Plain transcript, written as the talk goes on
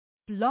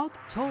Blog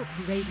Talk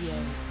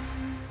Radio.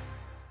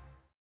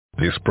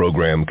 This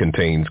program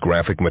contains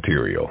graphic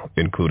material,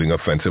 including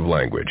offensive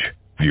language.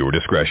 Viewer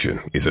discretion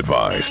is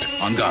advised.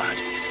 On guard.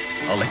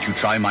 I'll let you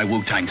try my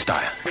Wu-Tang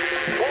style.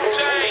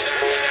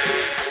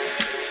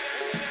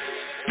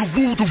 The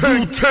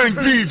Wu-Tang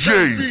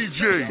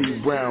DJ. C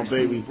Brown,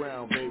 baby.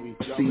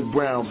 C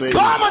Brown, baby.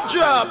 Bomber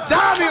drop,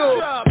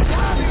 Daniel.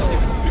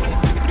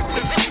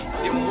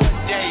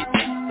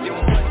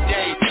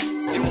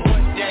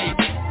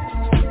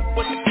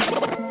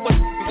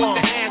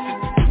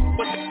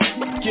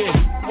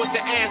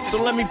 So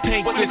let me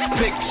paint this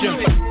picture.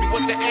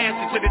 What's the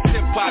answer to the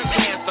hip-hop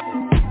cancer?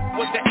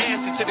 What's the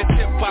answer to the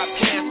hip-hop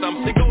cancer?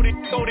 They go there,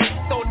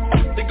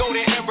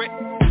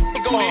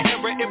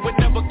 it would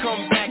never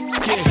come back.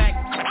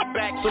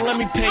 Back. So let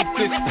me paint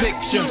this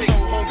picture. So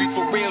hungry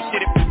for real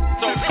shit.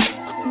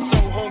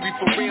 So hungry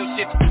for real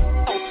shit.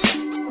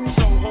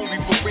 So hungry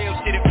for real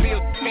shit. It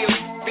feels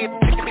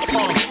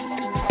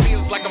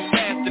like I'm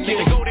fasting.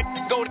 Nigga, go there.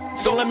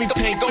 So let me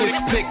paint this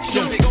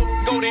picture.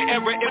 Go there, it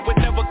would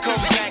never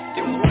come back.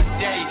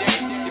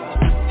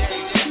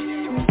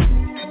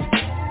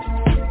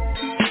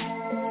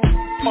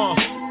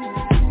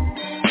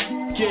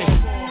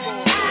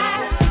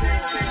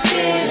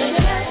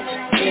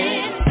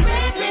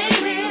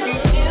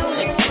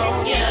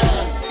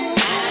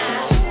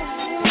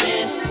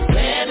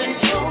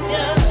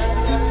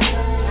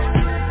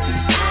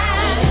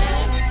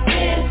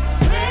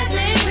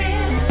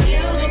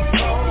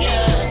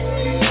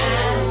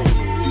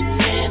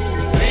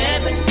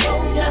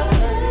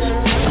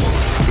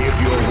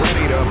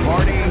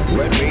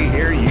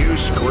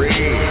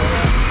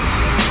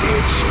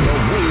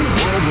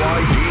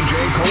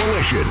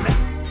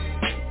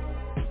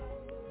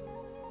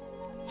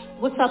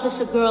 What's up, it's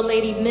your girl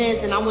Lady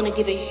Miz, and I want to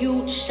give a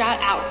huge shout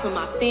out to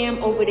my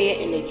fam over there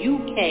in the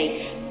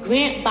UK,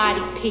 Grant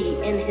Body P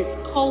and his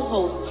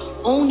co-host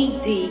Oni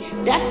D.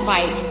 That's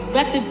right,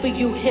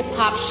 RePPiN4U Hip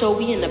Hop Show,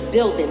 we in the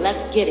building,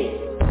 let's get it.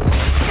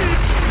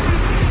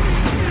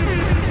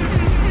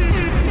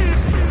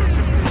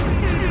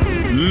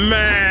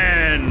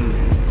 Man,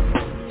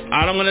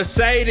 I'm gonna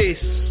say this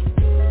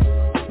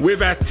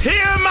with a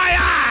tear in my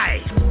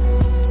eye.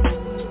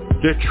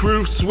 The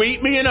truth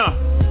sweet me enough.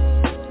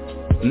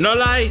 No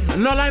lie,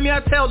 me I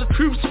tell the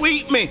truth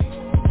sweet me.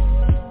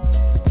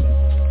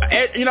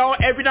 You know,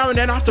 every now and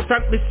then I have to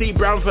thank Miss C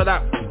Brown for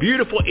that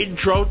beautiful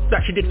intro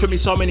that she did for me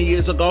so many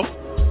years ago.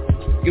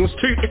 It's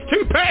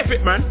too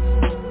perfect, man.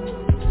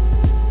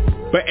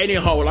 But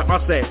anyhow, like I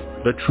said,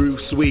 the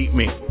truth sweet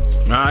me.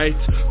 Right?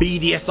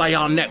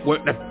 BDSIR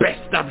Network, the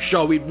best damn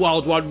show in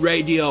worldwide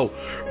radio.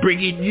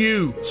 Bringing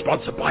you,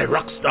 sponsored by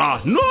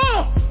Rockstar.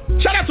 No!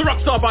 Shout out to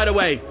Rockstar, by the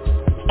way.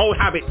 Old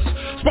Habits.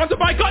 Sponsored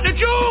by Got the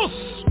Juice.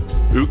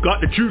 Who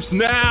got the juice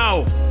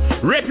now?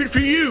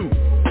 RePPiN4U.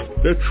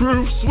 The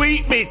truth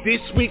sweet me. This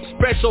week's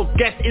special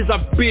guest is a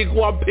big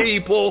one,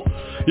 people.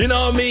 You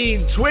know what I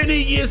mean?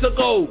 20 years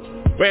ago,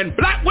 when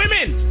black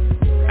women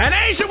and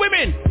Asian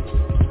women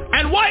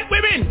and white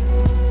women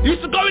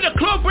used to go in the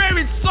club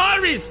wearing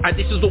saris, and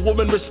this is the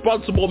woman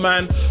responsible,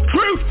 man.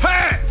 Truth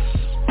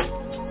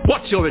Hurts.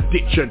 What's your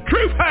addiction?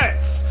 Truth Hurts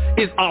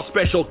is our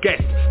special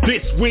guest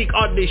this week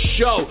on this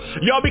show.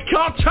 Yo, we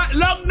can't chat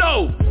long,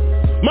 no.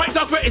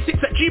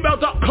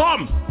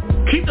 MikeDog36@gmail.com.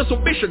 Keep the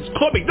submissions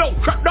coming. No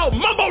crap, no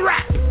mumble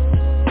rap.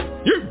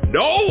 You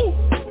know.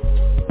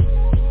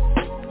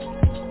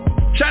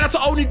 Shout out to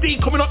Oni D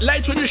coming up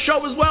later in the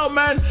show as well,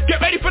 man.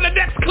 Get ready for the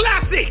next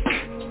classic.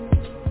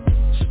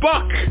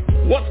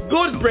 Spock, what's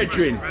good,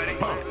 brethren?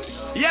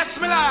 Yes,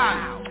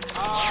 Milan.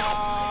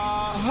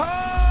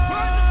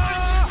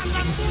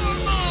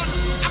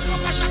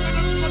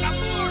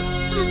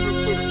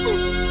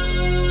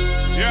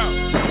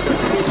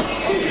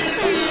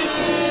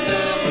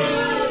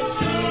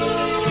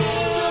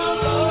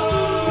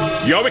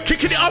 Yo, we're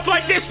kicking it off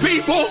like this,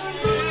 people.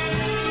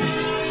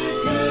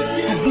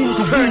 The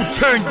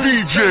Wu-Tang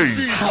DJ.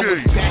 I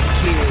was that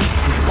kid,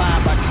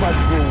 inspired by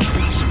Trust Room,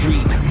 Beach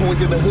Street.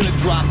 Boys in the hood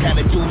drop, had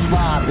to do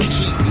live and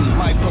cheap me.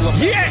 Might pull up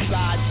a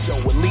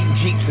sideshow, elite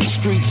jeeps and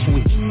street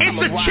sweep. It's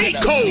the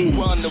Cheatcode.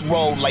 Run the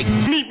road like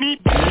me.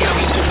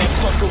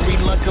 Fuckery,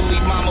 luckily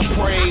mama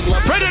prayed.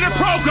 Ready to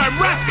program,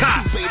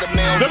 Rapcast.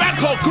 The man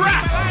called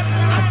GRAFF.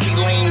 I see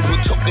lanes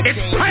with took the it's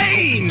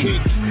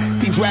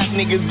PAYNE. These rap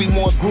niggas be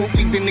more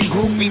groupie than the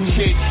groupie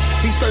shit.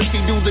 These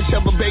thirsty dudes that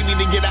shove a baby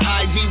to get an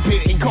IG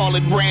pic and call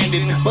it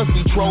branded. Must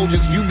be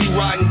Trojans, you be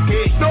riding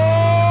dick. No!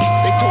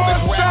 They told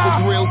us rap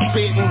was real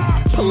spittin'.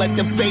 Select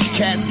the fake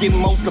cats, get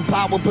most of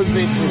power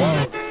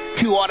positions.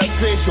 Too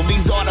artificial,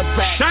 these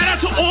artifacts. Shout out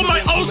to all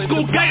my old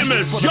school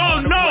gamers.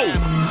 Y'all know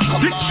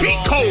the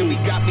Cheatcode.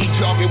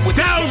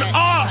 Down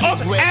R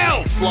of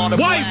L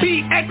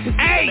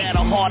YBXA.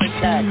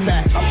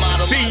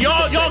 See,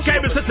 y'all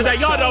gamers for today,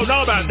 y'all don't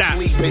know about that.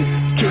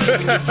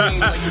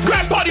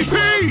 Grab Body P.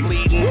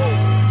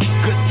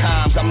 Good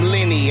times, I'm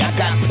Lenny, I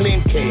got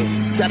plenty.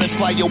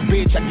 Satisfy your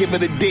bitch, I give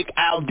it a dick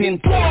al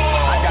dente.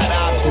 I got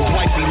options,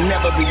 wifey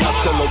never be up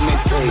solo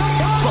mente.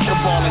 Fuck the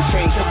ball and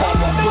change, come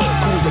on my foot,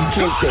 cruise and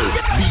kente.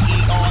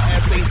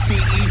 BERF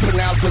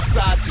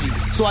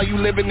Versace. So are you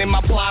living in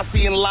my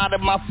posse and a lot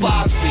of my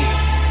fosse?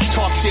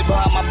 Talk shit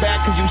behind my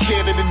back cause you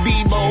shared it a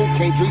Debo.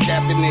 Can't drink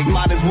after nigga,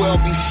 might as well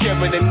be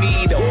sharing a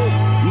needle.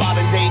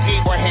 Modern day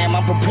Abraham,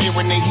 I'm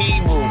preparing the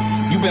Hebrew.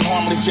 You been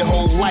harmless your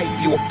whole life,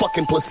 you a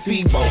fucking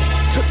placebo.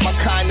 Took my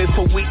kindness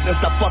for weakness,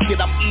 I fuck it,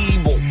 I'm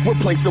evil.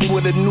 Replace them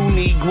with a new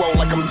Negro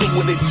like I'm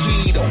doing a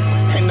Cheeto.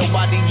 Ain't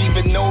nobody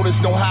even notice,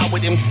 know how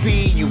it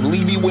MC you.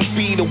 Leave you with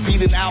fetal,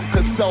 feeding out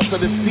consult to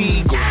the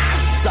seagulls.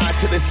 Signed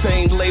to the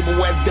same label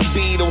as the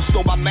Beatles,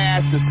 stole my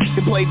masters,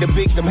 they played the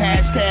victim,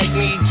 hashtag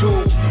me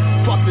too.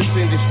 Fuck this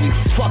industry,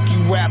 fuck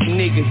you rap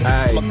niggas.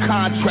 I'm a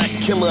contract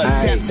killer,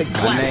 attempted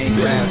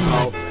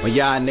class. When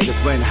y'all niggas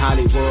went in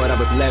Hollywood, I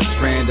was left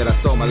stranded. I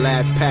saw my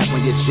last pack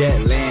when your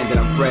jet landed.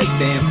 I'm Fred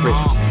Stanford.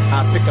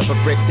 I pick up a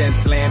brick then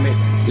slam it.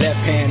 Left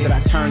hand that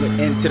I turn it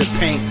into the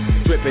paint.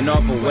 Dripping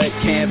off a wet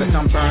canvas,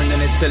 I'm burning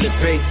it till it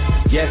bakes.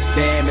 Yes,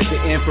 damn, as the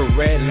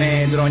infrared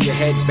landed on your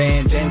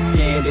headband, then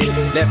scanned it.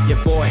 Left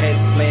your forehead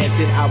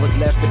slanted. I was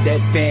left for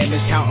dead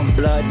famished, counting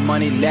blood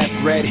money, left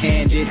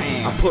red-handed.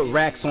 I put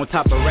racks on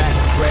top of racks,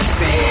 red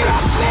sand. I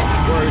slant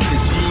words to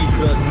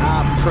Jesus.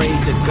 I pray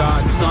to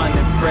God, Son,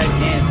 and Fred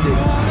answered.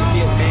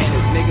 Get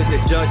manners, niggas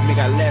that judge me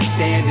got left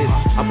standards.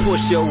 I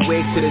push your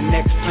way to the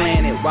next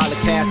planet while the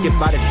casket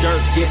by the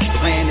dirt gets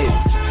planted.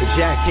 The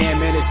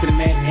jackhammer minutes to the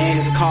man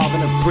and is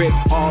carving a brick,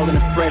 all in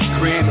a fresh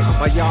granite.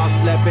 While y'all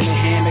slept in a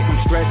hammock, I'm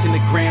stretching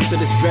the grams to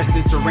the stressed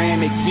in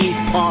ceramic. He's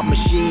part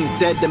machine,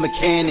 said the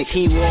mechanic.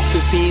 He walks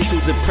the scenes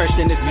whose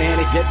depression is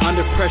manic. Yet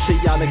under pressure,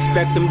 y'all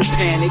expect him to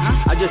panic.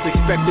 I just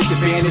expected to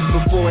vanish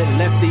before it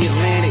left the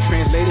Atlantic.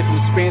 Translated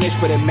from Spanish,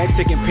 but a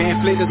Mexican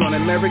pamphlet is on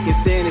American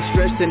standard,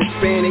 stretched in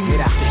Hispanic.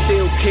 It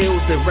still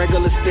kills the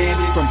regular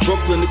standard. From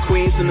Brooklyn to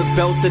Queens, from the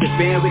belt to the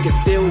van, we can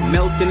still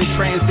melt in the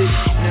transit.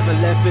 Never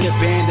left it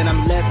abandoned,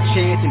 I'm left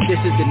chanting.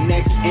 This is the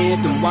next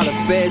anthem while the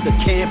feds are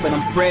camping.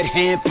 I'm Fred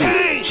Hampton.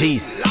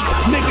 Jesus.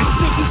 Niggas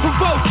shouldn't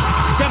provoke.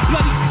 That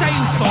bloody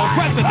chainsaw,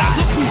 rapping, I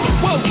look who's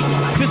awoke.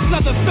 This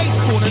leather face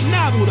for the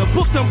novel, the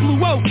book done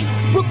blew out.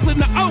 Brooklyn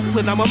to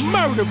Oakland, I'm a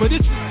murderer.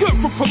 This is good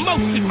for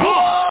promotion.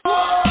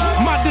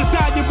 My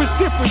desire is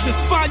different, this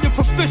fire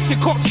proficient.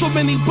 Caught so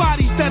many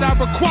bodies that I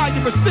require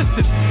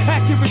assistance.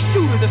 Accurate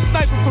shooter, the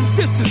sniper from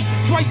distance.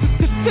 Twice as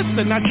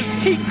consistent, I just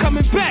keep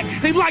coming back.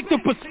 They like the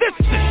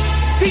persistence.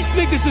 These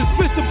niggas is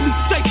visibly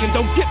shaken,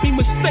 don't get me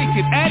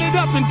mistaken. Add it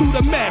up and do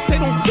the math,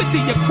 they don't fit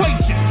the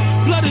equation.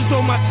 Blood is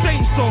on my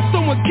chainsaw,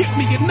 someone get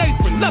me an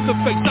apron.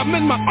 Leatherface, I'm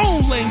in my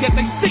own lane, yet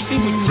they stick me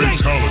with Jake.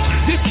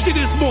 This shit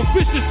is more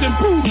vicious than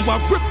brutal. I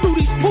rip through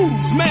these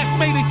poodles, mask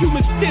made of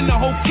human skin, the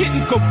whole kit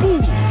and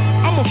caboodle.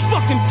 I'm a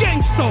fucking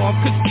gangster, I'm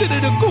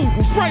considered a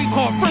Google.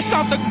 Braveheart, fresh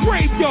out the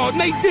graveyard,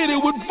 and they did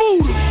it with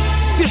voodoo.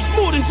 This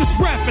more than just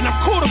rapping, I'm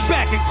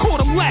quarterbacking, caught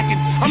them lacking.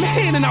 I'm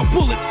handing out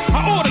bullets,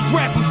 I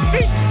autograph them.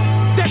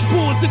 That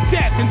bull's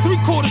adapting,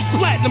 3/4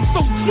 platinum,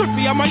 so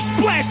drippy I might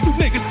splash you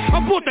niggas.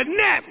 I bought the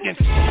napkins.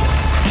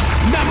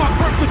 Now my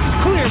purpose is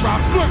clear, I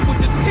flirt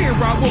with this tear.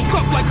 I woke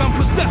up like I'm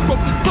possessed,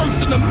 wrote this verse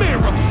in the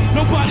mirror.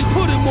 Nobody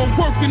put in more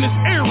work in this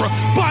era.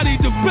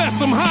 Body the best,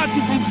 I'm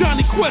hiding from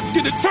Johnny Quest,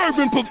 get a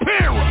turban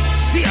preparer.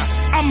 Yeah,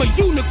 I'm a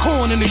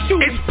unicorn in a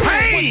unicorn. It's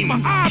pain! My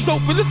eyes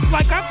open, it's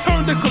like I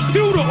turned the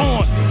computer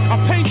on. I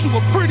paint you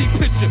a pretty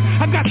picture,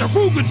 I got the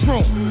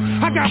Rugatron.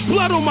 I got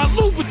blood on my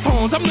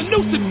Louboutins, I'm the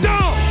new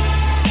Saddam.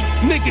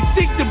 Nigga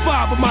dig the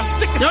vibe of my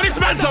sick. Yo, this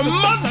man's a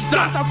monster.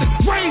 Out the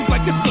grave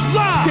like it's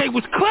alive. They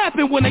was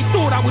clapping when they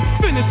thought I was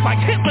finished, like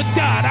Hitler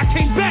died. I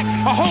came back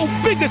a whole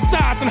bigger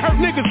size and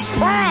hurt niggas'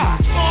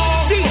 pride.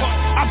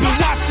 Yeah, I've been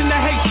watching the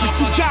hatred.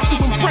 You got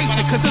to embrace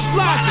it, cause it's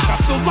logic. I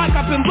feel like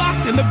I've been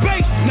locked in the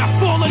base. Now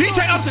falling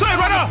DJ upside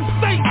right up.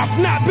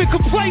 I've not been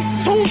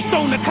complacent.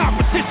 Tombstone the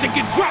competition,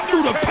 get dropped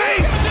through the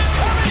paint.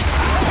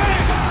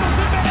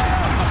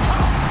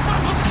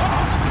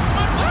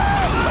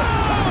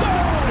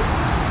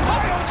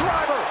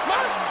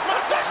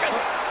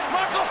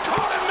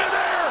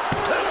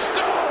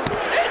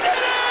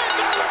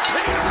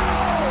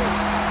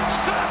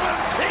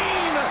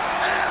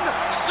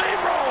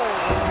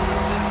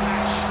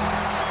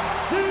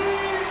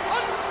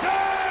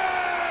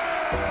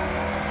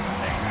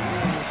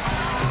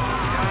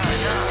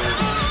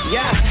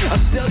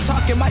 I'm still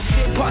talking my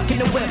shit, parking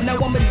the whip. Now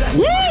I'm a dust.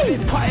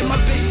 Parting my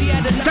bitch, she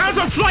had enough. Sounds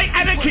of flight,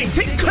 ANAKIN,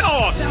 Tick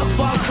Claw.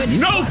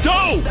 No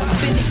dough.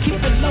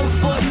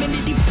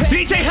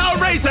 DJ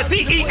Hellraiser,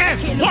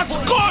 DES, what's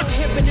good?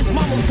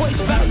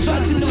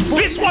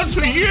 This one's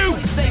for you.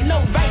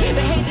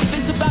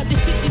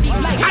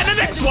 And the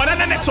next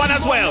one,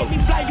 as well.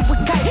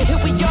 Here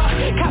we are,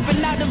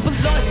 copping out of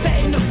below,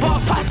 setting the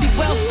bar, posse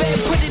welfare.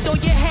 Put it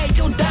on your head,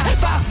 you'll die.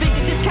 5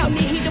 figure discount,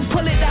 need he to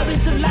pull it out,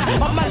 it's a lie.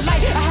 All my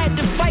life, I had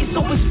to fight,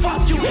 so it's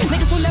fuck you.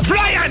 Niggas will never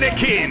fly,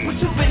 ANAKIN. What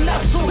you been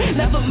up to?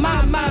 Never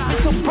mind,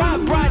 bitch, so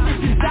bright,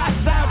 this is die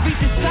side, read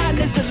the sign,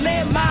 there's a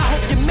landmine.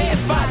 Hope your man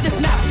find this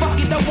not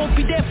fucking, I won't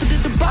be there for the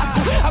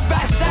debacle. I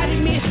ride side of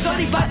me and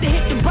shorty, about to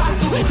hit the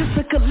brothel. Just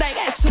to collect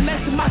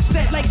SMS in my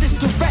set, like this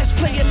the rest,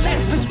 playing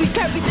less, bitch, we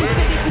carried this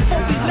city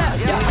before we left,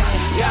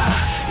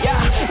 yeah.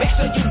 Make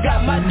sure you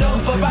got my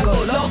dough, for I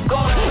go loco.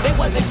 They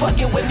was wasn't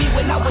fucking with me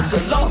when I was a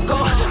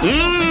loco.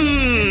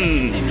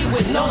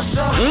 With no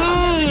show.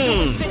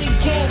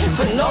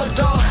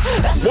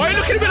 Why are you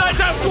looking at me like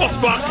that,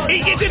 Frostbox?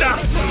 Eat your dinner.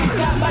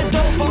 Got my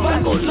dope for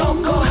I go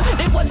loco.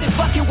 They wasn't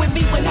fucking with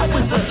me when I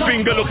was a loco.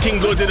 Finger looking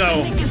good, you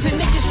know.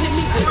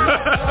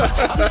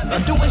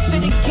 I'm doing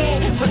shit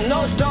again for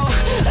no dog.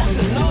 That's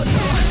a no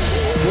dog.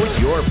 Put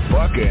your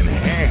fucking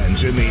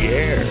hands in the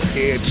air.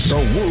 It's the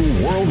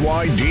Woo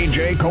Worldwide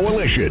DJ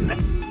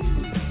Coalition.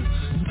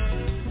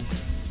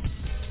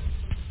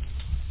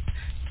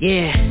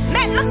 Yeah.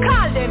 Let me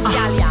call them,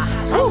 y'all.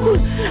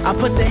 I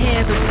put the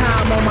hands of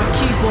time on my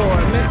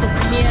keyboard. Mental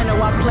piano,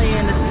 I play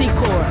in the C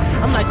chord.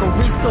 I'm like a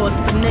resource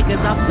for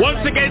niggas. Once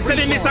again,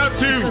 sending this out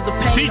to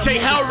DJ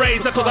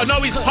Hellraiser, because I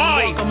know he's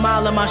high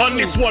on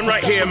this one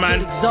right here,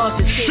 man.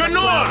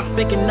 Shanor,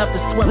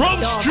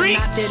 Rome Street,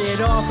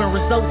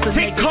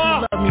 Tick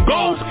Car,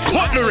 Gold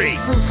Cutlery.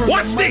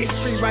 What's this?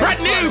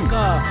 Brand new.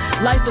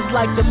 Life is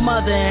like the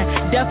mother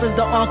and death is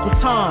the Uncle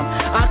Tom.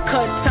 I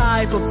cut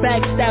ties with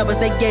backstabbers,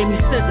 they gave me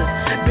scissors.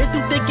 Bitch,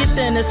 you think it's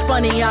thin, it's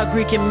funny how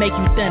Greek can make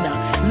you thinner.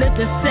 Lived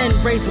in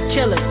sin, raised with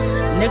killers.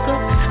 Nigga,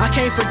 I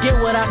can't forget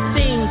what I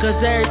seen, cause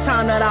every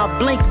time that I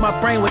blink, my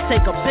brain would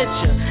take a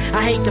picture. I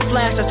hate the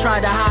flash, I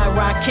try to hide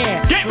where I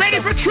can. Get ready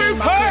for True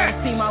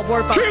Facts!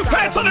 True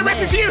Facts on the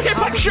RePPiN4U Hip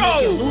Hop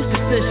Show!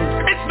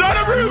 It's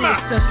not a rumor!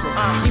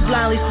 He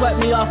blindly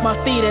swept me off my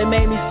feet and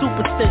made me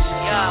superstitious.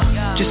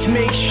 Just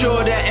make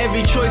sure that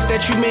every choice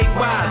that you make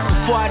wise.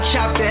 Before I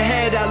chop the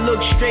head, I look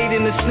straight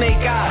in the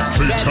snake eyes.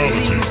 Rather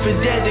leave you for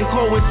dead than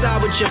coincide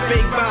with your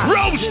fake vibe.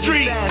 Rome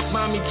Street!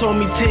 Mommy told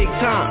me take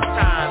time.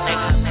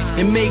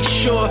 And make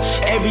sure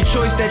every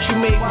choice that you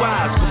make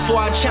wise.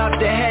 Before I chop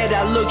the head,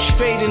 I look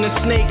straight in the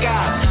snake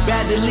eyes.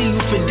 Rather leave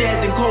you for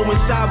dead than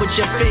coincide with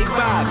your fake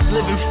vibes.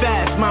 Living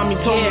fast, mommy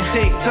told me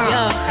take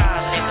time.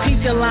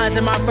 Peep the lines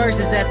in my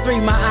verses. At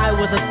 3, my eye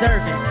was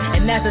observant.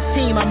 And as a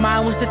team, my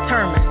mind was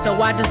determined, so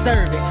I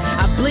deserve it.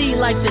 I bleed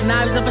like the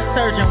knives of a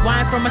surgeon,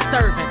 wine from a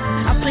servant.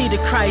 I plead to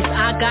Christ,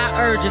 I got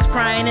urges,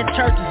 crying in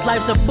churches.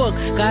 Life's a book,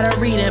 gotta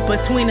read it.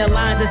 Between the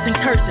lines, it's in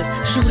cursive.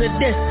 Shoot a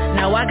disc,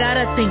 now I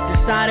gotta think,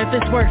 decide if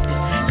it's worth it.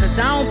 Cause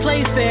I don't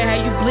play fair, how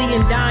you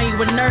bleeding down, you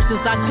with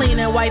nurses. I clean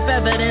and wipe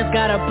evidence,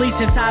 got a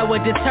bleaching tie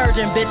with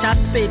detergent. Bitch, I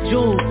spit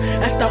jewels,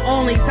 that's the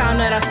only time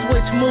that I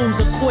switch moves.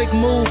 A quick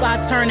move, I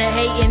turn a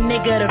hating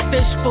nigga to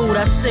fish food.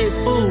 I sit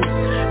booze,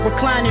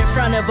 recline in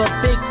front of a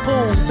big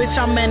pool. Bitch,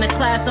 I'm in a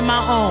class of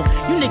my own,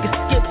 you niggas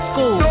skip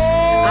school.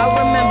 I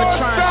remember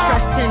trying to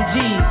stress 10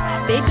 G's.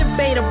 They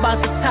debate about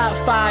the top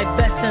 5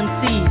 best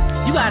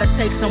MCs. You gotta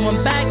take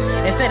someone back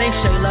if it ain't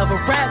Shay Love or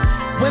rap.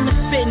 Women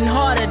spitting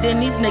harder than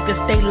these niggas,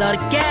 they love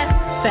the gas.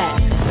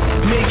 Facts.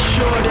 Make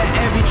sure that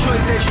every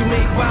choice that you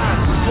make wise.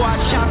 Before I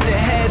chop the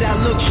head, I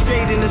look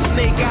straight in the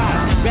snake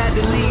eyes.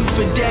 Rather leave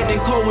for dead than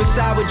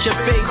coincide with your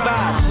fake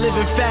vibes.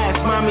 Living fast,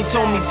 mommy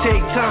told me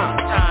take time.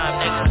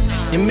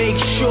 And make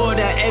sure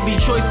that every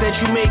choice that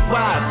you make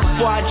wise.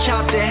 Before I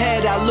chop the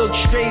head, I look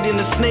straight in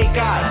the snake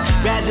eyes.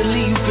 Rather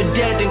leave for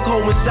dead than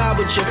coincide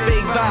with your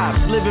fake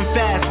vibes. Living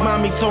fast,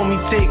 mommy told me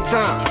take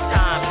time.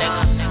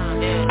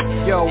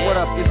 Yo, what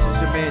up? This is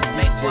your man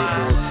DJ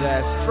Lord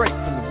Jazz, straight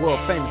from the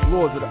world famous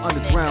Lords of the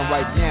Underground.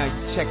 Right now,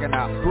 you're checking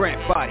out Grant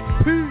Body,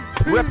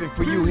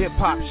 RePPiN4U Hip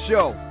Hop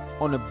Show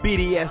on the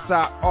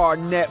BDSIR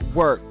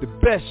network, the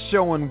best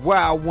show in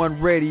Wild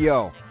One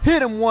Radio.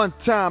 Hit 'em one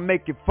time,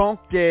 make it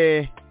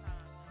funky.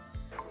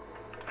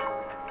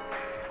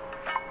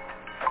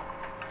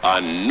 I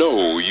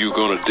know you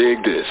gonna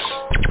dig this.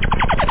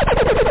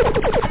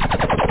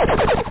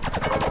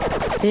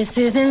 This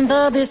isn't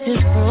the, this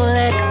is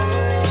bullet.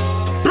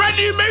 Brand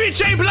new Mary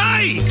J.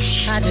 Blige.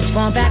 I just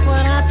want back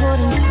what I put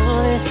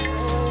into it,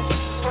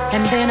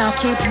 and then I'll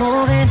keep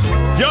moving.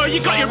 Yo, you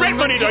got your rent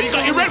money though, you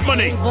got your rent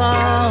money.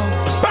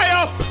 Pay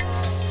up.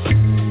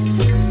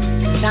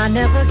 I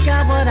never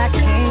got what I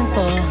came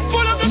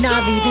for,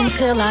 not even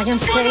till I am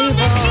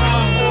stable.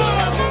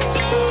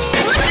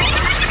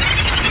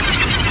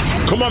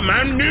 Come on,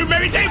 man, new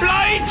Mary J.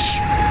 Blige.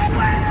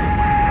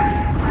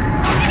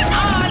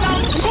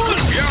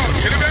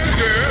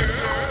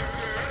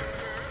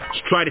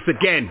 Let's try this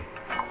again.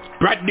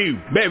 Brand new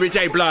Mary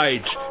J.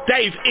 Blige,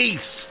 Dave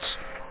East.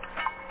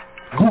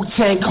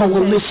 Wu-Tang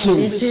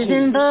Coalition. This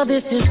isn't the,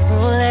 this is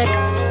bullet.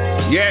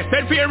 Yeah,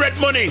 send for your rent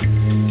money.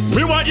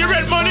 We want your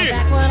rent money.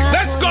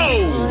 Let's go.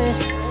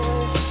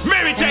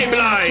 Mary J.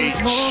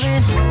 Blige.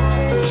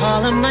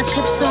 All of my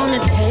chips on the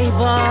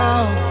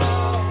table.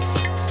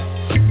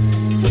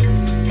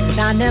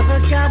 I never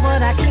got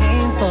what I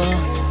came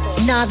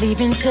for, not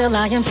even till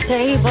I am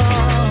stable.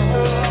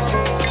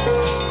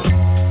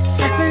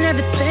 I spend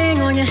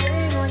everything on you,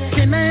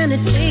 spend my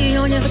energy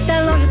on you, but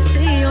that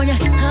loyalty on you,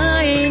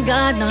 I ain't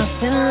got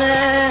nothing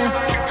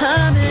left.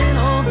 I've been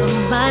over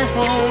my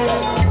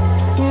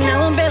head,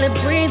 now I'm barely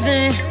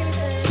breathing.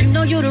 You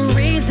know you're the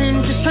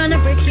reason, just trying to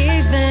break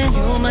even.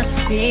 You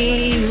must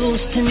be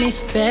used to me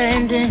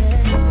spending.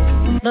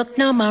 Look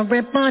now, my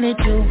rent money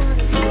too.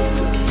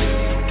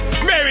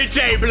 Mary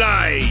J.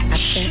 Blige. I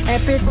spent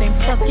everything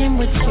fucking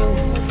with you.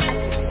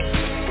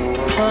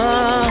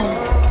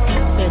 Oh.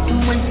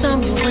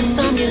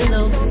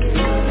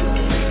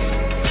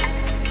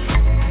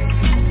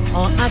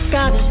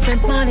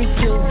 spend money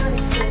too.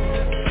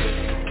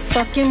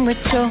 Fucking with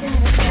you.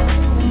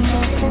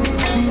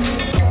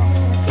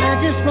 I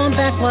just want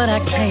back what I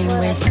came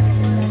with.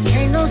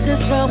 Ain't no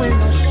sense throwing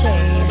no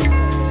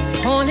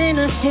shade. Holding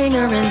a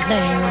finger in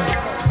lane.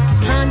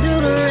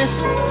 Honduras,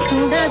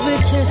 to that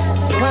riches.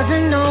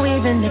 Wasn't no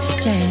even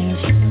exchange.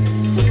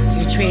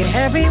 You treat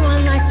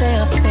everyone like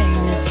they're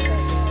famous.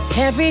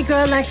 Every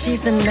girl like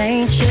she's the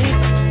main chick.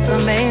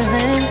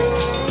 Amazing.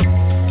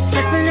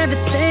 Spend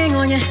everything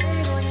on you.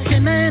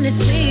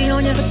 Humanity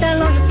on you. Put that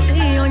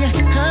loyalty on you.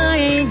 I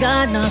ain't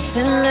got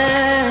nothing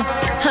left.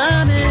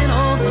 I've been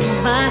over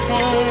my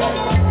head.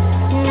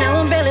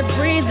 Now I'm barely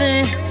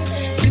breathing.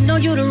 You know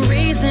you the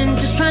reason.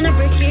 Just trying to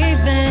break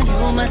even.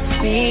 You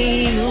must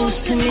be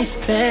used to me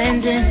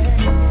spending.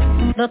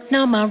 Look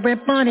now my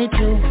rent money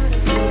too.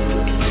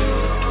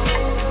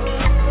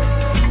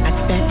 I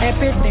spent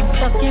everything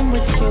fucking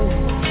with you.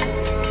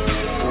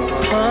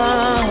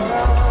 Oh,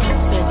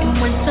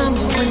 when some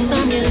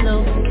you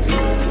know.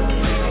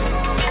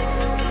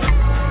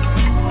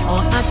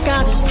 All I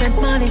got is spend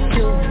money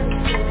too.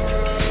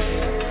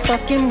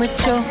 Fucking with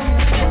you.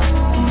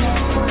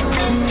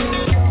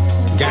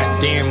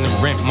 Goddamn, the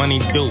rent money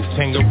due.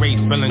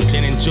 Tangerine spilling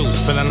gin and juice.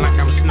 Feeling like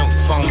I'm Snoop.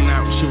 Phone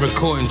out, she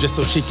recording just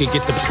so she could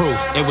get the proof.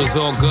 It was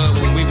all good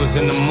when we was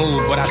in the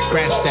mood, but I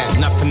scratched that.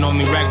 Nothing on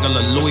me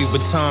regular. Louis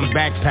Vuitton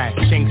backpack.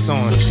 Chinks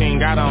on. She ain't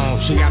got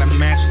on. She gotta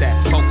match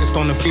that. Focused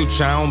on the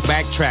future. I don't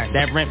backtrack.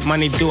 That rent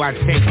money due, I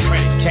take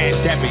credit.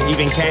 Cash debit,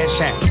 even cash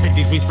app.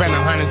 50s we spend,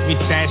 100s we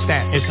stash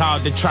that. It's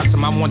hard to trust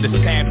him. I want to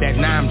stab that.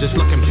 Now I'm just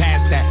looking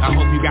past that. I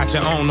hope you got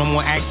your own. No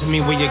more asking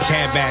me where your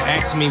cab at.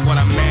 Ask me what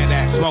I'm mad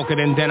at. Smoke it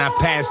and then I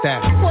pass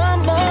that. What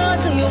more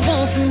do you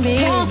want from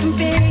me?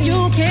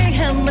 You can't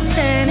have my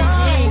sanity. I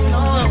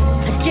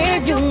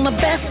gave you my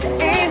best,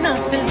 ain't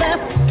nothing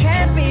left.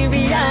 Can't be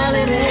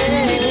reality.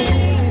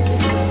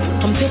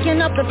 I'm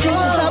picking up the pieces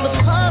of the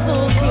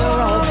puzzles here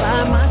all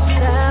by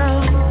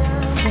myself.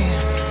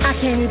 I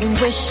can't even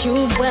wish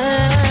you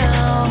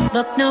well.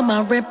 Look now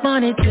my rent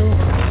money too.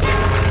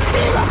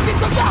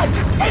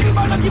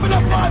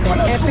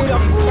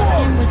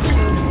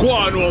 Go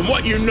on,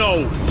 what you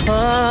know?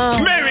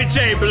 Mary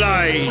J.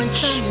 Blige.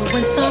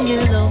 When some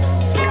you know.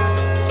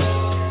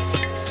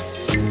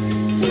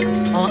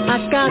 All I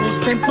got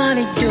is spend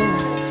money too.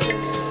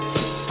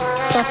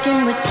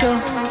 Fucking with you.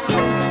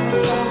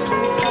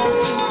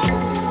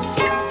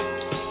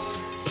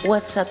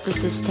 What's up, this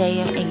is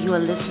Taya, and you are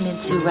listening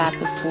to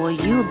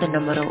RePPiN4U, the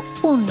numero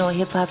uno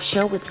hip-hop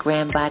show with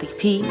Grand Body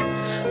P.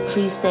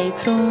 Please stay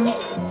tuned,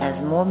 as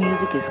more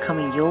music is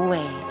coming your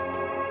way.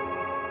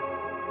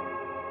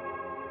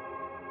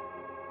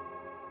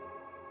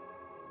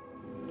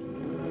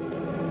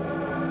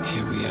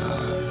 Here we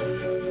are.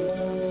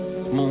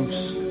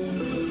 Moose.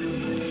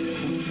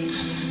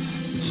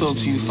 Talk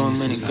to you for a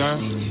minute, girl.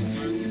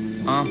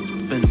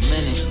 Been a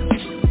minute.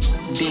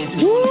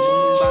 Dancing on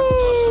the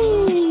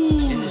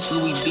moon, in this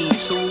Louis V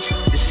too.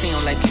 This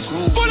sound like a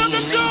groove. Put up the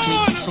gun!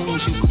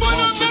 Put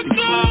up the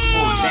gun!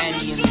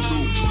 Daddy in the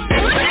loop.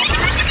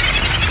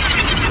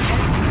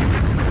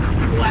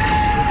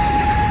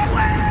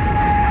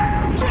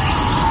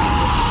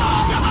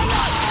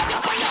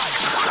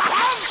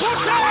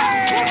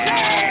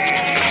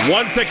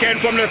 Once again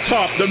from the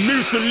top, the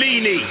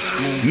Mussolini.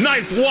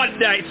 Nice one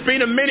day. It's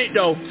been a minute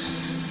though.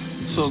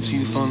 Talk to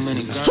you for a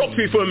minute, girl. Talk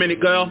to you for a minute,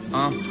 girl.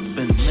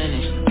 Been a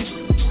minute.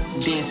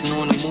 Dancing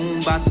on the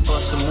moon, about to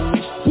bust a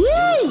move.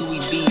 Woo!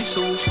 Louis V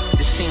too.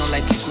 This sound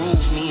like a groove.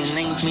 Me and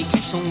Names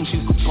making tunes.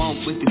 You could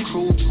bump with the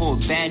crew. Pour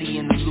a baddie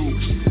in the loop.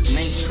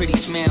 Nice pretty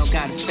smell,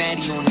 got a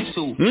fatty on it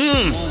too.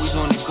 Always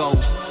on the go.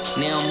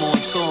 Now I'm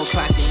on tour,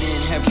 clocking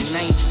in every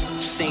night.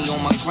 Stay on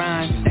my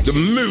grind. The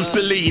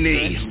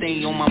Mussolini.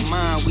 Stay on my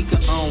mind. We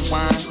can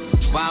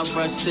unwind. Wild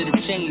rush to the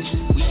chase.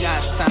 We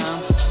got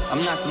time.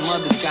 I'm not some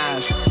other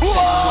guys.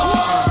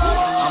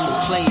 I'm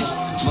a player.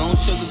 Won't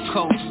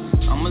sugarcoat.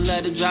 I'ma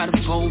let her drive the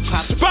boat.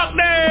 Pop the fuck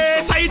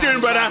this! How you doing,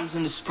 brother?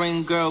 In the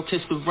spring, girl,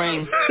 kiss the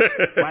rain.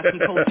 Watch me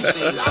post the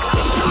face.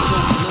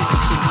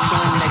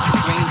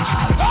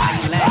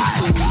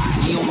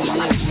 He only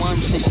lives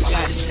once and she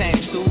got a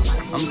tattoo.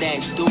 I'm that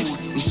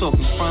dude. We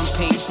talking front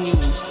page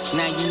news.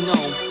 Now you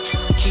know.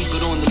 Keep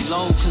it on the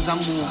low, cause I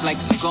move like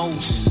a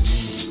ghost.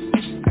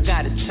 I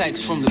got a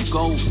text from the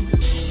GOAT.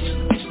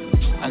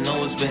 I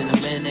know it's been a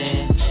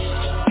minute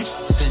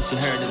since you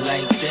heard it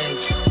like this.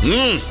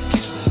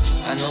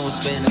 I know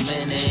it's been a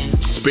minute.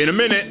 It's been a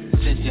minute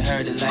since you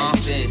heard it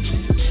like this.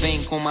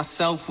 Think on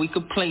myself, we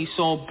could place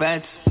all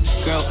bets.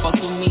 Girl, fuck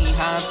with me,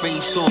 high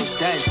race all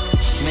debts.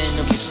 Man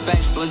of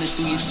respect, bullet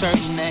through your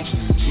turtleneck.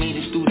 Made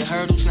it through the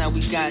hurdles, now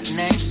we got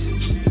next.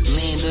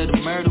 Land of the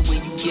murder where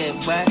you get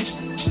wet.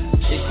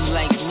 If you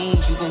like me,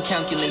 you gon'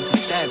 calculate the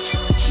steps.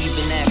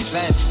 Even at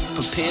best,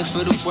 prepare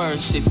for the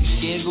worst. If you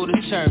scared, go to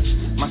church.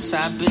 My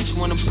side bitch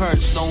want a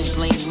purse, don't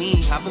blame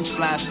me. I've been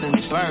fly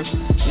since birth.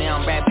 Now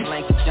I'm rapping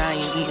like a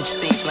giant, eating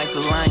steak like a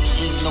lion.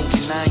 Ain't no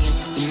denying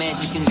the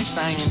magic and the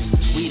science.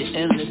 We the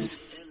illest.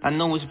 I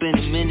know it's been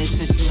a minute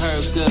since you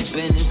heard good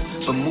business,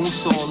 but Moose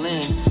all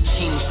in.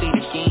 Came to see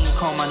the game,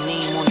 call my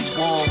name on the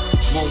wall.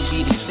 Won't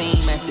be the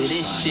same after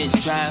this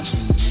shit drops.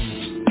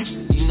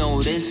 You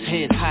know this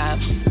hip hop.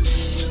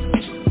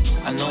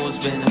 I know it's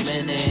been a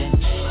minute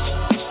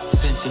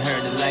since you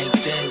heard it like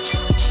this.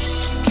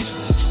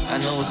 I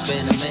know it's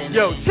been a minute.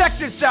 Yo, check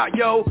this out,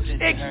 yo.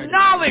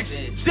 Acknowledge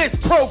this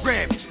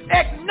program.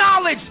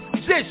 Acknowledge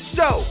this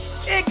show.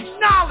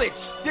 Acknowledge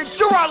that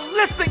you are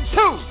listening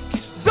to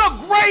the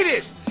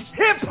greatest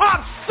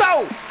hip-hop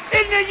show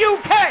in the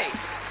UK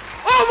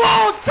of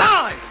all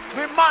time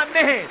with my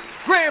man,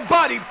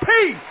 Grandbody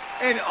P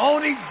and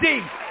Oni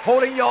D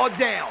holding y'all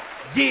down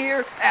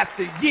year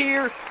after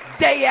year,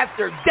 day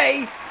after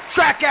day,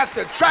 track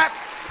after track,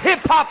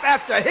 hip-hop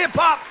after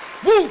hip-hop,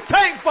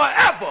 Wu-Tang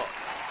forever.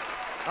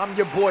 I'm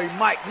your boy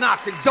Mike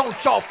Knox, and don't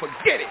y'all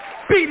forget it.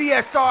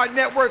 BDSIR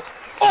Network,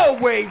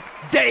 always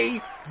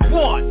day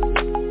one.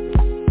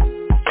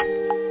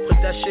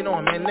 Put that shit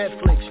on, man.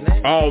 Netflix,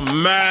 man. Oh,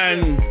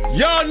 man.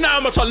 Y'all know how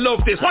much I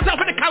love this. Watch out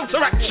for the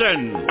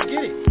counteraction.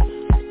 Get it.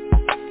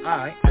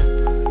 Alright.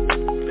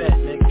 Bet,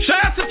 nigga.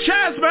 Shout out to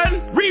Chaz,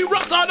 man.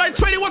 Re-Rocks all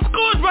 920. What's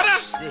good, brother?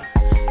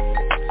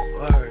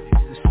 Word.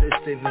 These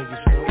assistant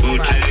niggas, man.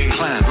 Wu-Tang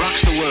Clan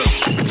rocks the world.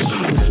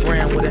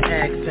 Brown with an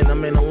accent,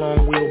 I'm in a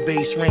long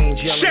wheelbase range.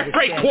 Chef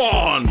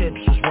RaEKWON.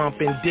 Hips was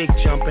rumping, dick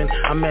jumping.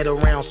 I met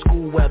around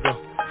school weather.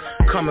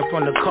 Coming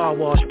from the car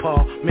wash,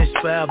 Paul, Miss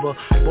Forever.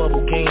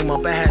 Bubble game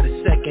up, I had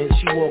a second.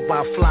 She walked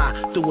by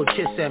fly, threw a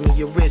kiss at me.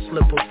 Your wrist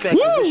look perfect.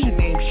 What's your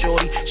name,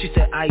 shorty? She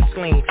said Ice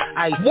Clean,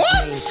 Ice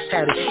Clean.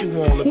 Had a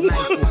shoe on, look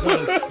nice with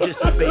wings. Just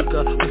a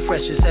baker, who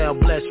fresh as hell,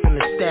 blessed from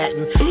the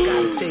statin.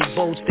 Gotta take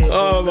boats there.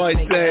 Oh my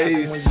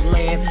days. When you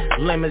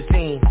land,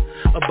 limousine.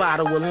 A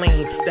bottle of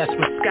lean, that's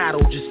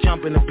Moscato, just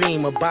jumping the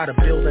beam. About a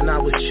building, I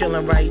was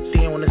chilling right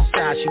there on the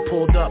side. She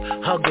pulled up,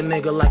 hugged a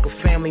nigga like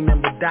a family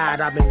member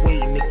died. I've been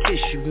waiting to kiss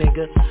you,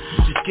 nigga.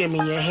 Just give me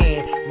your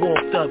hand,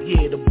 walked up,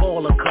 yeah, the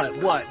baller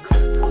cut, what?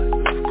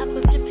 I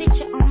put your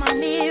picture on my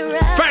mirror.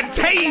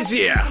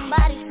 Fantasia!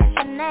 Somebody said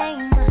your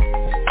name.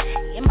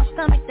 In my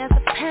stomach, there's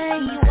a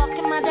pain. You walk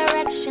in my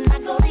direction, I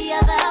go the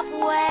other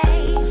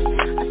way.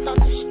 I start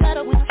to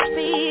stutter when I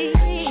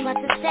speak. Try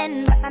to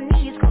stand, but my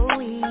knees go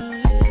weak.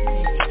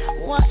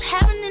 What's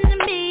happening to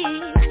me?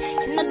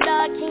 In the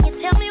dark, can you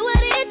tell me what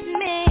it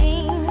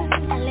means?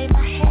 I lay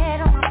my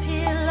head on my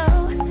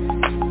pillow,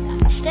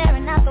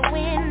 staring out the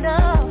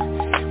window.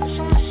 Wish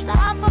on a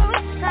star for a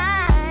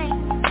sign.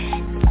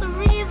 It's the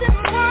reason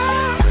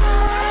why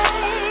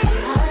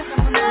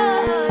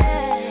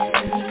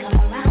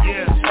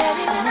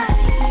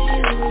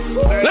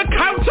the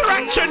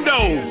counteraction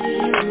though.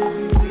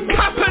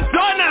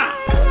 CAPPADONNA.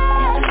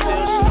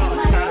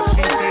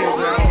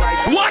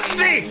 Watch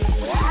this.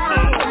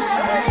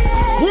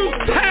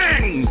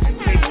 Wu-Tang!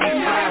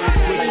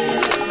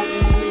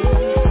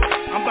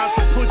 I'm about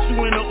to put you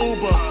in an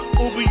Uber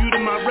you to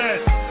my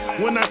rest.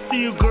 When I see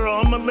you,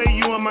 girl, I'ma lay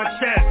you on my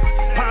chest.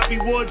 Poppy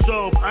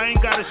wardrobe, I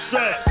ain't gotta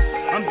stress.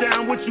 I'm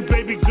down with you,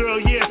 baby girl,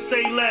 yeah,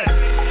 say less.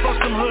 Fuck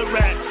some hood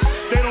rats,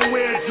 they don't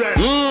wear a dress. I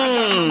got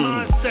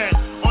my mindset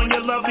on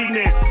your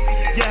loveliness.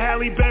 Your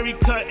Halle Berry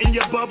cut and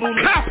your bubble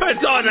lip.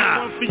 CAPPADONNA!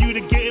 One for you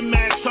to get in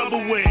mad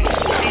trouble with.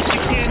 Eat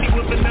your candy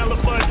with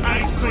vanilla fudge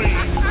ice cream.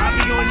 I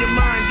be on your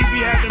mind, you be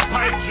having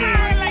pipe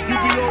dreams. You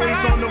be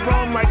always on the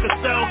roam like a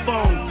cell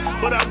phone.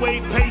 But I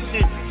wait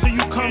patient till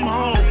you come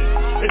home.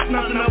 It's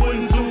nothing I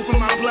wouldn't do for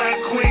my black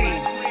queen.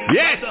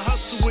 Yes! To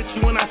hustle with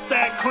you when I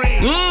stack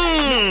cream.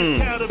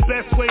 Tell the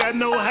best way I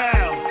know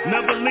how.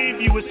 Never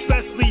leave you,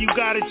 especially you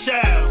got a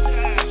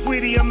child.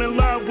 Sweetie, I'm in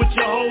love with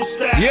your whole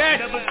staff.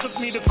 Yes! Never took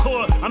me to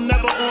court, I'm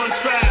never on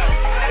trial.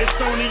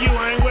 It's only you,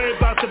 I ain't worried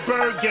about the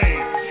bird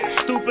game.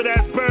 Stupid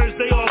ass birds,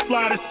 they all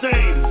fly the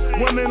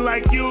same. Women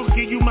like you,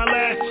 give you my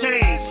last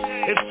change.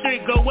 If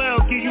shit go well,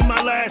 give you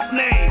my last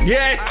name.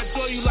 Yes! I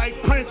draw you like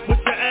Prince with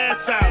your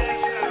ass out.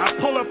 I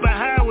pull up a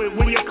Howard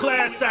when your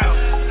class out.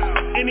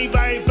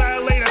 Anybody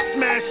violate, I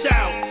smash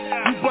out.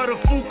 You butter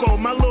Fuko,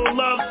 my little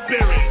love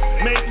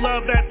spirit. Make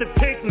love at the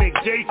picnic,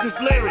 Jason's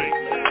lyric.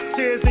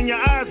 Tears in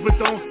your eyes, but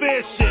don't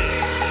fear shit.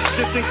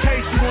 Just in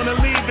case you wanna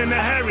leave in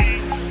a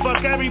hurry.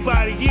 Fuck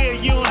everybody, yeah,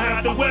 you don't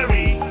have to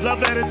worry.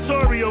 Love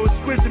editorial,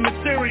 exquisite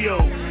material.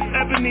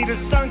 Ebony, the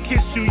sun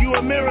kiss you, you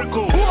a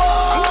miracle.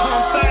 I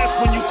come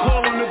fast when you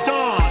call on the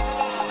dawn.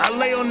 I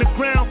lay on the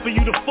ground for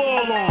you to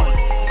fall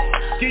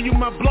on. Give you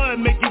my blood,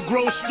 make you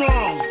grow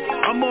strong.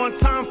 I'm on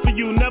time for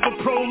you, never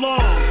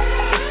prolong.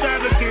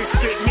 Extravagant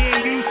shit, me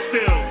and you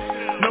still.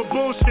 No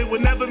bullshit,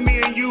 whenever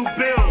me and you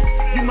build.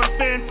 You my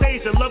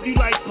Fantasia, love you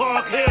like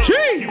Park Hill.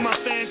 Jeez. You my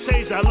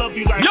Fantasia, I love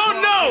you like Y'all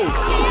Park know.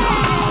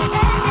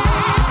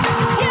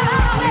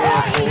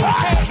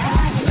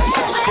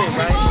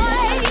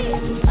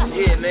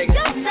 Yeah,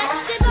 nigga.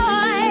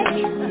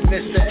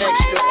 Mr.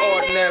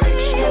 Extraordinary,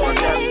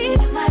 extraordinary.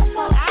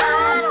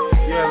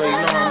 You already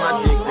know how my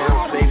dick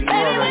down, baby. You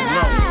already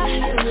know.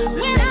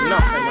 This ain't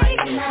nothing right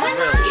here, for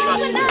real.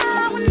 Trust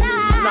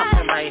me.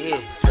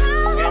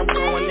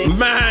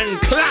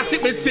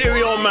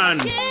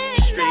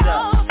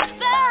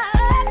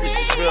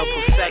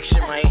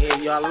 action right here,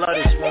 y'all. I love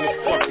this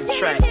motherfucking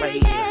track right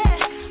here.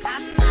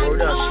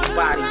 Word up, she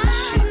bodies and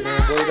shit,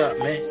 man. Word up,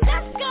 man.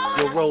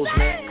 Yo, Rose,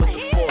 man, put the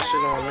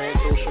faucet on, man.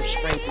 Throw some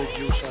sprinkler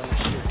juice on the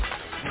shit.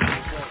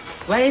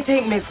 What do you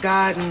think, Miss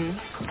Garden?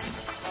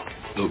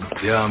 Look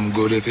damn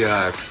good if you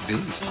ask me.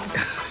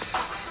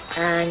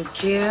 Thank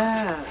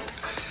you.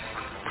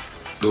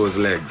 Those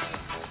legs,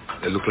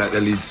 they look like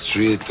they lead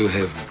straight to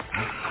heaven.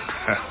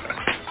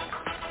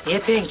 You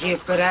think you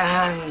could have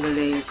handled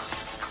it,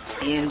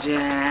 Angel?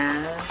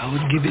 I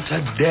would give it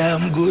a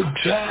damn good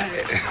try.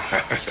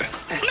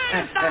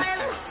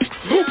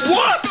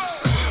 What?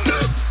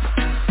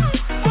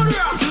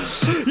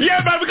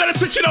 Yeah, man, we gotta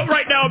switch it up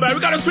right now, man.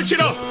 We gotta switch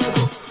it up.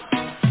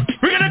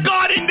 We're gonna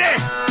guard in there.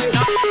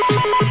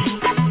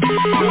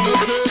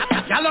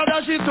 Y'all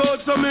that she told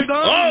so me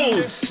gun.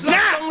 Oh,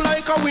 nah.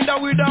 Like a window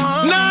with a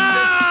hand. Nah.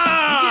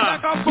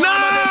 Nah.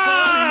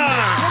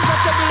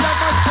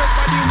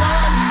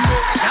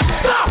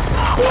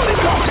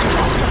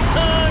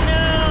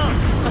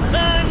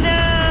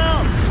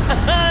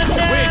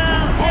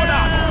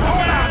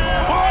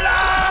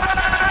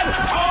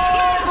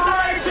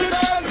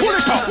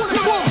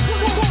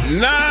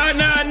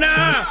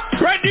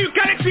 Brand new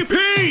Galaxy P.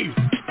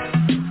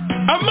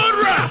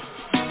 Amundra.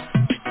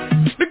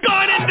 The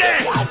gun in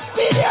there.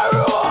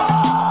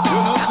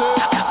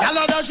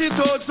 Y'all that she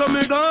told so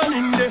me gun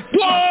in there.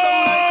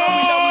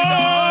 Why?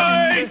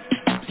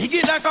 He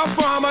get like a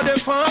farmer, the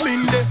farm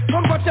in there.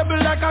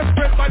 Comfortable like a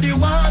spread for the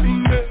one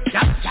in there.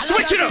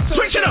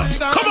 Switch it up.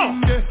 Come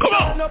on.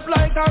 Turn up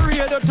like a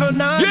radio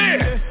turn on.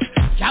 Yeah.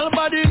 Y'all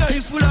body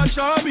nice full of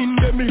charm in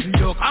there. Me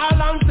video call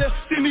and say,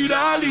 see me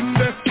all in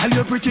there. Tell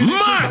your pretty little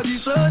body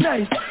so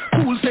nice.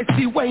 Cool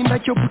sexy wine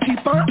like your booty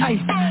on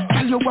ice.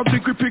 Tell you what the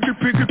grippy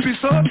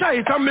so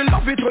tight. And me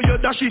love it when you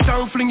dash it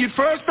and fling it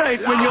first night.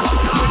 When you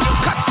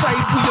cut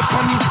side with your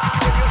funny.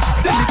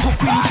 Then you cook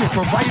me to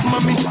provide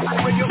mommy.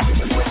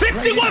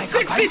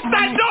 6160,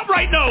 stand up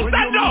right now.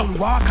 Stand up.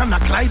 Walk and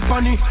a glide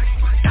funny.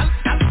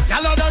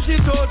 Y'all that she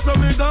told so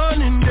me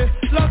gone in there.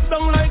 Locked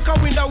down like a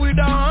window with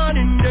a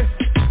hand in there.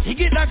 He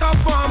get like a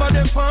farmer,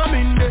 the farm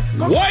in there.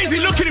 Why is he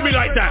looking at me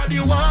like that?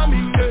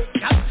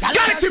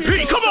 Galaxy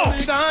P, come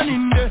on!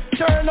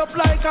 Turn up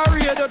like a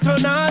radio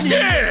turn on.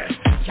 Yeah!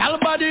 Y'all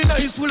body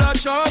nice full of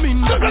charm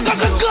in there. Y'all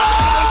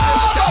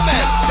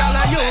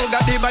you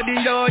got the body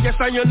yo, yes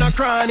and you not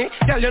cranny.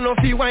 Y'all you know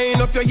fi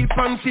wind up your hip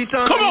and sit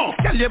on. Come on!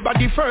 Y'all your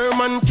body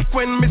firm and kick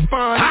when me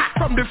spawn.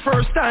 From the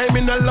first time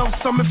in the love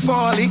so me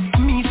falling.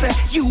 Me say,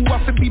 you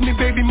have to be me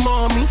baby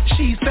mommy.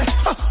 She say,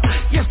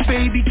 yes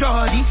baby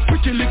daddy.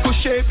 Pretty little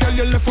shape, y'all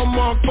you left a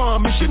mark for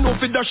me. She know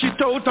fi that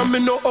shit out and me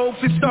know how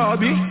fi start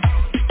me.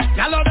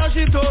 Y'all that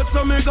shit out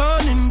so me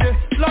gone in there.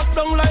 Locked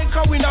down like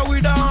a window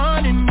with a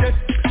hand in there.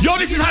 Yo,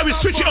 this is how we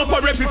switch it up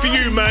on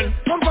RePPiN4U, man.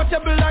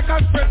 Comfortable like a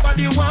spread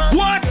body one.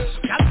 What?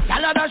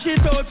 Y'all that shit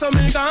out so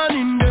me gone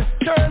in there.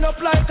 Turn up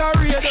like a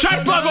radio.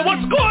 Shot Burger,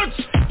 what's good?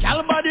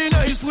 Y'all body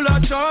nice full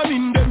of charm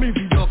in there. Me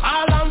video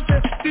call and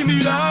say, see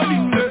me down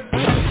in there.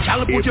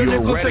 If you're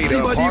ready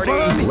to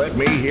party, let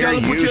me hear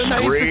you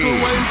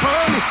scream.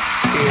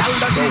 It's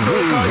the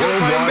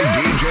Worldwide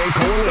DJ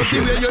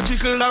Coalition. Where you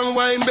tickle and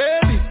wine,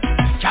 baby.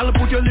 Y'all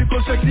put your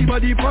little sexy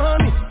body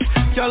on me.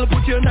 Y'all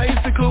put your nice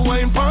little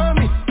wine on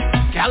me.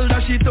 Y'all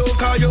that shit out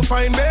 'cause you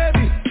fine,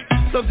 baby.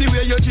 Love the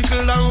way you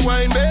tickle and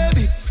wine,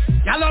 baby.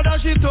 Y'all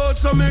that shit out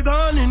so me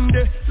gone in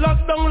there.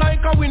 Locked down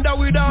like a window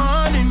with a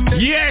hand in there.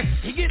 Yes.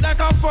 He get like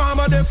a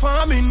farmer, the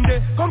farm in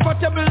there.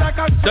 Comfortable like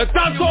a... The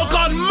dance all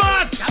gone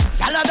mad.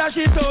 Y'all that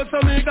shit out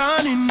so me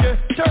gone in there.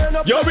 Turn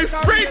up... Yo, we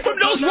free from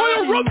those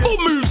Royal Rumble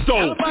moves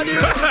though.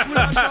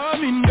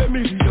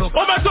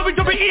 Oh my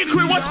WWE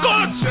crew, what's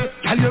good?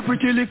 Tell your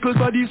pretty little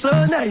body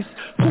so nice.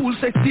 Cool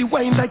sexy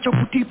wine like your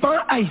booty on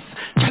ice.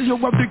 Tell you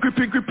what the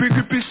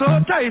grippy so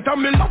tight.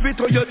 And me love it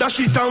when you dash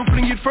it and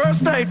fling it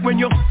first night. When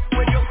you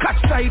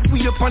catch sight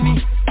with your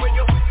funny.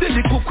 The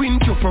little queen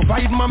to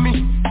provide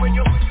mommy.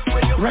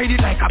 Ride it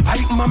like a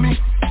bike mommy.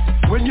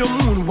 When you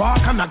moon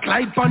walk and a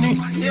glide funny.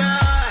 Yeah.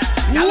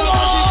 Y'all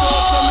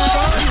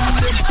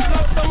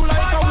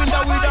like a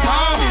window with a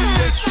hand in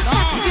there.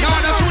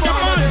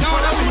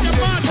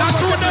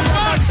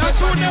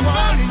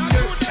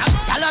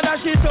 Y'all that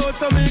shit out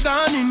so me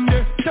gone in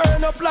there.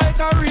 Turn up like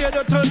a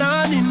radio turn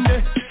on in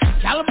there.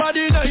 Y'all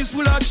body nice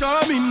full of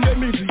charm in there.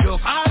 Me video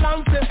call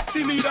and say,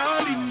 see me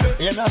down in there.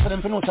 Yeah, now for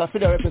them to know that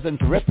Fidel represent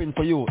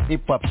RePPiN4U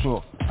hip-hop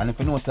show. And if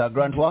you know that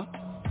Grant what?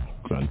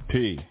 Grant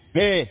P.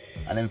 P.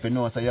 And then if you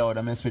know that y'all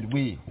the mess with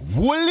we.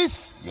 Willis.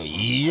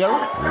 Yeah.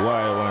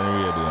 Why one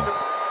radio?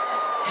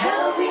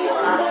 Help me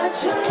on my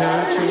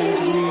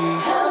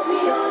journey. Help me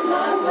on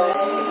my way.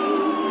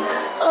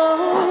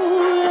 Oh.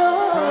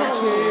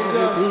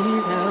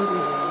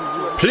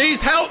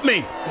 Please help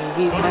me.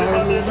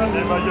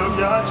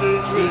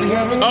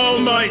 Oh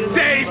my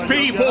days,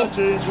 people.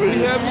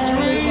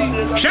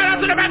 Shout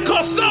out to the man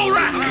called Soul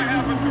Rack.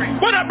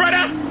 What up,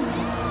 brother?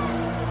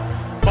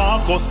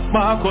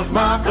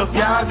 Marcus,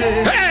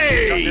 Garden.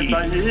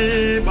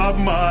 Hey! Bob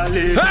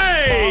Marley.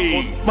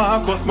 Hey!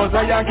 Marcus,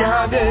 Mosiah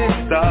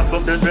Garden. Stars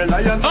of the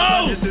Reliance.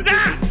 Oh,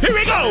 snap! Here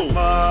we go!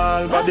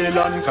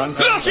 Babylon can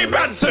Lushy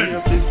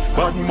Banton!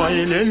 Bad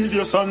mind,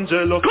 envious and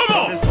jealous. Come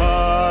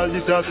on!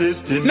 This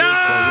assisting.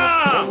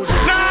 Nah!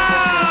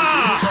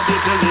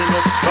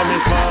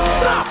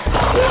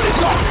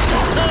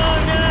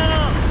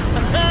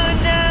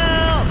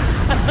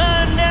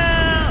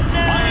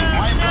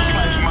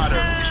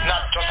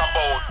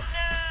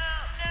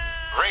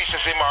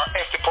 Racism or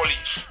F the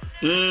police.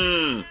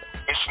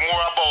 It's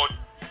more about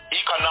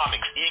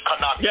economics.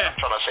 Yeah. I'm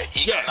trying to say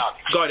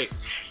economics. Yeah. Got it.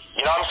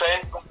 You know what I'm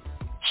saying?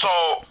 So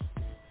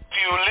if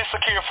you listen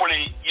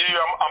carefully,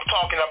 I'm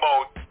talking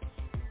about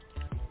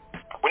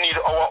we need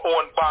our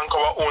own bank,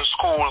 our own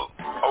school,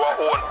 our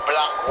own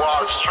Black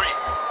Wall Street.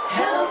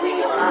 Help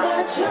me on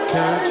my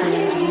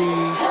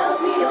journey.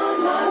 Help me on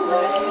my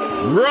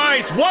way.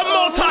 Right, one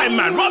more time,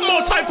 man. One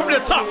more time from the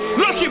top.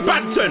 Lushy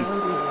Banton.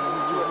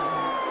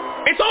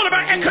 It's all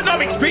about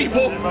economics,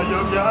 people.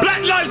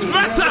 Black Lives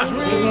Matter.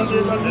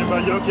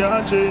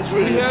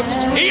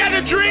 He had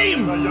a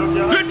dream.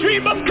 The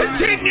dream must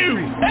continue.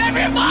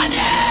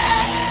 Everybody!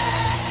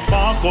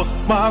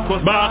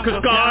 Marcus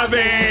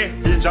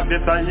Garvey.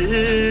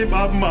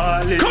 Bob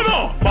Marley. Come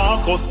on!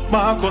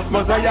 Marcus,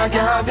 Mosiah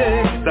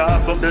Garden.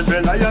 Stars of the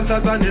Reliance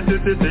as a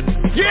necessity.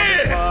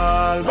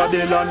 Yeah!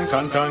 Babylon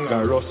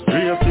cantankerous.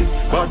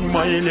 Racist, bad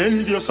mind,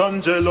 envious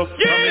and jealous.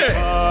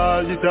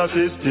 Yeah! This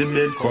system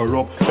made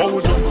corrupt. How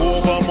jump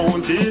over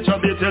Mount Teacher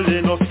be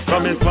telling us.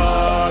 From a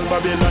small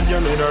Babylon, you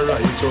mean a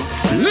righteous.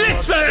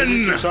 Listen!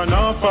 Tell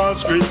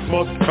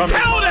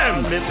them!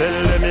 Me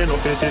tell them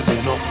enough, it is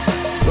enough.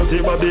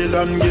 Dirty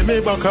Babylon, give me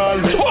back all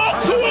me.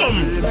 Talk to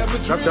him!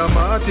 Dr.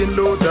 Martin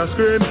Luther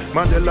scream.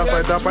 Mandela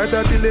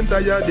fighter till him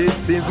tired. This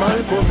is my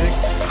comic.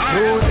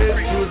 No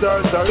excuse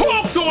or sorry.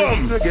 Talk to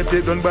him! To get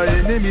it done by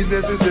enemies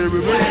necessary.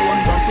 We won't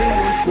bank, we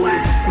won't school,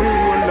 we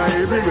won't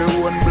library, we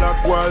won't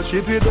Black Wall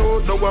Street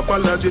without no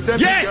apology.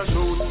 Yes!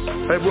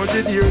 I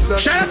wanted years.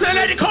 Shout out to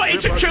Lady Call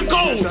Egyptian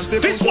Gold.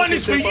 This one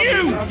is for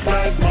you.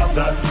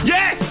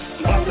 Yes!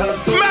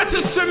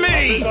 Matters to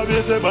me.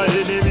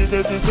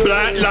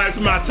 Black Lives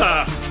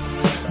Matter.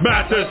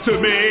 Matters to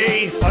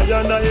me.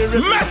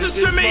 Matters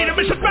to me. That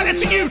we should matter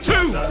to you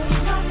too.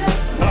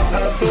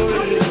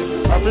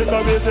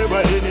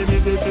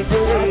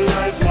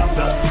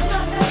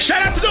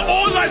 Shout out to the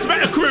All Lives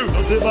Matter crew.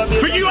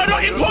 But you are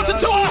not important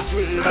to us.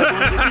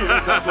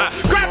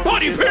 Grab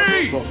Body P.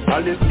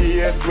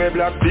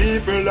 Black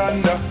people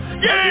under.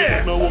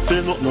 Yeah. No,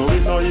 we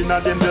know in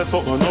a them there so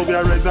no we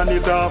are raising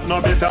it up.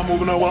 No better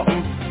move no what.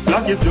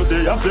 Black is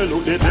duty,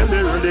 absolutely. Tell me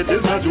really it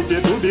is not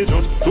duty to the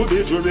judge, to the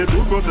jury, to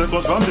protect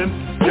us from them.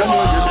 You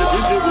know you be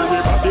busy with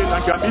the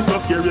Babylon can be so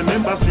scary.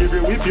 Remember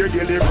slavery, we fear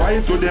daily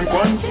crying to them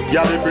con.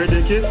 Yeah, they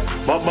predicate,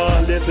 but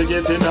man, let's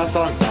get in a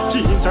song.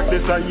 Change check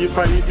this and you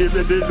find the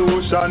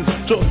revolution.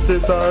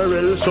 Justice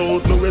RL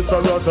shows no it's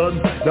a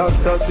rotten.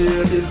 Dr.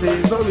 Say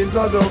disease, no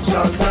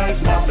introduction.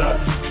 Lives matter.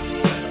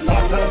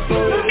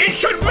 It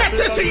should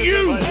matter to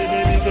you.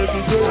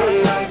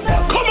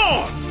 Come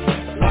on.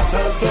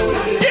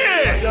 Yeah.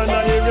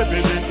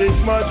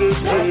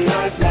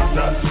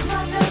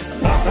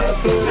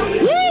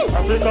 Woo.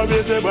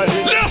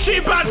 Lushy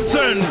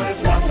Banton.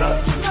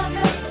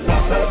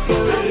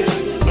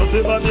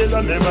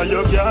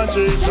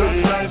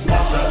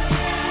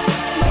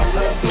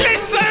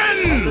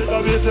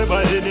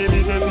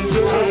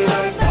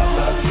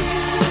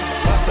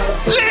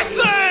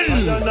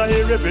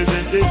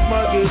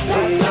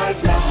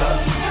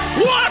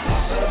 What?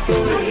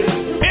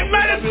 It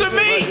matters to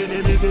me.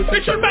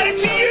 It should matter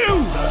to you.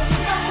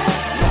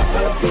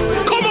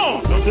 Come on.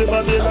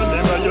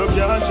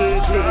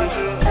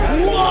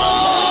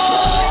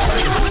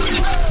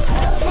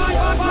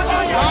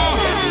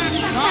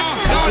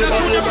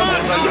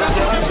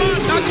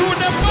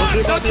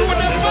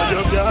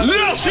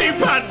 Lushy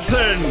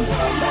Banton.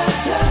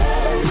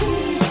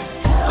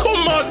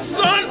 Come on,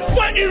 son.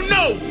 What do you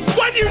know?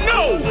 What do you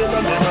know?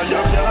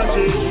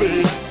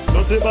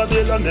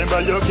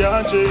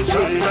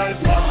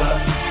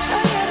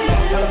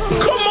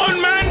 Come on,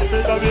 man.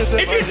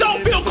 If you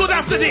don't feel good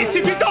after this,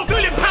 if you don't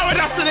feel empowered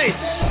after this,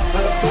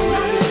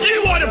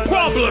 you are the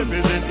problem.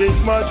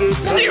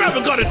 You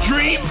haven't got a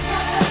dream.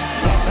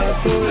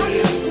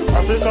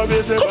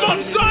 Come on,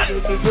 son.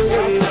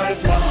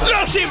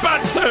 Lushy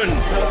Banton.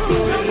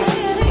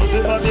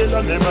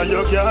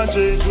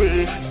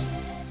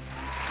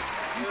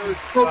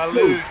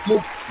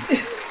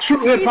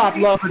 True hip hop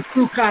love and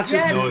true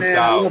consciousness.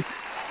 Yes.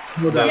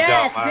 No doubt.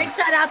 Yes, big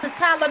shout out to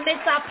Tyler Mix,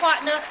 our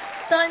partner,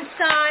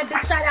 Sunshine.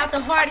 Big shout out to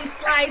Hardy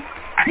Slice,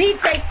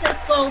 DJ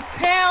Cisco,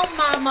 Pound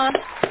Mama,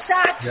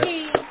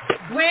 Shaki,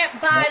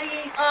 Grant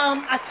Body.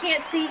 I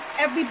can't see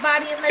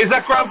everybody unless. Is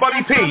that Grant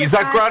Body P? Is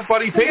that Grant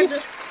Body P? Yeah,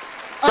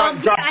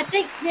 I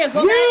think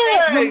go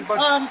back.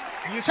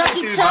 You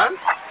Chucky too, Chuck. man.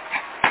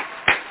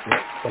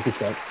 Sucky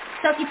Tuck.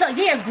 Sucky Tuck,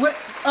 yeah,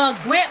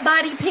 Grant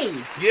Body P.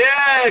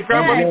 Yeah,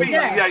 Grant Body P.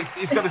 Yes. Yeah,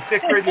 he's got a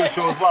sick radio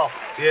show as well.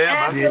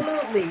 Yeah, man.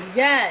 Absolutely,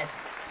 yes.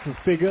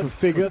 Figure.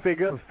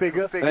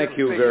 Thank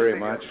you very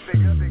much.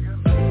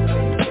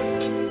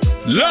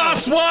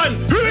 Last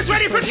one! Who is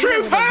ready for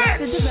True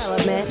Facts?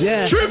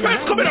 Yeah. True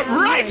Facts coming up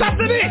right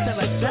after this!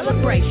 A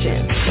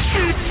celebration. A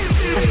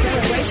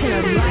celebration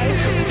of life,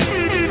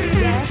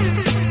 death,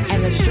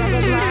 and the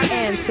struggle of our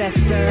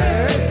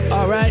ancestors.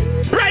 All right.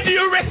 Brand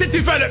new Arrested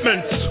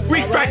Developments.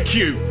 We thank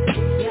you.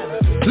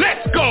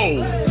 Let's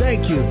go!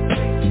 Thank you.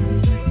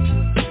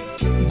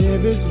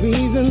 There is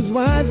reasons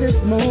why this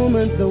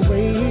moment the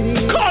way it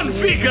is.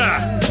 Configure!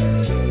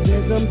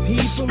 There's some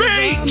people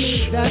around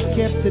me that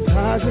kept it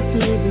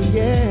positive,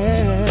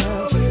 yeah.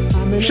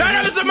 Shout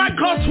out to the man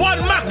Class 1,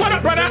 Mac, what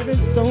up, brother? There is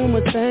so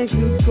much thank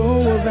you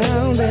go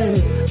around,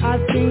 and I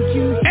think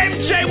you...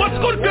 MJ, what's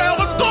good, girl?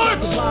 What's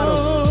good?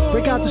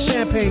 Break out the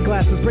champagne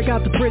glasses, break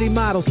out the pretty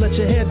models. Let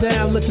your hair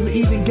down, let them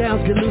evening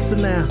gowns get looser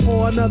now.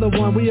 Or another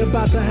one, we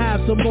about to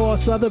have some more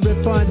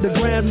Southern fun. The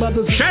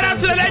grandmothers... Shout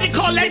out to the lady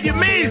called Lady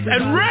Miz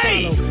and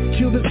Ray!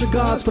 Cuban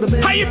cigars for the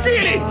men. How you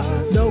feeling?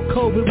 No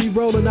COVID, we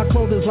rolling our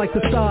clothing like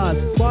the stars.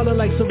 Falling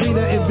like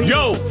Serena and Venus.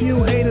 Yo,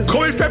 few haters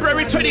coming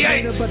February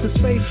 28th. But the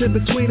space in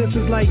between us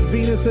is like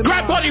Venus and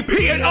Grab Body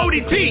P and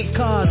ODT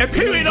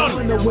appearing on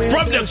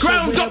From the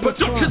Ground Up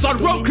Productions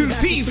on Roku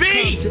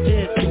TV.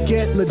 To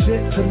get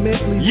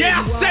legitimately.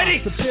 Yeah,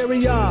 steady.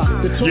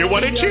 You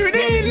want to tune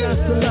in?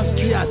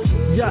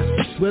 Yes,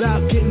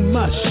 without getting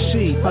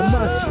mushy. I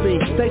must be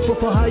thankful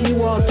for how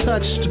you all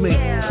touched me.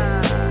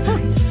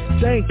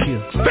 Thank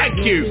you.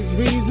 Thank you.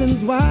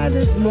 Reasons why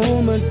this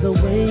moment the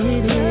way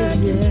it is,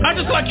 yeah. I'd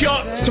just like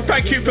to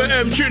thank you for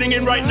tuning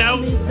in right now.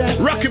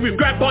 Rocking with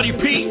Grab Body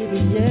P.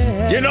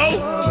 You know,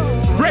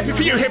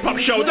 RePPiN4U Hip Hop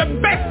Show, the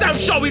best damn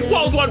show in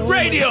World 1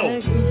 Radio.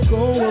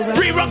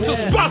 3 Rocks of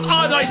Spark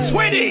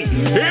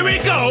R920. Here we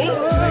go.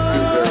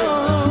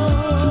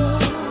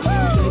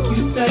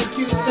 Thank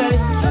you.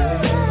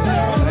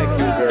 Thank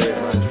you very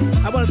much.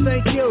 I want to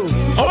thank you.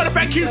 I want to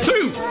thank you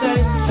too.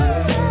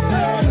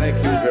 Thank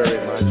you very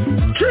much.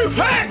 True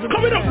Facts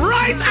coming up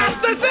right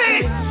after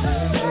this.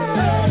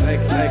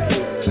 Thank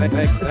you. Thank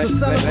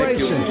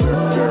you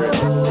very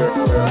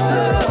much.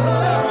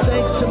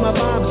 Thanks to my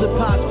moms and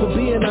pops for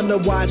being under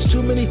watch.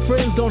 Too many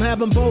friends don't have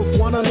them both.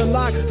 One on the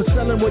lock for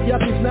selling what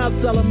yuppies now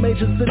selling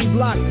major city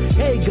blocks.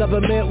 Hey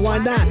government, why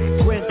not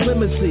grant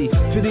clemency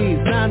to these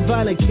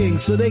non-violent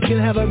kings so they can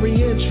have a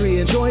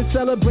re-entry and join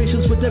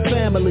celebrations with their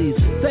families.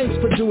 Thanks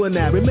for doing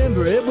that.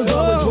 Remember, it was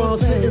always wrong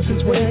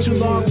sentences way too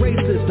long,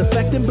 racist,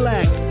 affecting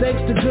black.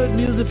 Thanks to good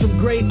music from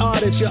great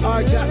artists. Your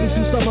art got me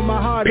through some of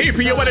my hardest.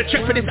 People, you want to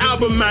check for this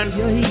album, man.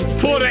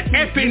 For the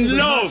effing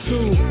love.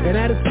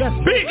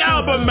 Big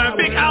album, man.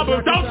 Big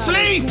album. Don't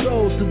sleep.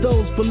 To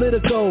those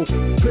political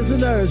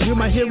prisoners, you're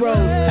my heroes.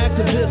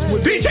 Activists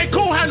with DJ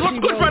Coolhand, what's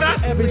good, brother?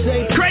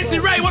 Crazy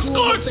Ray, what's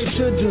good? They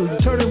should do.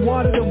 Turning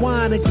water to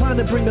wine and trying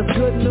to bring us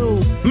good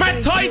news.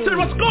 Matt Tyson,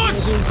 what's good?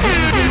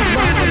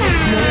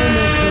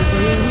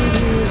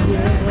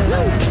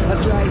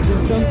 That's right,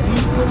 there's some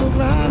people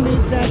around me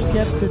that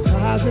kept it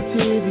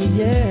positive,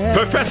 yeah.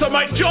 Professor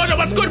Mike Jordan,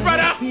 what's good,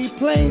 brother?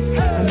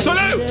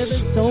 Salute!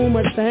 There's so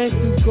much thanks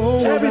to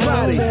go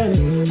everybody.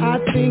 Around, I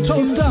think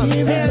toast up,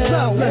 hands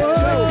up, let's go,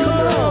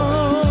 come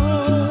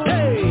on.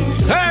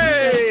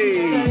 Hey!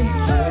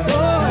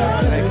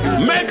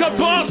 Make a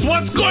boss,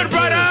 what's good,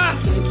 brother?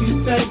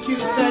 Thank you.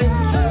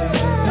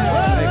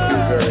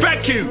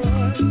 Thank you.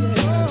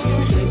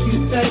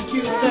 Thank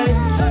you.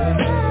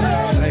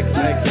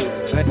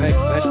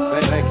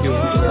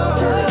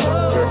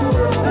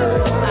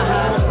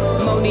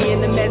 Moni in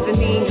the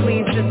mezzanine,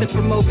 clean sister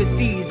from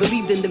overseas,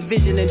 believed in the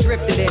vision and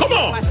drifted it. Come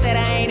on. I said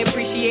I ain't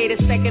appreciate a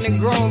second of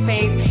growing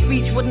pains.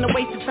 Speech wasn't a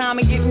waste of time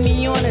and getting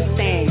me on the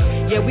stand.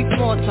 Yeah, we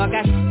flaunt talk,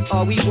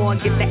 all we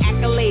want, get the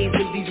accolades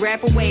of these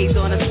rapper ways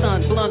on the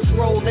sun. Blunts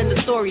rolled and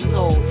the story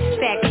told.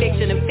 Fact,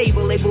 fiction, and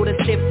fable able to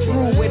sift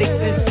through what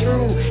exists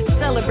true.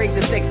 Celebrate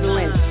this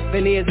excellence.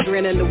 Veneers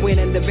grinning the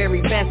winning, the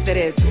very best of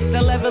this.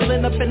 The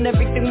leveling up in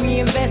everything we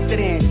invested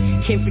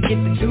in. Can't forget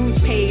the dues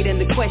paid and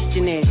the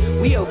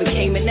questioning. We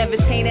overcame it, never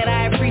tainted,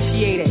 I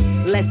appreciate it.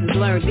 Lessons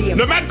learned,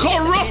 the man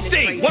called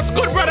Rusty. What's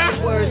good,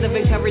 brother? Words of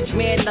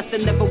encouragement,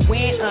 nothing ever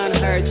went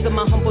unheard. So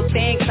my humble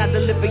thanks, I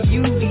deliver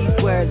you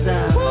these words.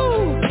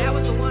 Woo! That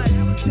was the one.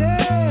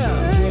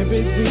 Yeah. There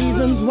is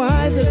reasons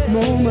why this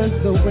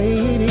moment's the way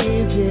it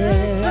is,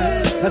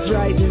 yeah. That's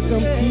right, there's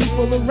some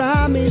people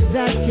around me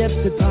that kept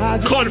it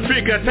positive.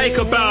 Configure, take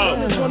a bow.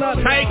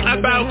 Take a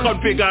bow,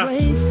 Configure.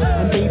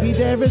 And baby,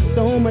 there is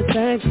so much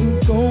thanks to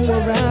go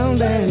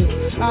around, and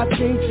I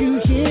think you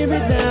hear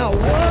it now.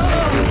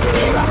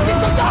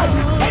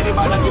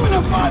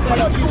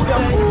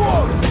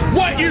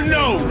 What you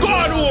know?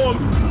 God warm.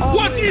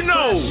 What you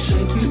know?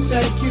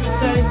 Thank you.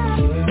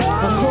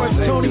 Of course,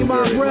 Tony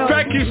Mongrell.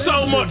 Thank you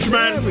so much,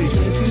 man.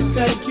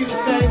 Thank you.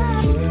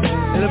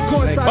 And of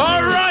course,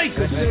 all right.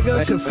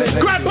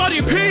 Grab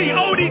Body P,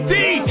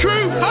 ODT,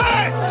 True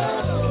Facts.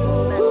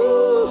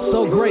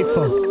 So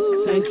grateful.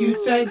 Thank you,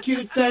 thank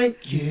you, thank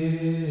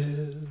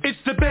you. It's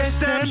the best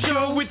damn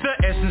show with the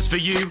essence for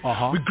you.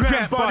 With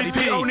Grab Body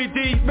P, only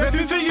D,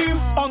 reppin' for you.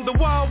 On the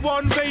Wild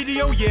One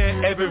Radio,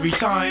 yeah, every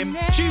time.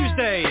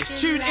 Tuesdays,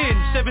 tune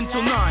in, 7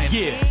 till 9,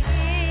 yeah.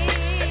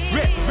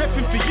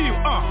 Reppin' for you,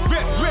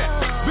 reppin'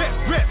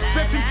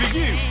 for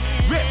you.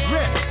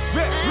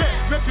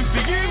 Reppin'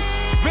 for you.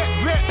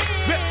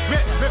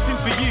 Reppin'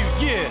 for you,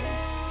 yeah.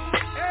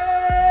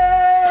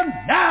 And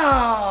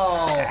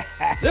now,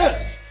 this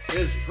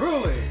is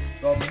truly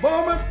the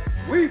moment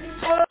we've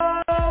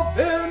all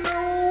been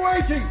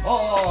waiting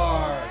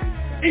for.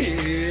 It's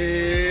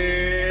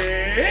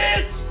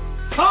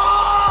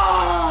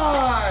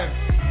time!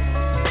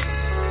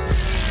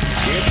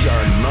 It's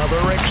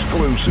another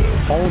exclusive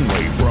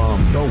only from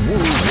the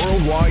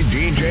Worldwide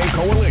DJ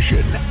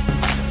Coalition.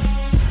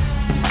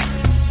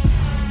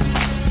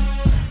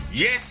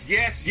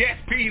 Yes,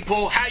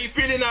 people. How you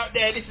feeling out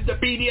there? This is the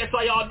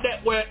BDSIR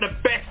Network, the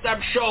best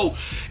damn show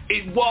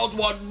in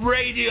Worldwide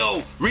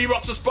Radio.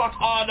 Re-Rocks the Spot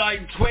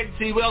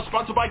R920. Well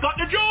sponsored by Got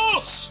the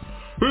Juice.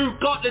 Who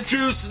got the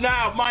juice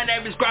now? My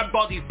name is Grab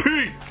Body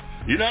P.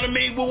 You know what I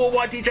mean?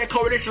 Worldwide DJ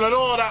Coalition and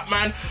all that,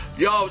 man.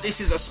 Yo, this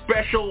is a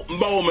special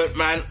moment,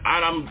 man.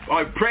 And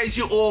I praise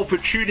you all for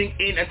tuning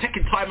in and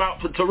taking time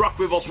out to rock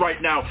with us right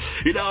now.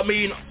 You know what I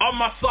mean? On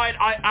my side,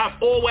 I have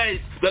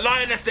always the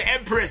Lioness, the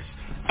Empress,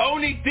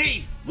 Only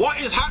D.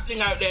 What is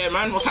happening out there,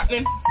 man? What's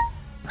happening?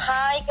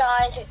 Hi,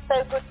 guys. It's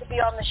so good to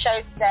be on the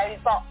show today.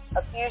 We've got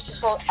a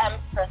beautiful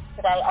Empress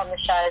today on the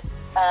show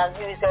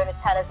who is going to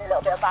tell us a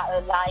little bit about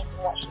her life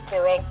and what she's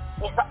doing.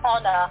 It's an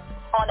honour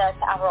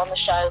to have her on the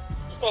show.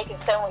 She's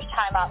taken so much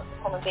time out to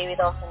come and be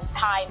with us, and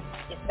time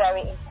is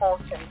very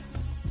important.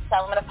 So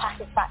I'm going to pass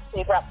it back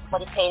to Grab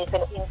Body P, who's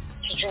going to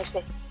introduce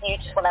this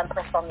beautiful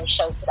Empress on the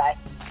show today.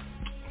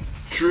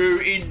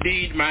 True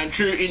indeed, man.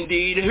 True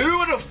indeed. Who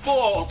would have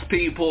thought,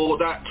 people,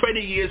 that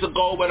 20 years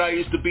ago when I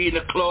used to be in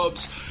the clubs,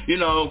 you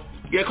know,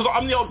 yeah, because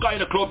I'm the old guy in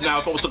the club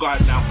now, so I'm the guy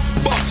now.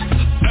 But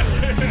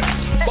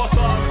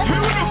who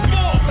would have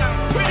thought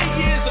that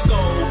 20 years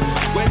ago,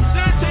 when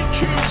certain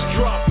tunes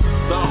drop,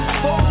 the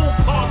whole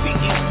party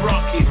is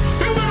rocking?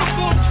 Who would have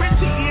thought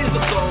 20 years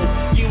ago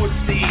you would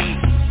see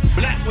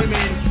black women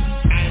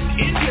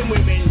and Indian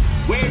women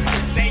wearing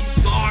the same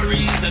saris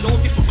and all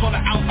different kind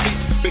of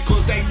outfits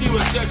because they knew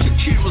a certain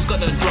tune was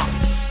gonna drop?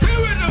 Who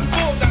would have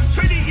thought that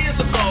 20 years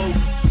ago,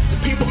 the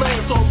people may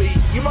have told me,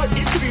 you might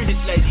interview this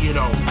lady, you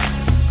know?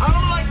 And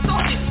I'm like,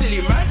 don't be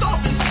silly, man,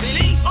 don't be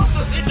silly. I'm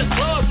just in the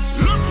club.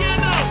 Look here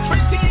now,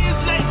 20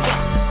 years later.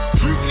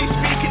 Truthfully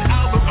speaking,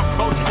 album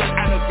approaching an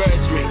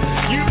anniversary.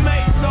 You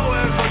may know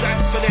her for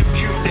them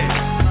tunes there.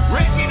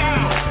 Break it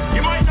out.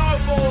 You might know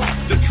her for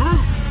The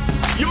Truth.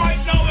 You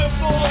might know her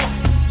for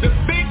the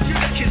big tune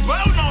that she's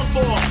well known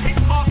for. It's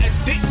called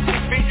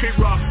Addictive featuring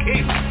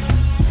RAKIM.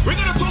 We're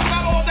going to talk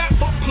about all that,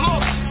 but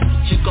plus,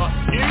 she's got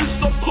new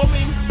stuff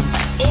coming,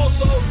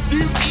 also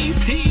new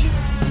EP,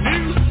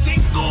 new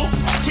single,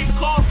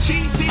 called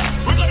Cheating.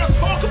 We're going to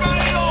talk about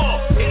it all.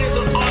 It is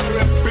an honor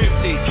and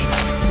privilege.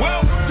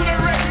 Welcome to the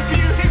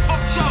RePPiN4U Hip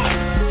Hop Show.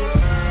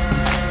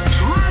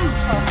 Truth.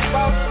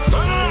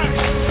 Nice.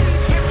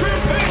 The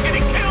Truth Bacon,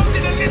 it counts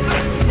in the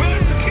listen.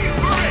 Where's the key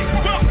for it?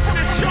 Welcome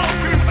to the show,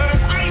 Truth.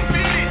 How you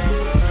feeling?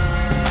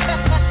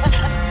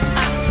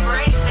 I'm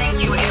great, thank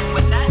you. And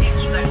with that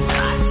introduction,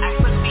 I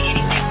couldn't be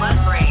anything but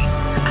great.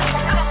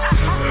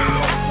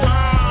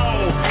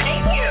 Wow.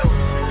 Thank you.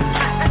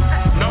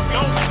 No.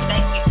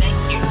 Thank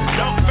you.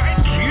 No, thank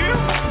you.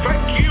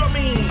 I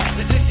mean,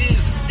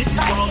 this is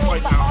wrong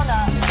right now.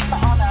 It's an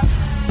honour.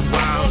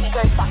 Wow. It really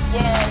goes back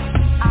years.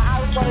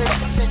 I was one of the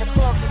people in the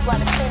club as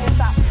well. As soon as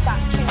that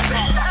tune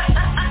dropped,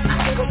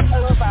 it was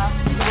over in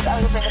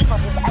the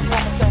club.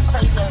 Everyone was going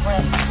crazy over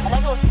it. And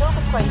everyone still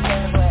goes crazy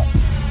over it.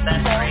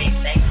 That's great.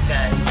 Thanks,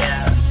 guys.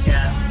 Yeah.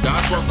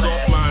 That's what's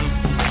up, man.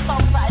 The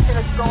songs that are going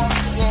to go on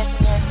for years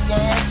and years and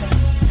years.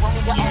 And when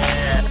we get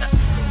on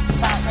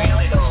about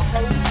really cool.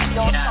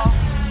 Your song.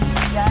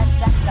 Yeah,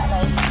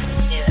 definitely.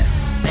 Yeah.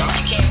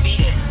 You can't beat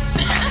it.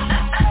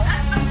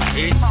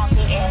 Can't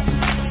beat it.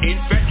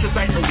 Infectious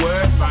ain't the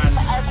word, man.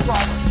 For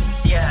everyone.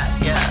 Yeah.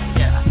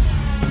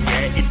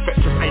 Yeah,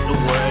 infectious ain't the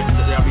word.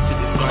 I mean, to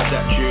describe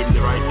that tune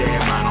right there,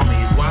 man. I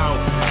mean, wow.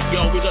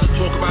 Yo, we gotta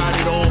talk about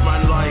it all,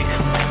 man. Like,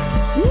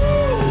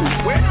 woo!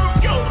 Where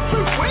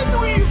do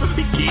we even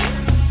begin?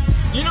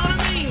 You know what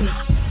I mean?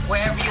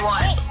 Wherever you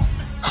want.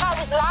 How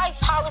is life?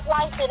 How is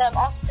life in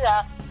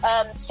Austria?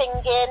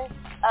 Singing,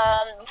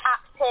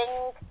 acting.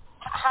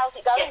 How's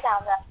it going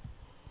down there?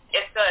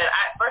 It's good.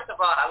 First of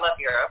all, I love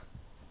Europe.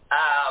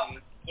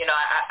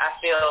 I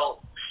feel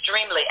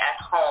extremely at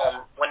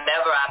home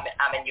whenever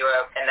I'm in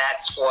Europe, and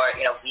that's for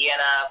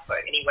Vienna, for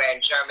anywhere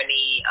in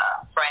Germany,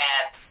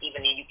 France,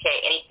 even the UK.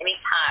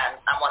 Anytime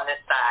I'm on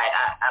this side,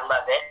 I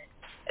love it.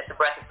 It's a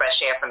breath of fresh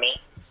air for me.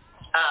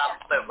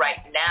 But right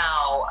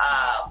now,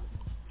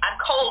 I'm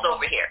cold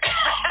over here.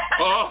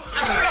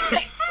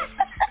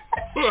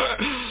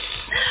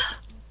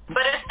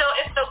 But it's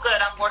still good.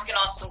 I'm working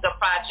on some good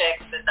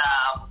projects, and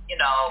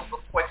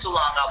before too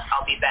long,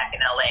 I'll be back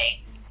in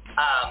LA.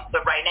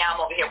 But right now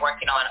I'm over here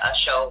working on a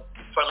show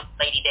for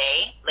Lady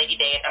Day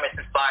at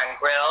Emerson's Bar and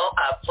Grill,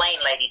 plain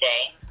Lady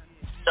Day.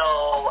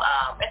 So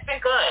it's been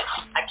good.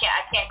 I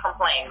can't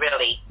complain,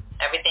 really.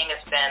 Everything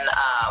has been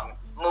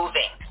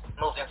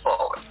moving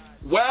forward.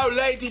 Well,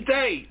 Lady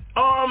Day,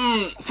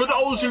 for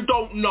those who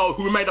don't know,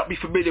 who may not be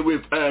familiar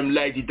with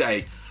Lady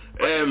Day,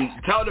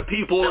 tell the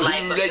people who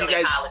Lady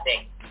Day.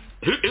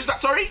 Who is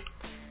that? Sorry.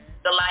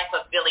 The life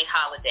of Billie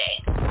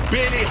Holiday.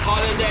 Billie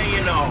Holiday,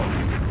 you know.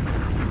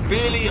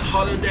 Billie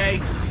Holiday.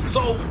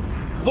 So,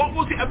 what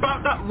was it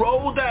about that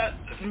role that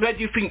made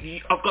you think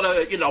I've got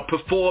to,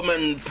 perform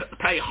and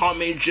pay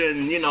homage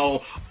and,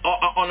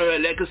 honor her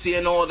legacy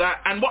and all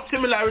that? And what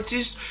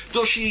similarities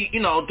does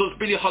does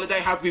Billie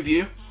Holiday have with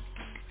you?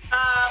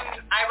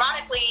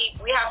 Ironically,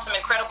 we have some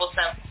incredible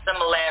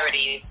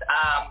similarities.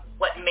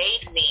 What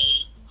made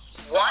me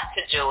want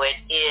to do it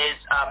is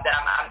that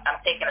I'm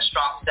taking a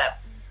strong step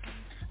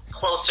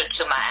closer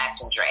to my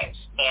acting dreams.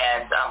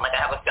 And I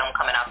have a film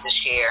coming out this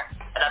year,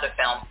 another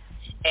film.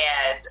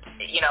 And,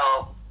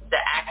 the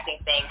acting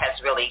thing has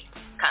really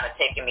kind of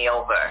taken me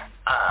over.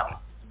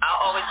 I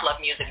always love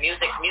music.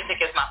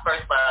 Music is my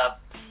first love.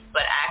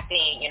 But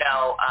acting,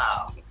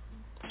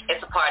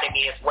 it's a part of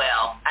me as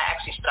well. I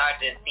actually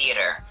started in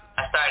theater.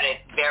 I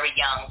started very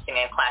young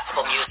singing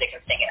classical music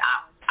and singing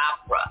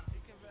opera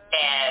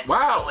and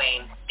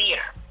doing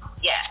theater.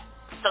 Yeah.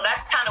 So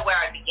that's kind of where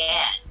I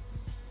began.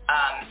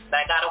 But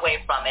I got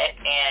away from it,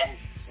 and,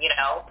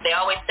 they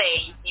always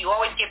say you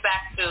always get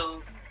back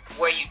to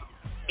where you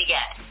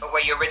began or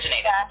where you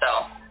originated.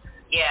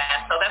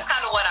 Yeah. So that's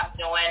kind of what I'm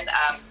doing.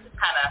 Just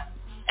kind of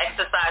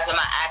exercising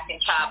my acting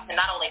chops, and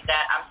not only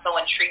that, I'm so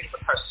intrigued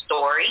with her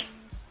story.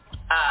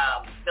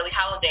 Billie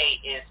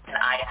Holiday is an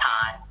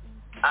icon.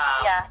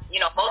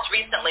 Most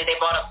recently they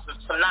brought up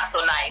some not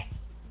so nice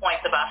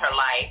points about her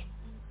life,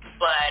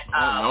 but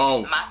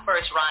my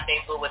first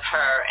rendezvous with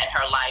her and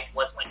her life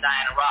was when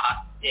Diana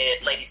Ross did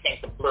Lady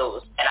Sings the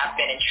Blues, and I've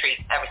been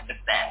intrigued ever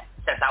since then,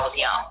 since I was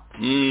young.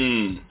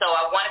 So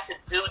I wanted to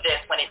do this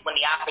when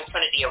the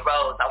opportunity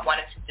arose. I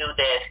wanted to do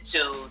this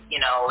to,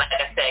 like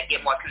I said,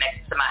 get more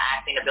connected to my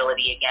acting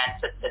ability again,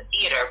 to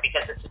theater,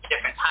 because it's a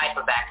different type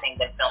of acting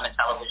than film and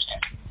television.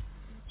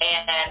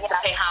 And to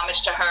pay homage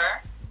to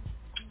her.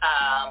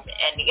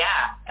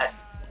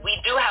 We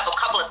do have a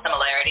couple of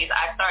similarities.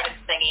 I started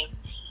singing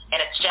in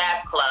a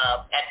jazz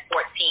club at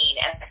 14,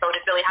 and so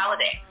did Billie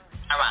Holiday,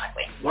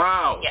 ironically.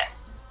 Wow. Yes.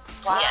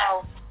 Wow.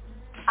 Yes.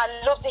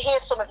 I'd love to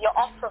hear some of your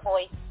opera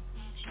voice.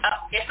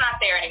 It's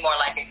not there anymore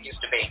like it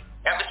used to be.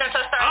 Ever since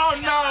I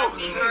started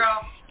R&B,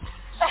 girl.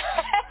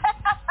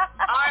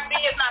 R&B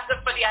is not good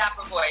for the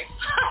opera voice.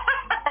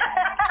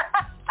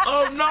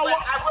 Oh, no.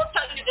 But I will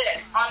tell you this.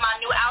 On my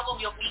new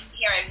album, you'll be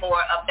hearing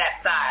more of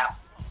that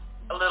style.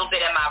 A little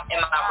bit in my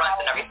runs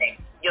and everything.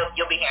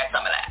 You'll be hearing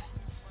some of that.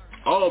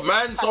 Oh,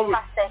 man.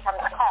 Fantastic.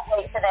 I can't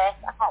wait for this.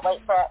 I can't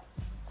wait for it.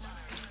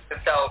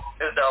 It's dope.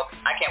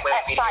 I can't wait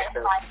for you to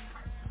hear it.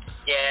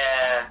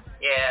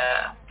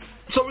 Yeah.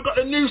 So we got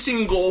a new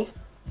single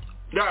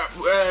that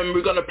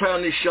we're gonna play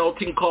on this show,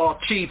 thing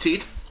called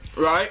 "Cheated,"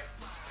 right?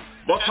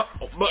 But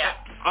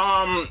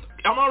am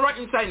I right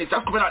in saying this?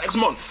 That's coming out next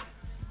month.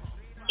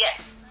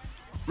 Yes.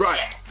 Right.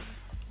 Yes.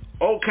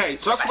 Okay,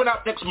 so that's coming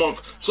out next month.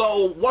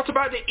 So what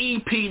about the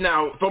EP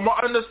now? From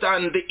what I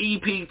understand, the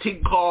EP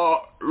thing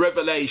called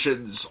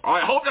Revelations.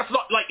 I hope that's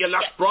not like your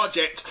last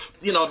project.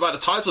 By the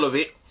title of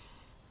it.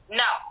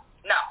 No.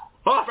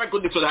 Oh, thank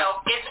goodness for that.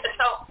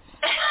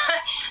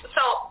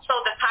 So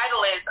the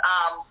title is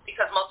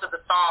because most of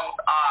the songs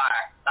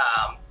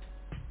are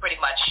pretty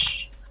much,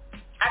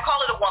 I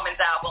call it a woman's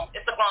album.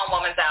 It's a grown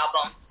woman's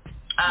album.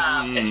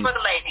 It's for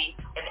the ladies,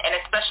 and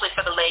especially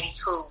for the ladies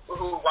who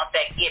want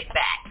that get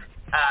back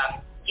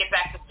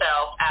to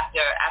self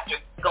after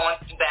going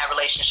through bad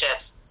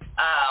relationships.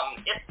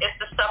 It's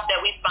the stuff that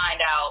we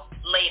find out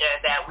later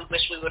that we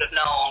wish we would have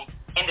known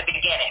in the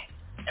beginning.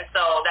 And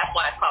so that's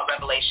why it's called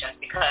Revelations,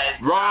 because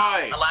a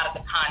lot of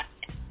the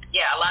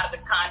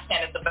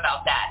content is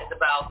about that. It's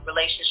about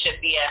relationship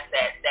BS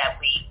that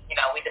we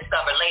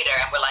discover later,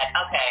 and we're like,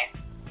 okay,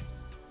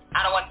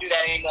 I don't want to do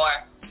that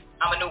anymore.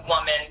 I'm a new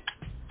woman.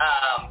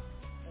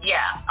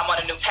 I'm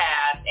on a new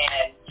path,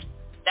 and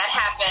that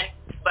happened,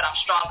 but I'm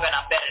stronger and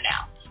I'm better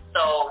now.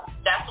 So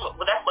that's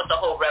what the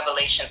whole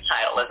Revelations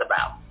title is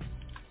about.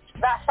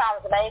 That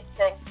sounds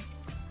amazing.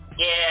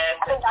 Yeah.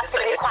 I think that's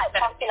going to be quite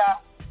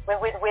popular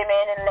with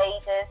women and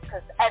ladies,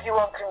 because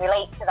everyone can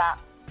relate to that.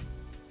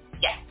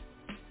 Yeah.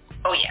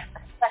 Oh, yeah.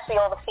 Especially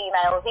all the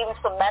females. Even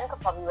some men could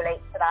probably relate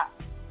to that.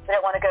 They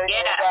don't want to go to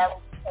the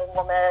same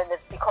woman.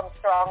 They've become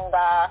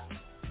stronger.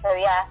 So,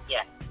 yeah.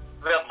 Yeah.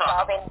 Real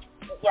talk.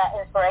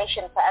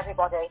 Inspiration for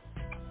everybody.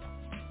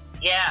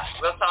 Yeah,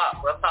 real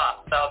talk.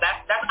 So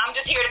that's I'm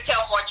just here to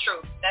tell more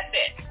truth. That's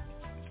it.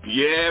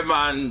 Yeah,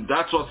 man,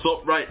 that's what's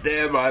up right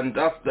there, man.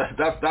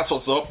 That's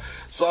what's up.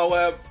 So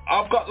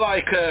I've got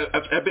like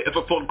a bit of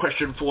a fun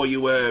question for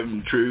you,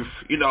 Truth.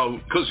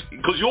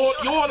 Because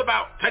you're all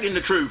about telling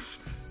the truth.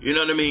 You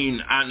know what I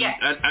mean,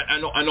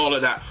 and all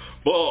of that.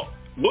 But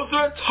Was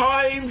there a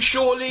time,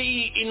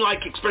 surely, in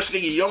like, especially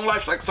your young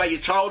life, like say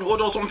your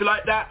childhood or something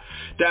like that,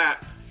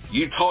 that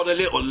you told a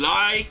little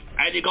lie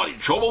and you got in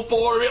trouble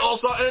for it or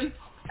something?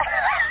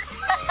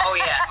 Oh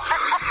yeah.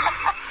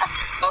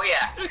 Oh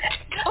yeah.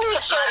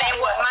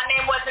 My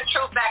name wasn't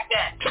Truth back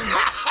then.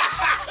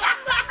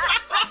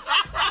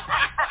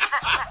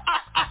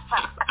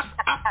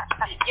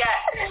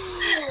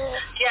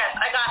 Yes,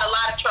 I got in a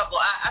lot of trouble.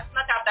 I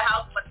snuck out the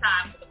house one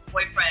time with a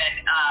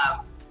boyfriend.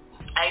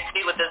 I used to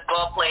be with this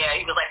ball player.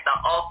 He was like the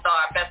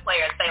all-star best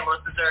player in St. Louis,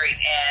 Missouri.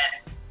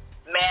 And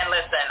man,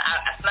 listen,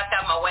 I snuck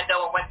out my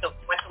window and went to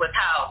his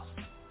house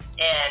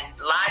and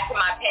lied to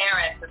my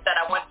parents and said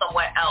I went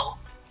somewhere else.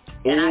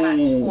 And I got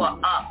tore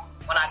up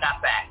when I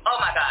got back. Oh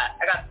my God,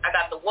 I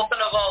got the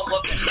whooping of all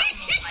whooping. 14,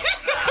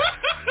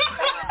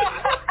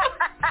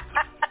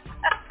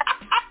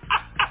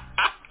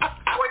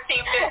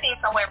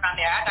 15, somewhere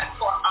around there. I got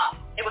tore up.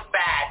 It was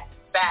bad.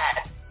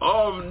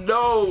 Oh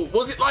no!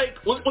 Was it like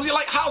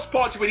house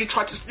party when you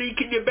tried to sneak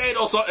in your bed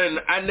or something,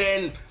 and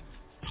then?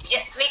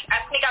 Yeah,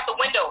 I sneak out the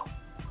window,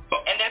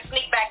 and then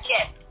sneak back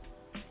in.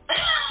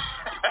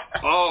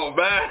 Oh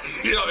man,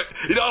 you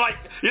know like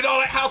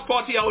house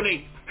party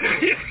owning.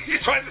 You're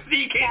trying to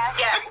sneak in.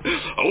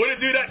 Yeah. I wouldn't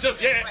do that just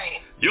yet.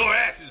 Right. Your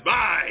ass is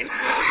mine.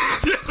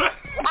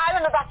 I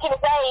remember back in the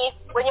days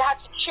when you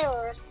had to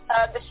choose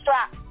the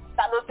strap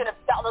that was gonna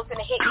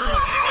hit you.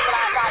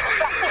 Like the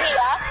strap to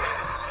here.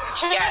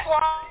 Choose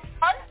one,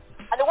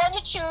 and the one you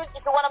choose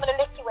is the one I'm gonna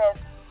lick you with.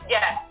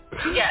 Yes,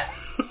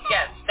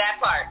 that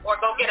part. Or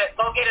go get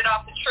it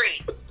off the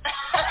tree.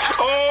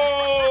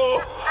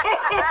 Oh.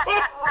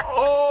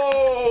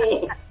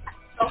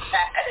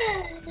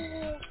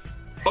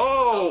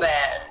 So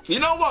bad. You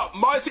know what?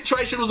 My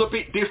situation was a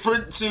bit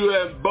different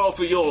to both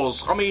of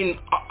yours. I mean,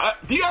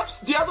 do you have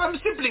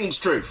siblings,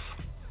 Truth?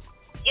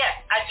 Yes,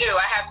 I do.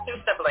 I have 2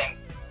 siblings,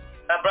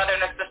 a brother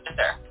and a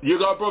sister. You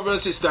got a brother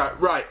and sister,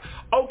 right?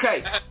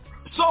 Okay.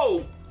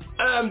 So,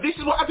 this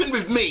is what happened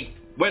with me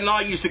when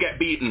I used to get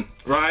beaten,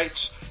 right?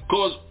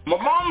 Because my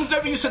mom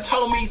never used to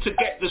tell me to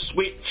get the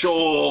switch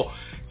or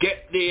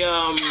get the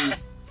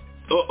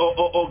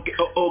or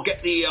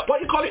get the what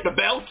do you call it, the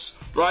belts,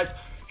 right?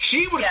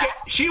 She would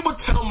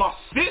tell my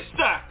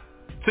sister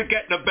to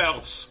get the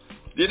belts.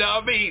 You know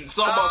what I mean?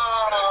 So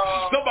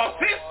my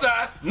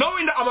sister,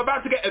 knowing that I'm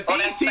about to get a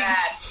beating,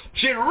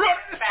 she'd run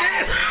the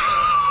stairs.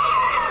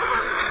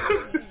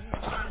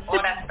 Oh,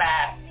 that's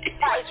bad.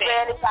 That is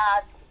really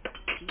bad.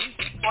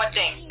 One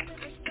thing.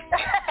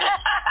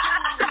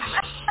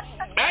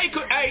 Hey,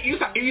 you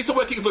used to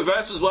work in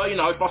reverse as well, you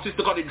know. If my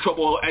sister got in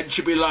trouble and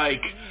she'd be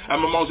like,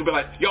 and my mom would be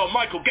like, yo,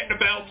 Michael, get the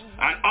belt,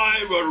 and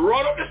I would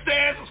run up the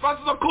stairs as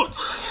fast as I could.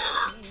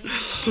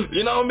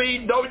 You know what I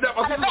mean? Knowing that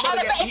my sister was going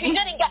to get beaten. If you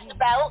didn't get the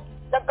belt,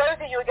 then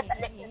both of you would get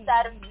licked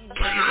instead of...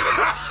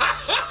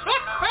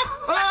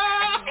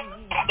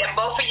 Then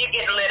both of you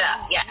get lit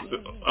up, yeah.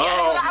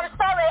 Oh. I'm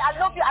sorry, I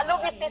love you,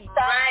 sister.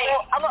 Right.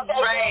 Well, I'm not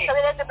getting it, so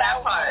there's the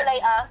belt. See you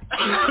later.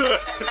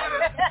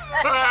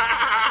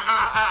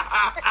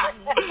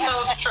 So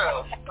true.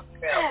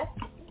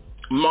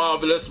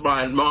 Marvelous,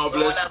 man,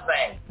 marvelous.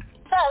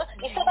 So,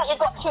 you said that you've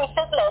got 2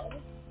 siblings.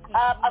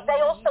 Are they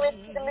also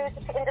into the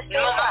music industry?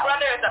 No, my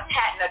brother is a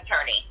patent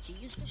attorney.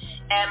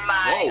 And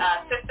my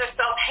sister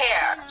sells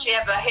hair. She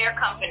has a hair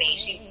company.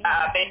 She's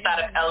based out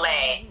of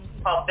LA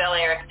called Bel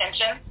Air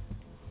Extension.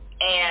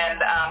 And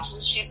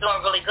she's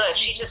doing really good.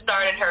 She just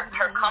started her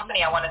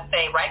company, I want to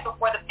say, right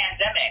before the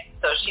pandemic.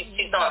 So she's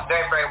doing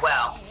very, very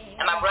well.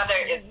 And my brother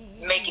is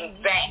making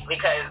bank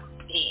because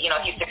he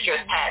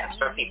secures patents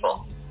for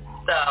people.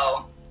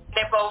 So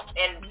they're both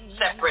in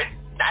separate.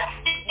 I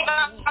think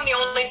I'm the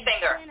only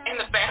singer in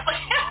the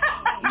family.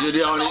 You're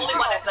the only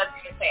one that does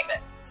entertainment.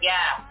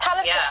 Yeah.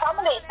 Talented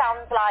family, it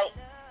sounds like.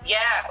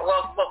 Yeah.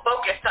 Well,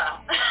 focus, huh?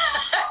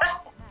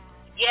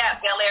 Yeah,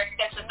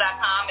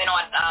 BelAirExtensions.com, and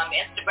on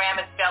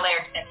Instagram it's Bel Air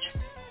Extensions.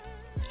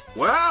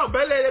 Wow,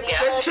 Bel Air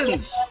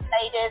Extensions.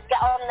 Ladies,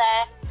 get on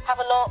there, have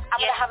a look. I'm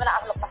going to have a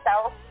look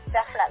myself,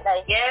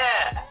 definitely.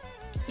 Yeah.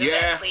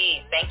 Yeah.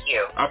 Please, thank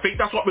you. I think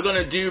that's what we're going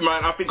to do,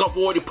 man. I think I've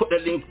already put the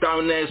link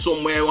down there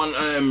somewhere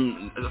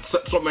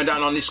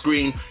down on the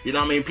screen. You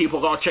know what I mean?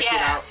 People got to check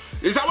it out.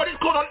 Is that what it's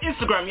called on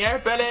Instagram, yeah?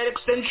 Bel Air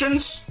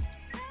Extensions?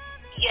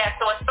 Yeah,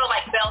 so it's spelled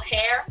like Bel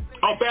Hair.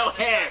 Oh, Bel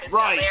Hair,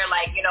 right. Bel Air,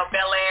 like,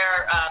 Bel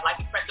Air, like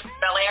the Prince of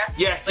Bel Air.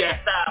 Yeah, but it's,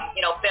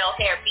 Bel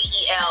Hair,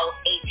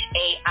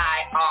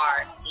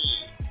 BELHAIRE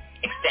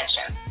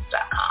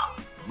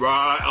extensions.com.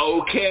 Right,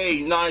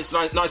 okay. Nice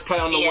play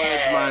on the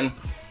words, man.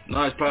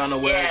 Nice play on the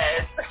words.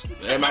 Yes.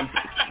 Yeah, man.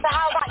 So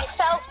how about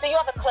yourself? Do you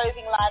have a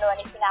clothing line or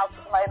anything else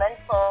at the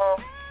moment, or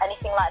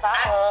anything like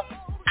that?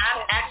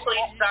 I'm actually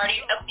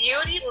starting a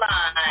beauty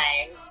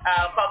line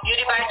called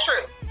Beauty by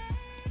Truth.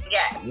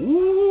 Yes.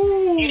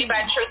 Ooh. Beauty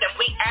by Truth, and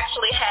we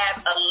actually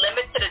have a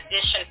limited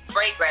edition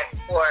fragrance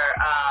for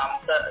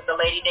the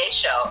Lady Day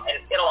show.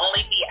 It'll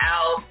only be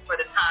out for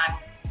the time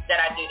that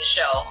I do the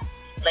show,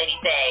 Lady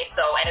Day.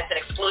 So, and it's an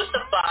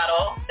exclusive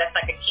bottle that's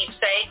like a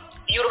keepsake,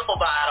 beautiful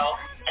bottle,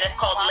 and it's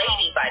called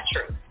Lady by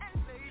Truth.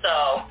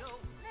 So,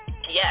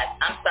 yes,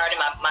 I'm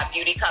my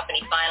beauty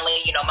company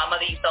finally. You know, my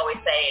mother used to always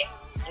say,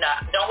 you know,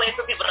 don't wait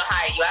for people to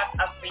hire you.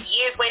 I've for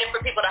years waited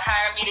for people to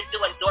hire me to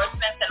do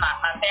endorsements, and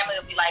my family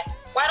would be like,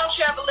 why don't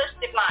you have a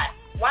lipstick line?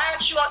 Why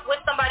aren't you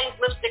with somebody's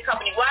lipstick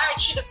company? Why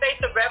aren't you the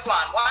face of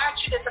RePPiN4U? Why aren't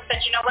you this? I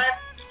said, you know what?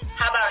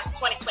 How about in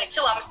 2022,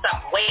 I'm going to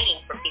stop waiting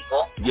for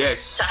people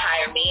to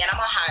hire me, and I'm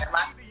going to hire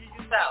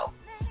myself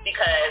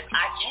because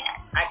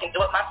I can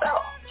do it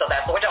myself. So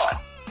that's what we're doing.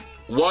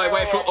 Why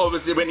wait for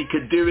others when you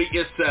could do it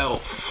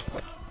yourself?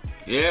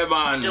 Yeah,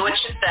 man. Do it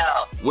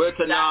yourself. Word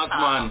to Nas,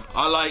 man.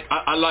 I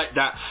like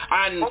that.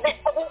 And this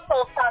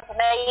all sounds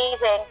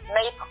amazing.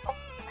 Makeup,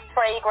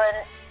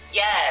 fragrance.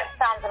 Yes.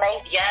 Sounds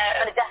amazing.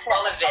 Yes. I'm going to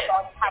definitely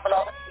have a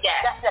lot.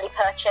 Yes. Definitely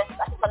purchase.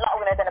 I think a lot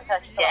of women are going to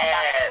purchase a lot of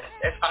that.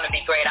 Yes. It's going to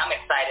be great. I'm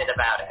excited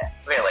about it.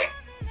 Really.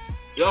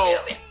 Yo.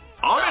 Really.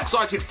 I'm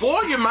excited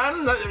for you,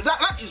 man.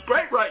 That is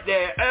great right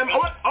there. I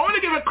want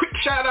to give a quick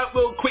shout out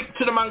real quick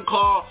to the man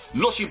called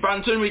LUSHY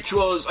Banton, which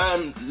was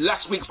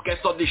last week's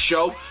guest on this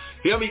show.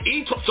 I mean,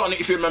 he touched on it,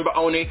 if you remember,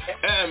 Oni.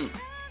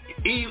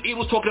 He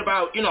was talking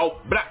about, you know,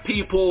 black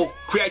people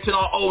creating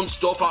our own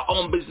stuff, our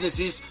own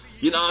businesses,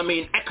 you know what I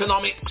mean,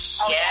 economics.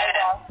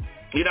 Yeah.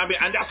 You know what I mean?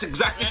 And that's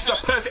exactly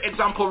the perfect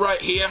example right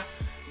here.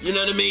 You know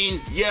what I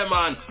mean? Yeah,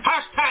 man.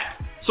 Hashtag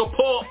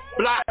support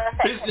black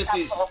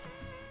businesses.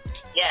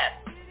 Yes.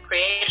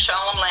 Create your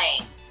own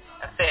lane.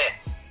 That's it.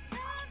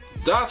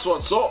 That's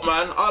what's up,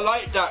 man. I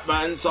like that,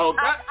 man. So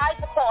I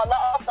support a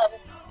lot of them.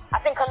 I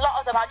think a lot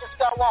of them I just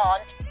go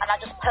on and I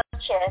just purchase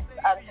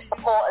to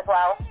support as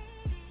well.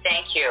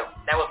 Thank you.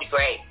 That would be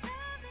great.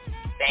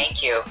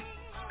 Thank you.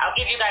 I'll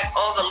give you guys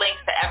all the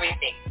links to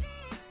everything.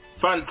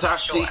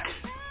 Fantastic. Sure.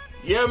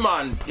 Yeah,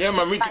 man. Yeah,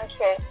 man. Thank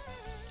you.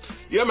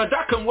 Yeah, man,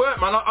 that can work,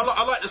 man.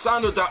 I like the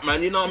sound of that,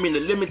 man. You know what I mean? The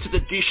limited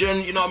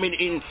edition, you know what I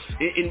mean?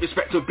 In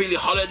respect of Billie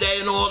Holiday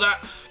and all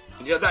that.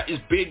 Yeah, that is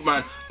big,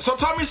 man. So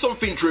tell me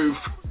something, Drew.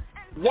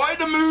 Why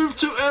the move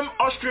to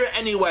Austria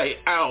anyway,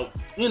 Al?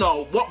 You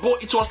know, what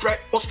brought you to Austria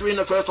in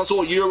the first place,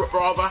 or Europe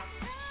rather?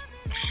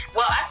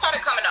 Well, I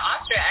started coming to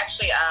Austria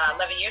actually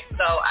 11 years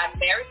ago. I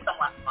married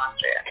someone from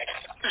Austria.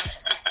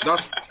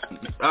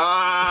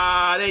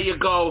 There you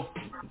go.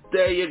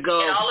 There you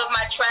go. And all of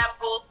my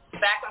travels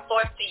back and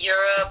forth to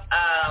Europe,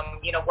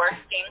 you know,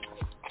 working,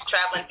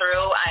 traveling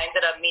through, I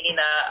ended up meeting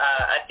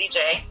a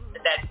DJ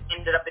that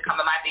ended up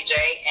becoming my DJ,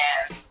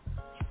 and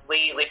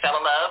we fell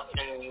in love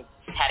and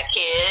had a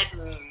kid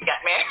and got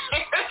married.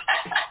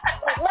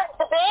 It's meant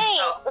to be.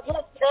 It's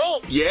meant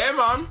to be. Yeah,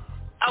 man.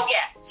 Oh,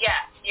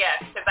 yeah,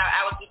 because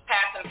I was just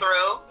passing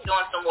through,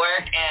 doing some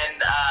work,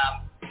 and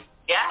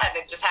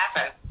it just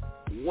happened.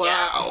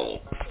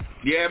 Wow.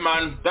 Yeah,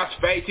 man, that's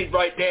fated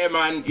right there,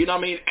 man. You know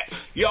what I mean?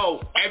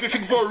 Yo,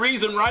 everything for a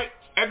reason, right?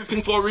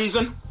 Everything for a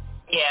reason?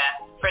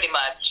 Yeah, pretty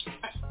much.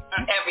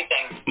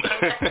 Everything.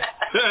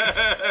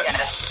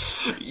 Yes.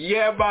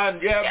 Yeah,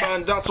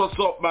 man, that's what's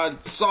up, man.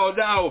 So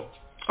now,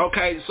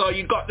 okay, so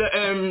you got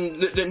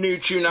the new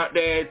tune out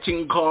there,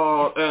 thing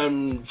called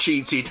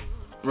Cheated,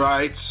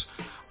 right?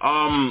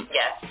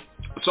 Yes.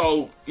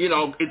 So, you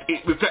know,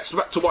 it reflects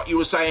back to what you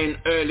were saying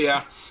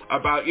earlier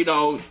about, you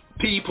know,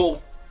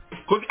 people.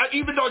 Cause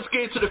even though it's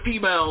geared to the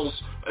females,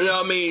 you know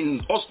what I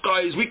mean, us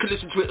guys, we can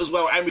listen to it as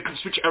well, and we can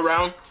switch it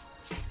around.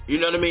 You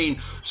know what I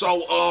mean?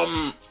 So,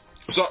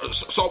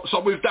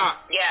 so with that,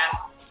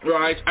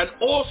 right, and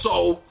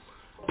also,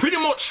 pretty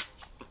much,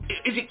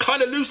 is it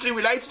kind of loosely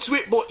related to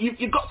it? But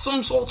you got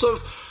some sort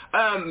of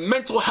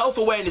mental health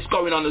awareness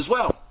going on as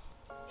well.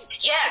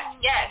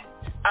 Yes.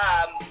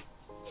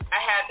 I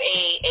have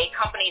a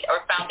company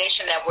or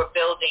foundation that we're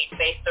building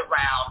based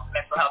around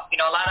mental health. You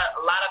know, a lot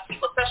of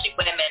people, especially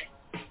women.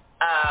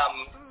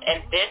 In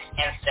this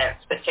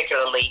instance,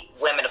 particularly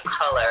women of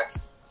color,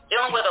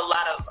 dealing with a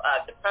lot of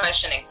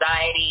depression,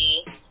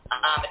 anxiety,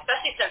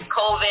 especially since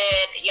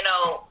COVID, you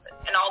know,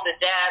 and all the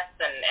deaths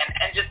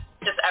and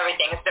just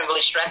everything. It's been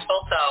really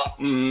stressful. So,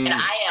 and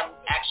I am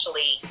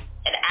actually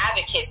an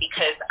advocate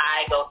because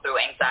I go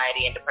through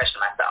anxiety and depression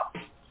myself.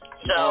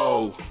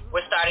 So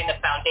we're starting the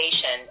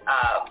foundation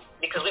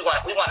because we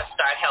want to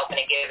start helping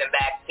and giving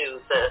back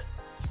to the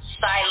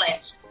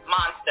silent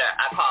monster,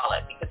 I call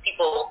it, because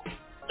people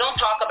don't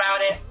talk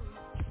about it.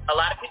 A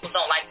lot of people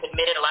don't like to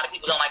admit it. A lot of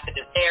people don't like to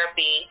do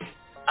therapy,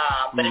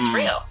 but it's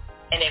real.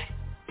 And if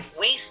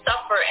we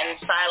suffer in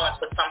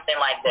silence with something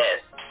like this,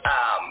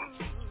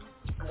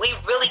 we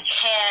really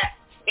can't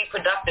be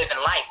productive in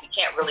life. We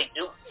can't really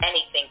do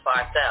anything for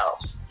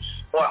ourselves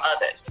or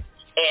others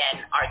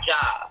and our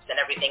jobs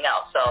and everything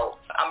else. So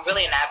I'm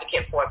really an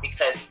advocate for it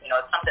because, you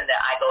know, it's something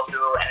that I go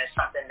through, and it's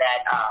something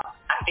that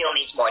I feel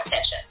needs more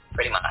attention,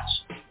 pretty much.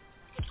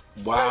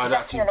 Wow,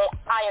 definitely,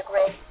 I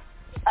agree.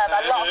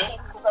 A lot of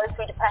people go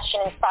through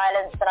depression in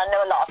silence, and I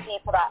know a lot of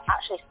people that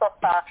actually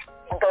suffer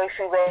and go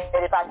through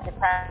really bad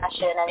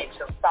depression and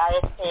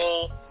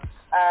anxiety,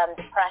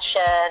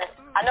 depression.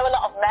 I know a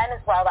lot of men as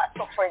well that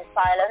suffer in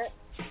silence,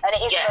 and it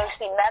is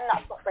mostly men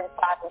that suffer in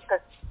silence because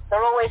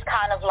they're always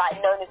kind of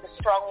like known as the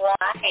strong one.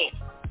 Right.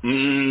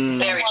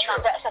 Very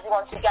true. That gets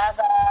everyone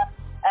together.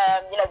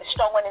 You know, the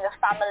strong one in the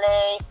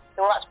family,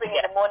 the one that's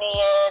bringing the money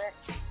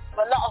in.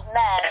 But a lot of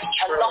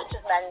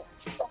men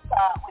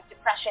suffer with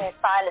depression in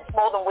silence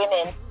more than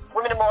women.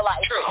 Women are more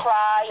likely to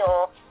cry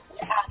or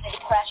have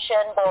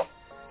depression, but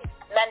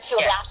men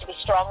feel they have to be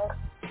strong.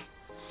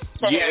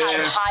 So they kind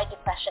of hide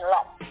depression a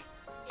lot.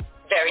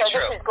 Very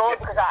true. This is good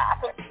because I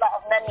think a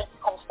lot of men need to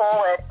come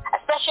forward,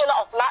 especially a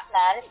lot of black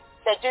men.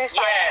 They do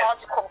find it hard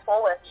to come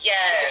forward.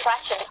 Yes.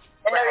 Depression.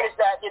 They know there's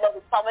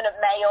the prominent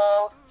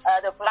male,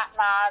 the black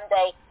man.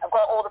 They have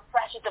got all the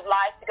pressures of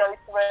life to go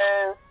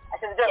through. And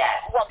so they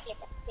don't want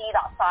people to see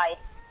that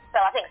side. So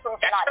I think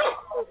something like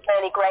this is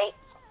really great.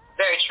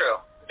 Very true.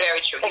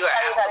 Very true. You are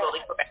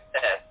absolutely correct.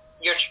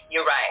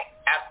 You're right.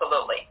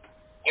 Absolutely.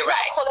 You're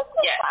right.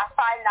 Yes. I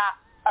find that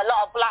a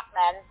lot of black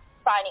men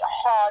find it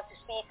hard to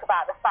speak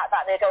about the fact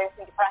that they're going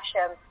through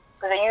depression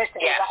because they used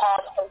to be the hard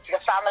place to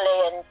the family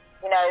and,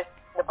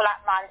 the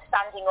black man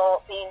standing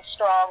up, being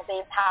strong,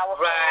 being powerful.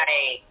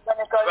 Right. When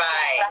they go through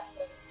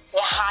depression,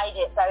 they hide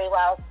it very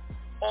well.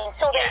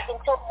 Until they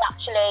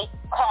actually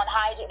can't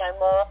hide it no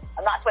more,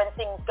 and that's when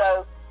things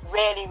go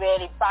really,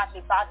 really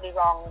badly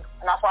wrong.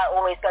 And that's why it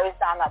always goes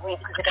down that way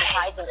because they've been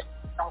hiding it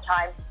for a long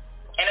time.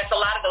 And it's a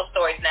lot of those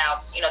stories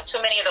now. Too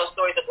many of those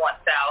stories are going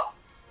south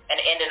and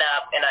ending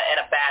up in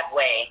a bad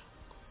way.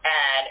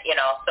 And,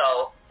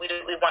 so we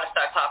want to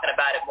start talking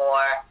about it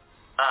more,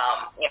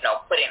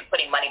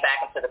 putting money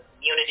back into the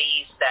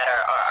communities that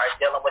are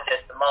dealing with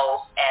this the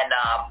most. And,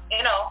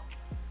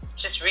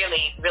 just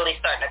really, really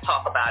starting to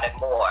talk about it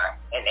more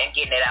and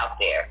getting it out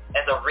there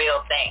as a real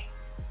thing.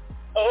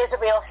 It is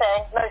a real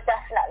thing, most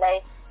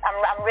definitely.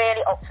 I'm really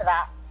up for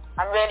that.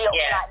 I'm really up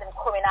for them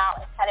coming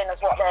out and telling us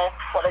what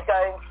they're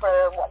going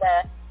through, what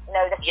they're,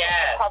 the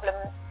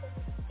problems,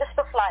 just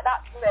stuff like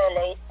that.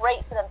 Really, it's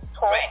great for them to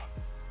talk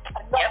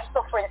and not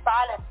suffer in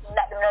silence and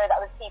let them know that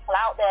there's people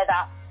out there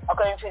that are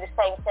going through the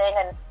same thing.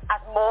 And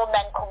as more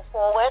men come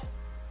forward,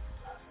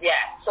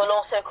 they'll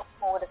also come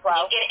forward as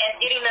well. And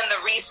getting them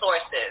the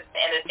resources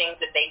and the things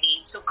that they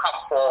need to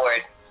come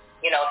forward.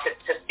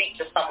 To speak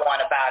to someone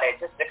about it,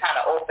 just to kind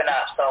of open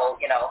up so,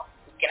 we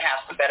can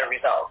have some better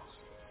results.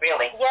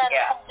 Really. Yeah.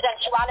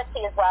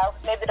 Confidentiality as well.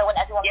 Maybe they don't want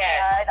everyone to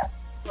know. That's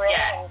great.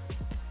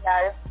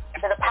 If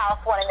there's a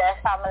powerful one in their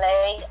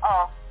family,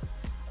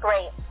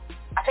 great.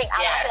 I think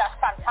that's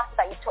fantastic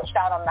that you touched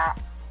down on that.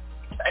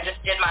 I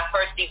just did my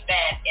first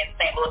event in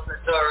St. Louis,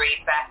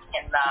 Missouri back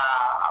in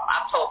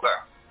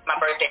October, my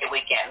birthday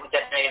weekend. We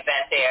did an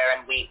event there,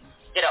 and we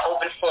did an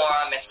open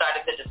forum and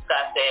started to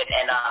discuss it,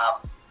 and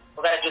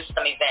we're going to do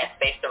some events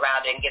based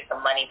around it and get some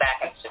money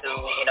back into,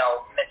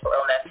 mental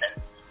illness and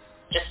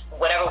just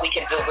whatever we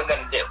can do, we're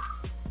going to do.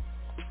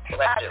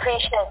 I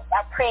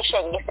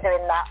appreciate you for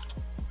doing that.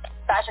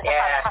 That's just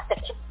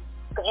fantastic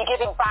because you're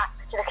giving back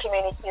to the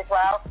community as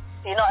well.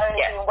 So you're not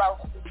only doing well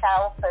for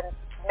yourself and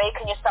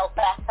making yourself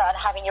better and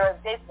having your own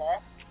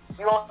business,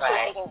 you're also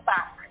giving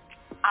back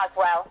as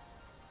well.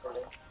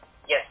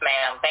 Yes,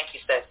 ma'am. Thank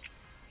you, sis.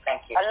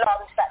 Thank you. A lot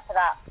of respect for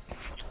that.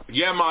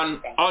 Yeah, man.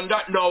 On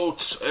that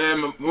note,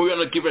 we're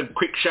going to give a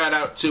quick shout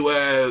out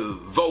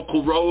to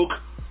Vocal Rogue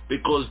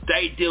because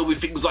they deal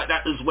with things like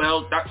that as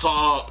well. That's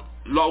our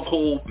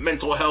local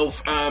mental health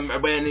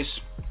awareness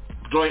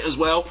joint as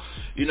well.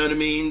 You know what I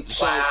mean?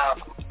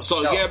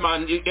 So yeah,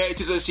 man, it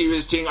is a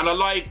serious thing, and I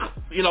like,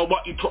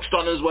 what you touched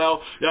on as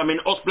well. I mean,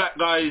 us black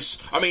guys.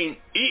 I mean,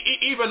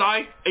 even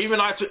I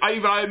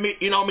admit,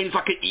 it's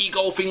like an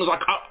ego thing. It's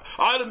like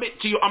I'll admit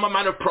to you, I'm a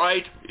man of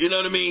pride. You know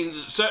what I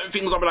mean? Certain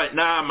things I'll be like,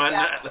 nah, man,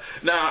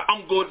 nah,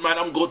 I'm good, man,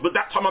 I'm good. But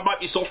that time I might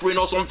be suffering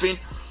or something.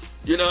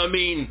 You know what I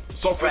mean?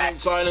 Suffering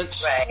in silence.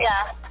 Right.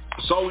 Yeah.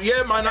 So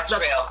yeah, man, that's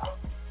real.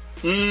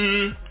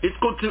 It's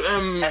good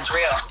to That's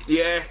real.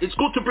 Yeah, it's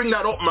good to bring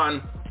that up,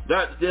 man.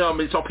 That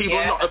so people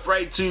are not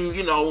afraid to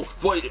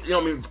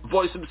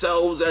voice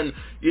themselves, and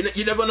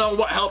you never know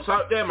what helps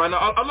out there, man.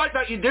 I like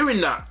that you're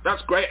doing that.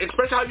 That's great,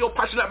 especially how you're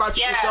passionate about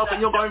it yourself and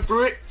you're going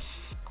through it.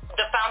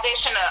 The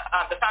foundation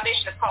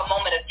is called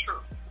Moment of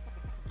Truth.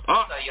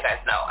 So you guys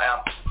know.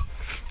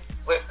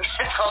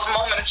 It's called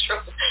Moment of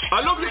Truth.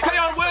 I love you play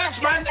on words,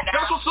 man.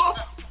 That's what's up.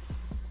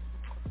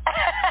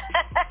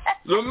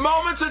 The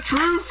Moment of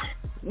Truth.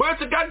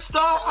 Words of gangsta.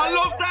 I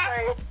love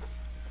that.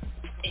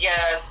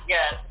 Yes,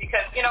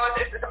 because,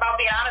 it's about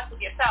being honest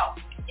with yourself,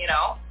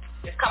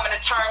 It's coming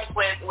to terms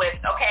with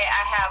okay,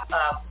 I have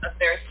a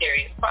very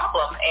serious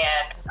problem,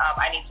 and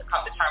I need to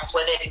come to terms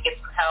with it and get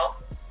some help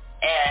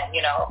and,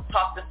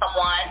 talk to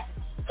someone.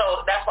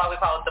 So that's why we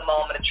call it the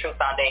Moment of Truth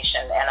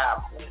Foundation, and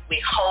we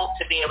hope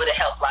to be able to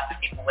help lots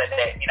of people with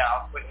it.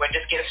 We're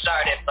just getting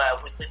started, but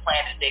we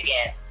plan to dig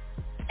in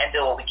and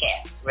do what we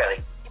can,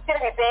 really. It's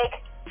going to be big.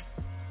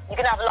 You're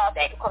going to have a lot of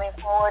people coming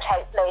forward,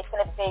 hopefully. It's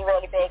going to be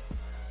really big.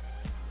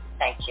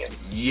 Thank you.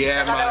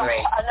 Yeah, man.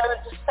 I know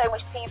there's just so much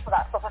people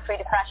that suffer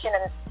through depression,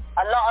 and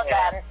a lot of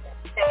them,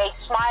 they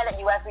smile at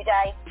you every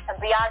day, and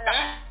behind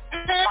that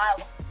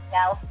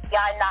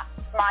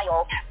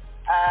smile,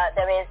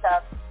 there is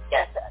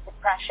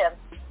depression.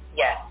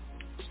 Yeah.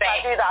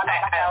 I do that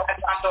myself.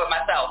 I do it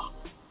myself.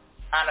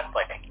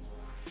 Honestly.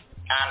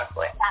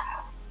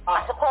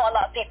 I support a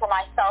lot of of people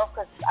myself,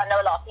 because I know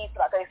a lot of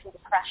people that go through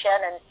depression,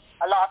 and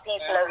a lot of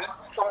people have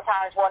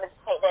sometimes wanted to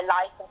take their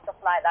life and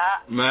stuff like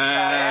that.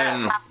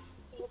 Man.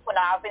 People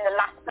now, I've been the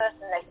last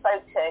person they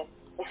spoke to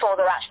before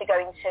they're actually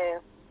going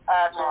to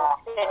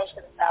finish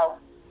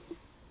themselves.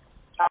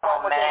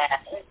 Oh,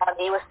 man.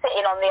 He was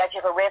sitting on the edge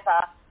of a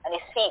river, and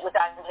his feet were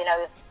dangling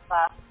over,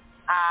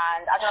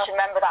 and I just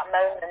remember that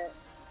moment.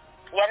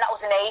 Yeah, and that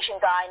was an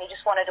Asian guy, and he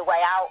just wanted a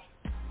way out.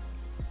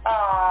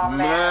 Oh,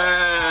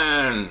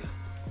 man.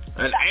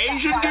 An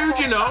Asian dude,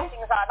 you know?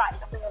 Things like that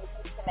is really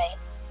good to me.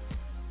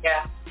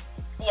 Yeah.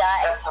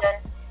 Yeah, Asian.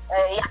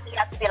 He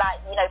had to be, like,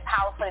 you know,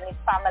 powerful in his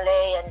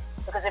family, and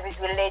because of his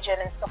religion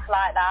and stuff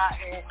like that.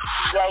 And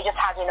yeah, he just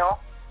had enough.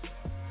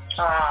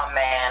 Oh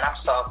man, I'm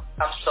so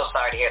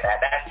sorry to hear that.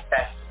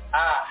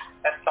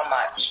 That's so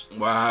much.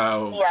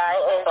 Wow. Yeah,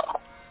 it is.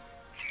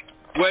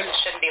 Well, it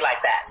shouldn't be like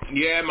that.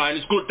 Yeah, man,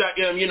 it's good that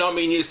you know what I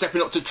mean, you're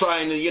stepping up to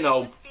try and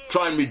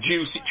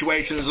reduce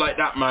situations like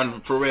that,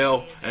 man, for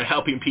real, and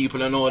helping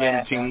people and all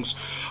them things.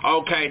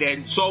 Okay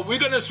then, so we're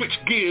gonna switch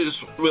gears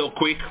real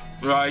quick,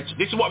 right?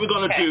 This is what we're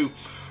gonna do.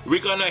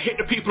 We're gonna hit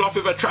the people off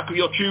with a track of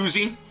your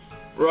choosing,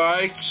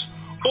 right?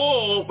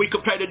 Or we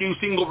could play the new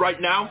single right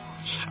now,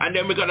 and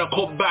then we're gonna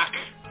come back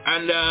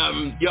and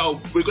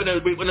we're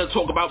gonna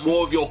talk about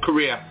more of your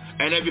career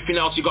and everything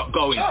else you got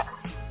going.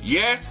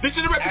 Yeah, this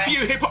is the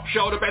RePPiN4U hip hop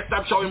show, the best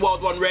damn show in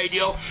World 1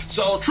 Radio.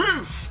 So,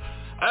 Truth,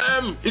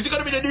 is it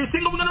gonna be the new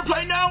single we're gonna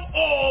play now,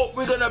 or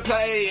we're gonna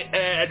play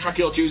a track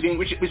you're choosing?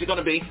 Which is it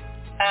gonna be?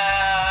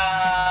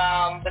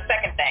 The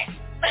second thing.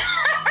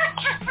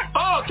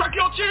 Oh, track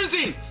you're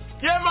choosing.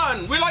 Yeah,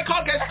 man, we like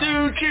our guests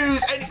to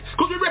choose,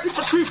 because we're repping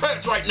for Truth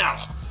Hurts right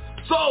now.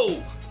 So,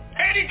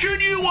 any tune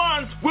you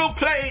want, we'll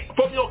play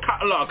from your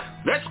catalogue.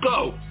 Let's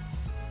go.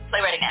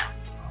 Play ready now.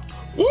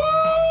 Woo!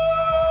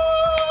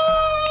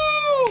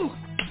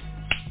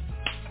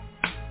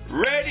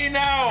 Ready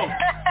now.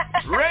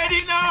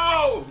 Ready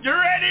now. You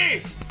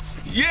ready?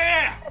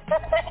 Yeah.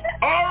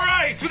 All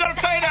right, we're going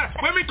to play that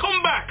when we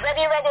come back.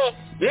 Ready.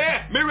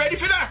 Yeah, me ready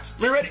for that.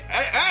 Me ready.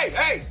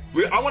 Hey.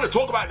 I want to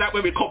talk about that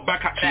when we come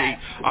back, actually.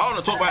 I want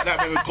to talk about that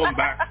when we come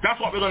back. That's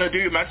what we're going to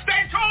do, man.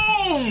 Stay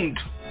tuned.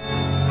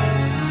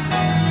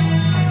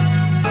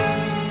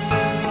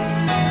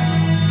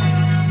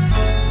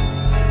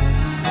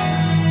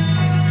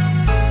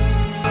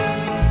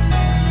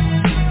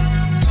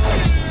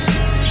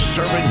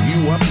 Serving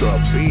you up the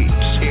beats.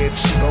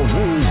 It's the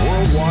RUBE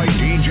Worldwide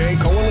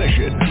DJ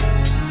Coalition.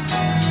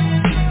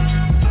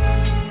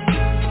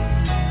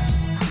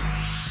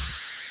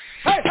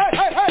 Hey.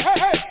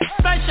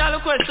 Special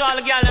request to all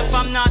the girls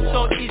from north,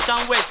 south, east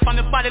and west. From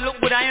the body look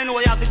good and you know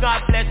you have the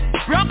God bless.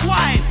 Broke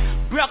wine,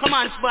 broke a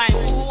man's spine.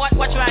 What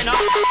right now?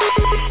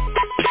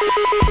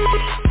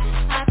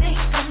 I think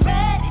I'm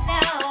ready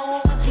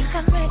now. I think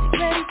I'm ready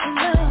to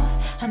love.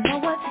 I know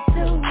what to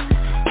do.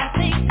 I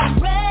think I'm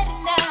ready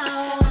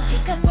now. I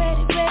think I'm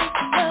ready to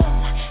love.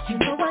 You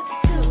know what to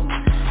do.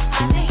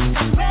 I think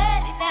I'm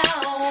ready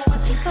now. I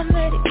think I'm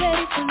ready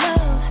to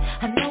love.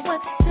 I know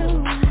what to do.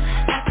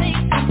 I think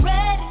I'm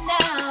ready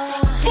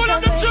now. Put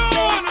on the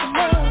tune!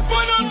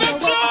 Put on the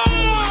tune!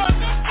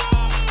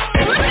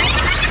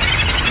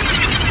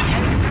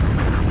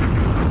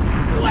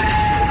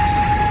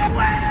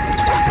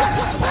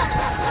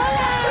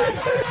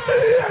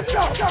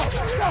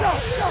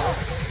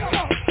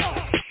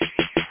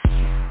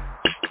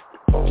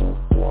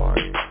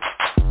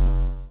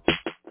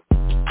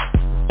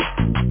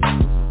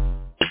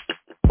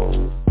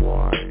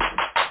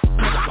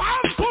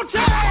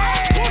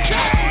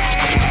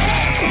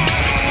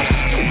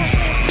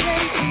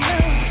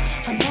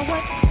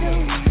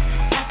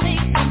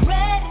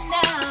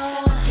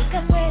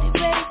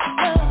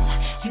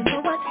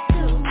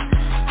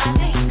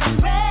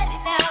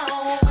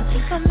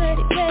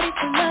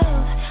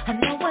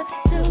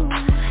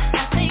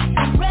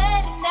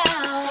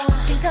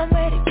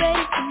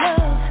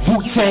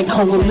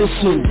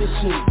 Coalition.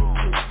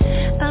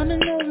 I'm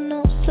an old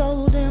no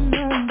soul damn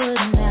numb, but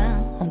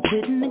now I'm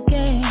quitting the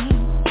game.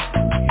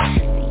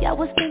 See, I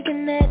was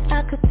thinking that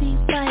I could be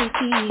right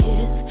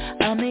here.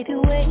 I made it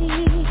wait.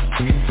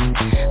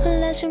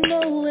 Unless you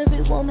know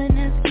every woman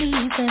has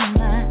needs and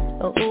mine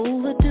are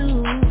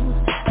overdue.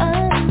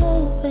 I'm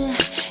open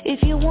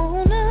if you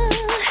wanna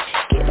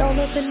get all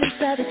up in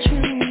inside the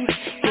truth.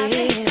 I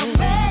think I'm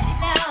ready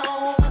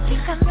now. I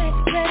think I'm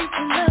ready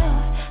to love.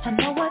 I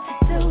know what to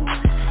do.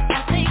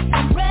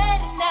 I'm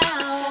ready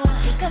now. I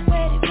think I'm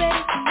ready to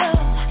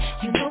love.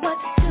 You know what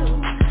to do.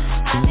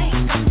 I think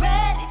I'm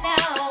ready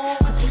now.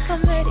 I think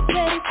I'm ready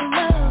to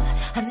love.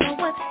 I know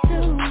what to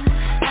do.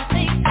 I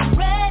think I'm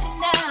ready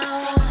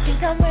now. I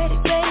think I'm ready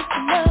to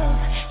love.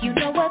 You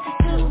know what to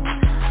do.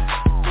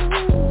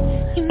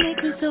 Ooh, you make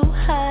me so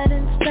hot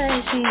and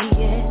spicy,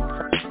 yeah.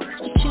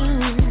 With you,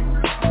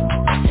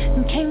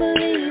 can't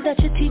believe that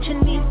you're teaching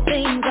me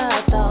things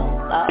I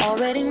thought I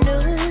already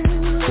knew.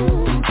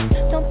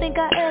 Don't think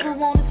I ever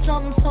wanted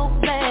something so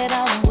bad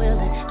I'm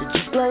willing to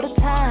just blow the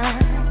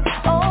time.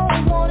 Oh,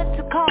 I wanted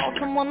to call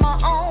someone my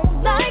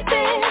own like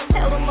this.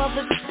 Tell them of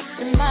the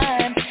in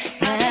mine.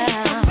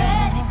 Now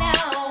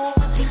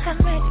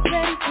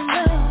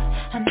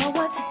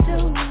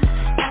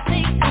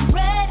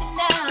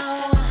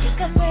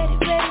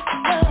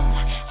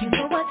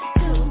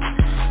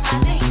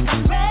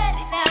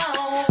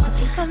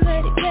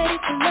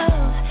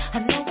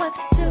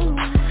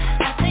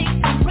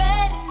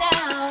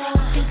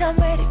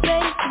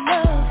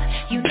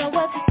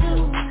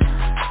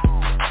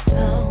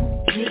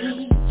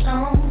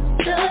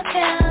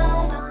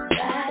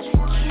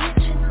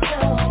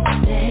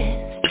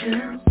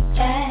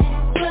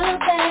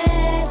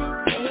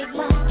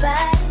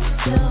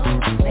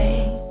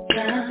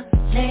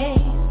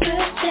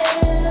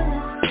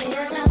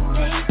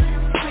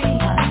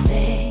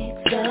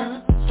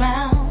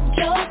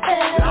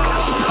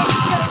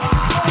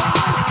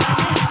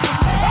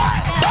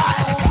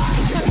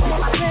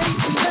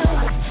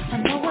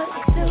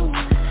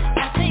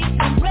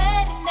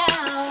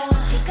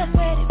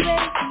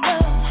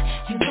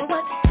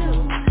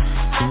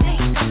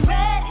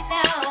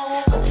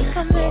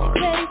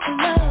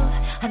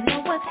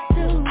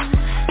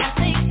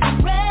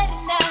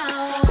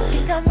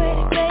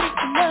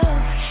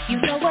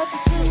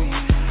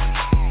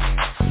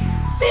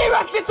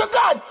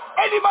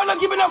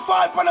give me a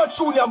 5 for that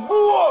tune, yeah.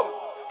 Boom!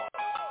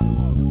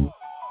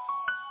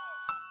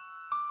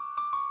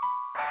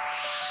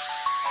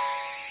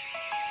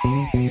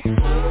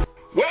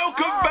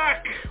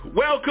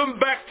 Welcome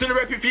back to the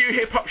RePPiN4U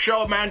Hip Hop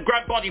Show, man.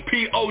 Grab Body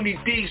P, Only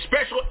D,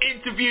 special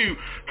interview,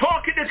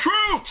 talking the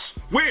truth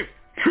with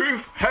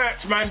Truth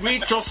Hurts, man. We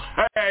just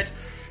heard,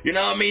 you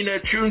know what I mean, a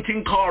tune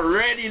thing called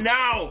Ready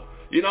Now.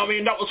 You know what I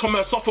mean, that was from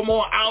a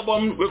sophomore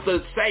album with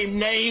the same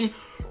name,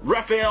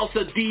 Raphael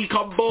Sadiq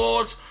on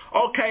board.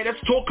 Okay, let's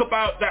talk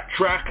about that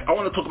track. I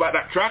want to talk about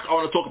that track. I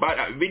want to talk about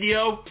that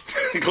video.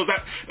 Because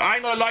that, I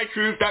ain't gonna lie,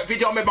 Truth, that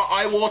video made my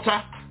eye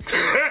water.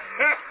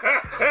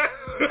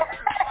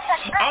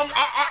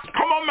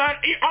 Come on, man.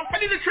 I'm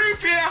telling the truth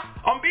here.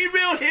 I'm being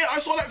real here.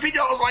 I saw that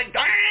video. I was like,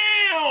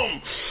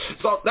 damn.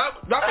 So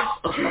that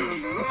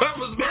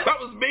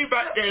was me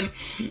back then.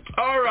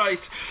 All right.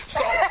 So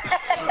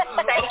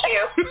thank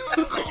you.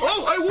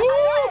 Oh, I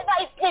like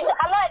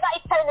that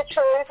he's telling the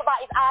truth about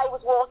his eye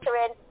was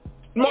watering.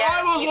 My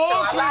eye was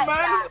watering,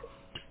 man.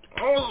 I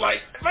was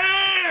like,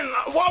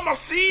 man, what am I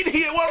seeing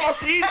here? What am I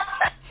seeing?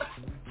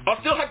 I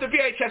still had the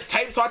VHS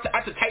tape, so I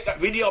had to tape that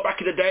video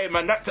back in the day,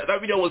 man. That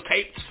video was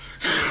taped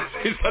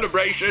in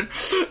celebration.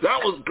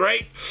 That was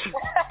great.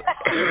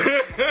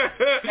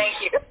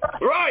 Thank you.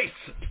 Right.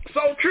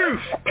 So,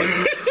 Truth.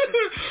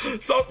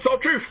 so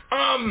Truth.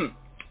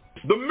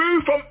 The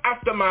move from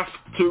Aftermath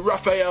to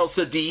Raphael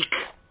Sadiq.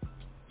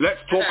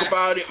 Let's talk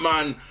about it,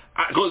 man.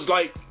 Because,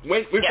 like,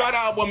 with that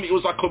album, it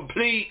was a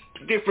complete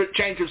different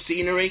change of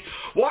scenery.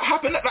 What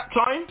happened at that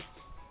time?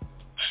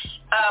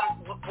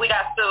 We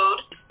got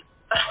sued.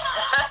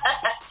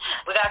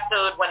 We got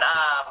sued when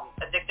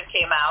Addictive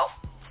came out.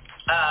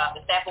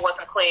 The sample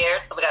wasn't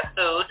cleared, so we got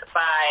sued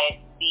by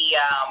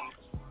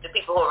the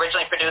people who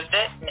originally produced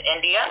it in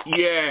India.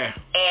 Yeah.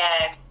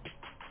 And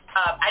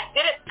I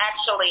didn't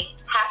actually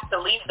have to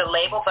leave the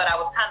label, but I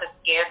was kind of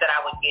scared that I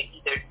would get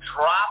either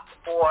dropped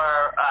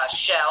or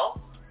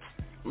shelved.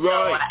 Right.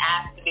 So I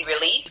asked to be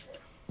released.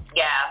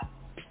 Yeah.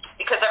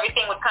 Because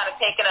everything was kind of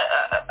taking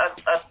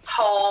a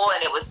toll,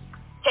 and it was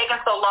taking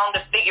so long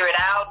to figure it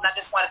out, and I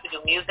just wanted to do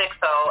music,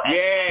 so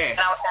and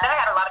I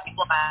had a lot of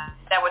people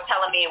that were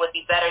telling me it would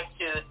be better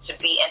to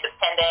be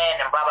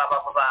independent and blah blah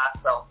blah blah blah.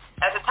 So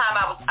at the time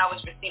I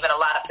was receiving a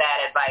lot of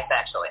bad advice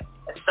actually,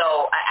 and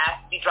so I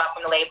asked to be dropped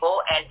from the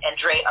label, and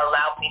Dre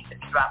allowed me to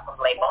be dropped from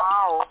the label.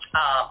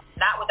 Wow.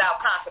 Not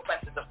without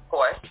consequences, of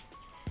course,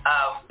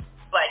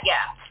 but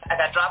yeah, I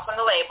got dropped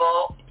from the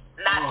label.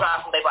 Not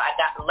dropped from the label, I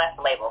got left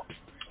the label.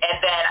 And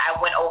then I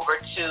went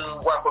over to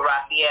work with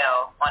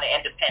Raphael on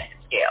an independent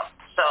scale.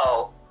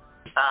 So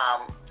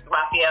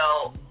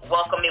Raphael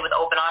welcomed me with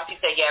open arms. He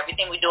said, yeah,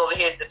 everything we do over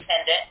here is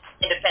independent,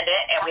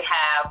 and we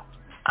have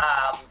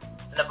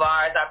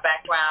Navarre as our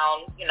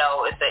background. You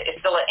know, it's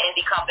still an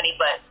indie company,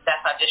 but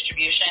that's our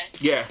distribution.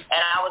 Yeah.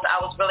 And I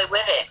was really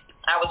with it.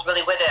 I was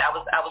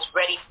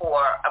ready for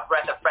a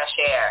breath of fresh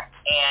air,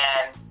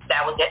 and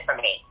that was it for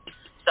me.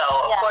 So,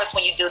 of course,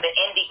 when you do the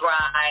indie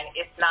grind,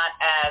 it's not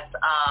as,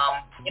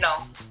 you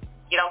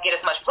don't get as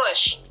much push.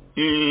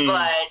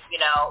 But,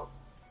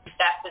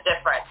 that's the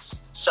difference.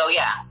 So,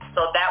 yeah.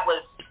 So that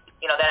was,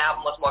 that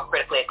album was more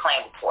critically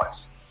acclaimed, of course.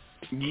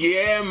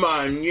 Yeah,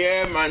 man.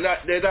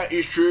 That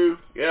is true.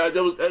 Yeah,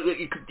 there was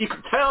you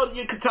could tell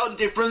the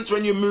difference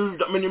when you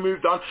moved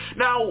on.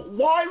 Now,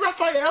 why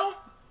Raphael?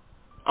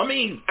 I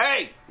mean,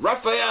 hey,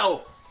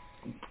 Raphael,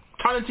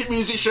 talented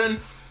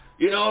musician.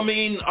 You know what I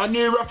mean? I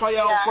knew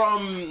Raphael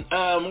from,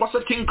 what's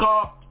the thing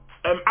called?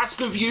 Ask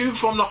of You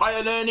from the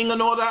Higher Learning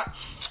and all that.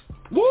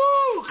 Woo!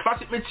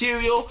 Classic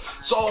material.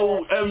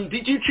 So,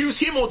 did you choose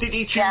him or did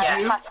he choose you?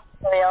 Yeah, classic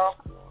material.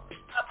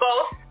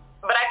 Both.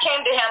 But I came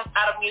to him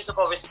out of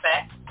musical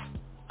respect.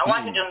 I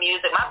wanted to do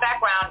music. My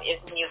background is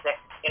music.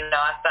 I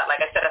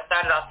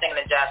started off singing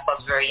in jazz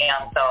clubs very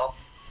young. So,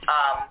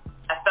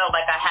 I felt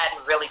like I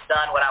hadn't really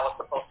done what I was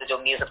supposed to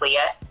do musically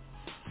yet.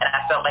 And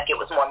I felt like it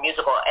was more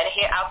musical. And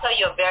here, I'll tell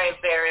you a very,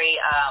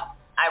 very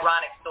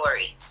ironic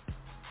story.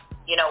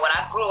 When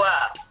I grew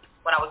up,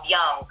 when I was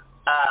young,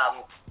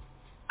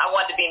 I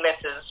wanted to be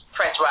Mrs.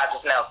 Prince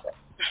Rogers Nelson.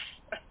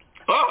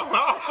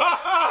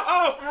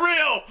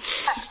 Real?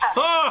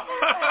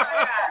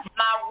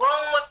 My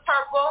room was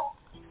purple.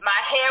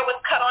 My hair was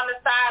cut on the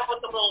side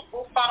with a little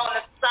bouffant on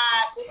the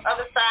side. The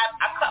other side,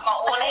 I cut my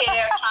own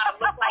hair trying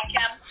to look like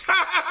him.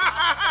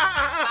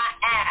 My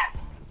ass.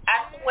 I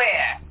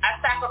swear, I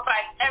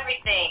sacrificed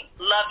everything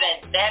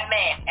loving that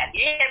man.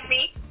 You hear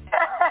me?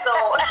 So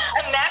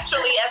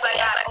naturally, as I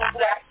got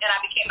older and I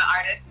became an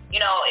artist,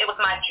 it was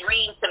my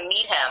dream to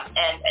meet him.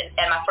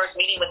 And my first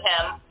meeting with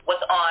him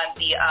was on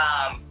the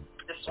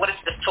what is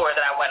this tour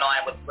that I went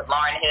on with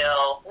Lauryn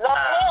Hill,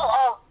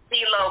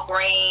 CeeLo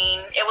Green.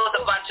 It was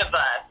a bunch of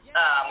us.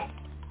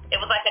 It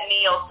was like a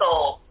neo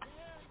soul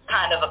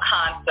kind of a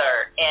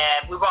concert,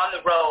 and we were on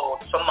the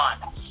road for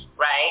months,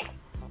 right?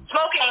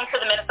 Smoke came to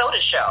the Minnesota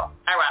show,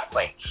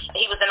 ironically.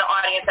 He was in the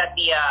audience at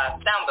the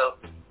sound booth,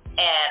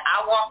 and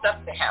I walked up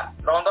to him,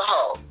 lo and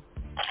behold.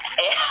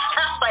 And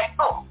I was like,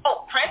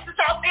 oh, Prince is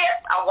out there?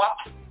 I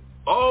walked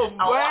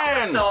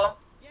man. Up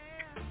to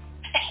him,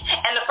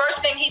 And the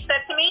first thing he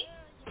said to me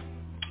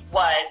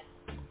was,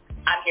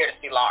 I'm here to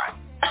see Lauren.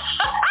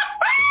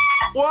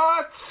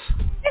 What?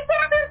 He said,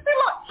 I'm here to see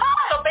Lauren.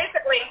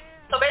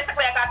 So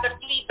basically, I got the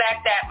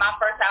feedback that my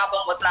first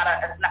album was not an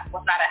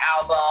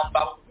album,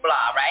 blah, blah,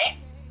 blah, right?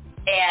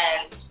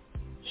 And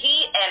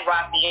he and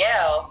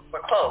Raphael were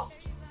close.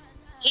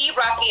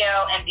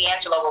 Raphael, and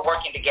D'Angelo were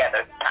working together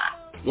at the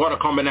time. What a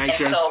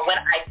combination. And so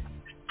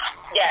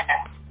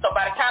so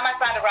by the time I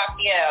signed to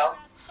Raphael,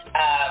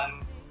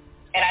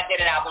 and I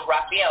did an album with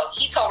Raphael,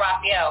 he told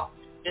Raphael,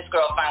 this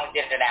girl finally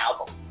did an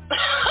album.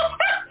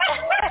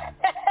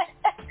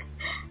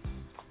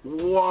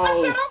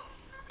 Whoa.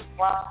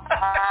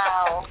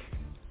 Wow.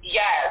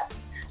 Yes.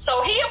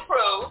 So he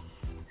approved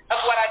of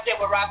what I did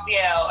with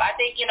Raphael. I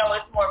think,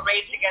 it's more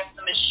Rage Against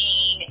the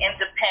Machine,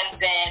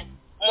 independent,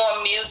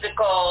 more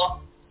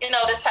musical,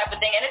 this type of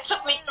thing. And it took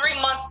me 3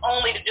 months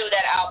only to do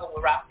that album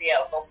with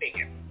Raphael, go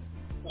figure.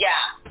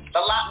 Yeah,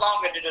 a lot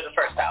longer to do the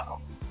first album.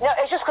 No,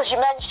 it's just because you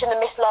mentioned the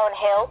Miss Lauryn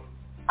Hill.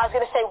 I was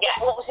going to say,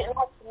 what was it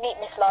like to meet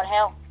Miss Lauryn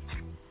Hill?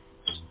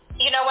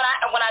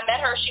 When I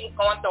met her, she was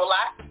going through a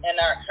lot in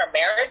her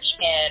marriage,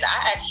 and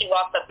I actually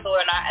walked up to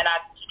her, and I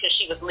because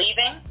she was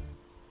leaving,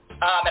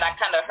 and I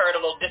kind of heard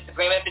a little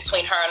disagreement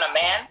between her and a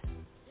man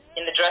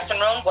in the dressing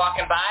room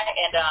walking by,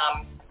 and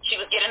she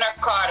was getting her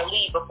car to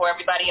leave before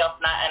everybody else,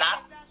 and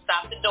I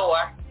stopped the door,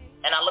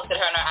 and I looked at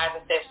her in her eyes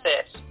and said,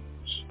 sis,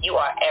 you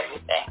are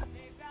everything.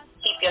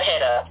 Keep your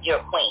head up.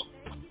 You're a queen,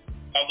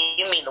 and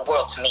you mean the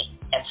world to me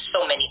and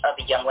so many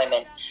other young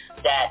women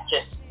that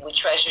we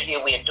treasure you,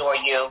 we adore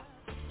you.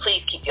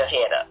 Please keep your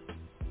head up.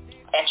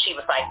 And she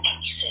was like,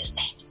 thank you, sis.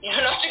 She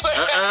put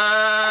her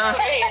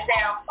head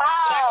down.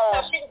 Wow.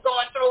 So she was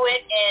going through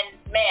it, and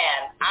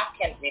man, I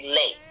can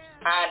relate.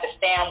 I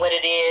understand what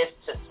it is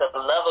to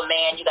love a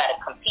man you got to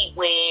compete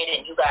with,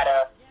 and you got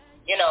to,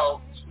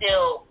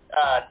 still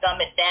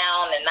dumb it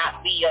down and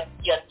not be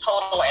your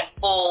total and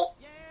full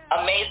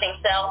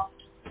amazing self.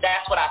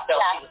 That's what I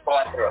felt she was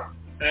going through.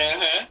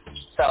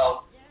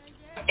 So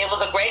it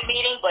was a great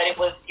meeting, but it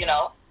was,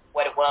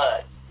 what it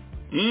was.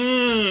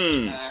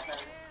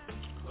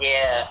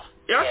 Yeah.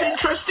 That's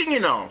interesting,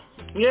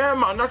 Yeah,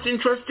 man, that's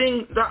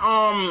interesting that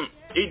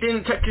it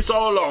didn't take you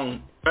so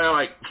long,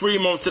 like 3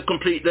 months to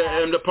complete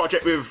the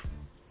project with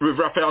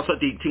Raphael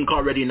Sadiq Think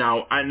already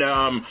now,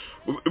 and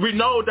we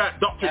know that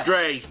Dr.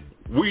 Dre,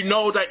 we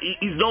know that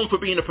he's known for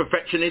being a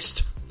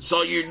perfectionist,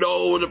 so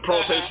the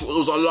process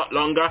was a lot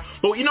longer.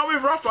 But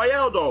with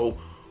Raphael though,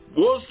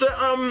 was the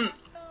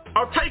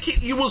I'll take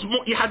it you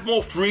had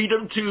more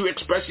freedom to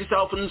express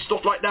yourself and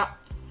stuff like that.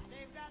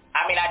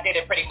 I mean, I did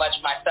it pretty much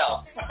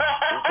myself.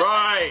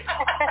 Right.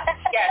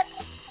 Yes.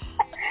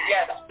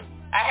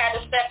 I had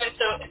to step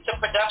into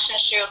production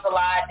shoes a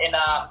lot, and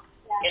I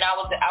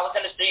was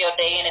in the studio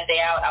day in and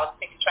day out. I was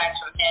picking tracks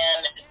from him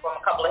and from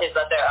a couple of his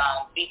other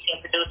beat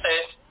team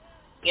producers,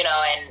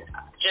 and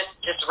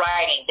just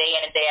writing day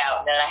in and day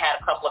out. And then I had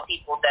a couple of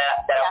people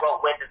that I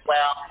wrote with as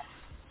well.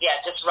 Yeah,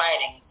 just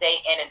writing day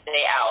in and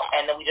day out,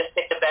 and then we just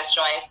picked the best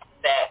joints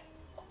that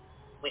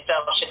we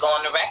felt should go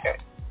on the record.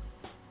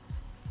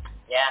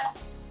 Yeah.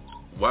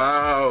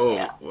 Wow.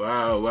 Yeah.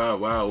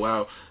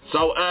 Wow.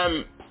 So,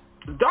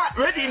 that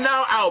Ready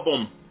Now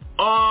album,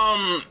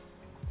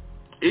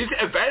 is it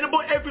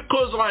available?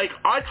 Because,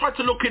 I tried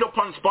to look it up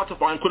on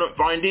Spotify and couldn't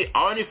find it.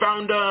 I only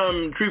found,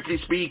 Truthfully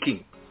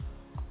Speaking.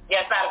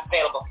 Yeah,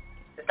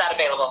 it's not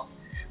available.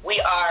 We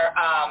are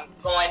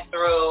going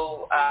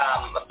through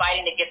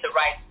fighting to get the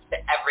rights to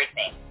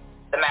everything,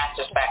 the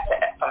masters back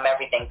from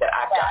everything that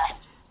I've done.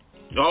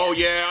 Oh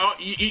yeah,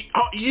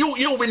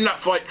 you'll win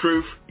that fight,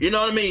 Truth. You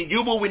know what I mean?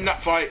 You will win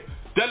that fight.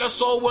 De La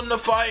Soul won the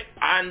fight,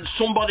 and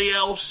somebody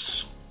else,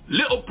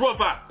 Little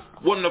Brother,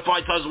 won the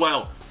fight as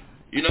well.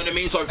 You know what I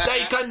mean? So if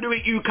they can do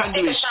it, you can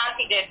do it.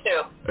 Ashanti did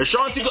too.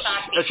 Ashanti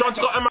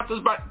got her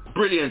matters back.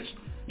 Brilliant.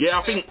 Yeah,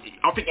 I think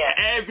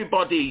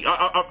everybody.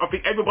 I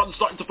think everybody's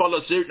starting to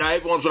follow suit now.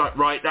 Everyone's like,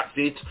 right, that's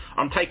it.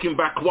 I'm taking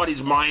back what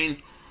is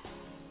mine.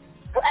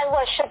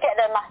 Everyone should get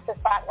their masters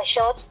back. They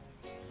should.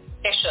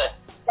 They should.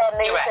 Their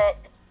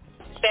music.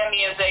 Their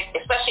music,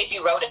 especially if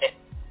you wrote it.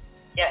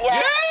 Yeah.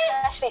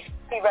 Especially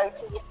if you wrote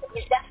it.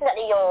 It's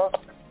definitely yours.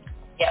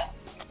 Yeah.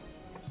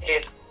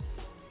 It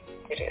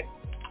is.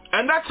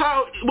 And that's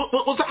how,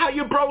 was that how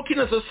you broke in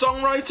as a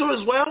songwriter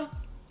as well?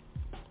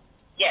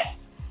 Yes.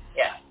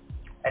 Yeah,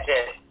 I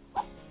did.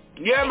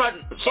 Yeah,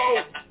 man. So,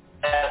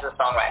 as a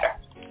songwriter.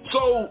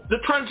 So, the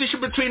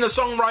transition between a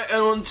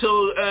songwriter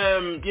until,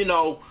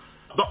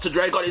 Dr.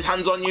 Dre got his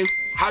hands on you,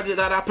 how did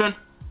that happen?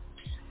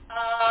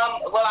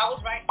 Well, I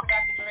was writing for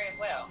Dr. Dre as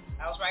well.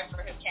 I was writing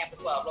for his camp as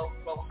well.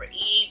 Wrote for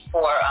Eve,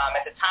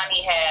 at the time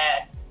he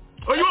had...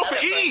 Oh, you wrote for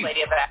Eve?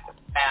 Lady of Active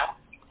Path.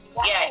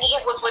 Yeah,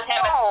 Eve was with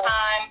him at the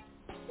time.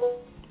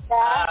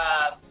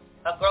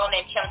 A girl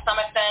named Kim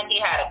Summerson.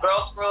 He had a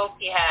girls group.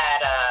 He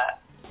had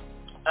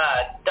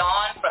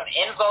Dawn from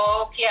In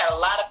Vogue. He had a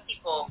lot of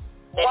people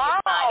that he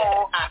signed at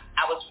the time.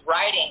 I was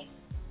writing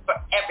for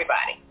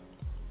everybody.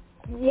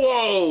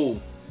 Whoa.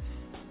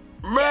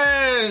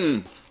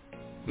 Man.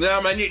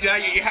 Yeah, man, you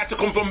had to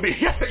come from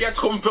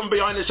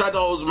behind the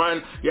shadows,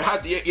 man. You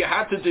had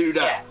to do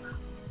that.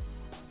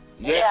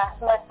 Yeah,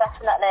 most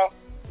definitely.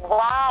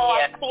 Wow,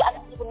 I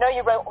didn't even know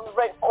you wrote for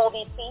all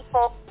these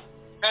people.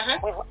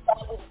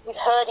 We've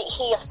heard it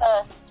here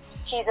first.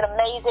 She's an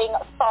amazing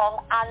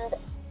song and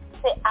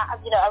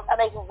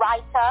amazing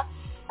writer,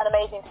 an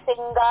amazing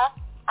singer,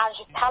 and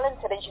she's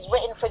talented, and she's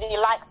written for the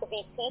likes of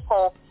these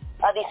people,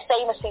 these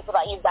famous people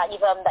that you've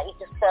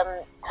just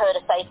heard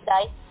us say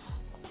today.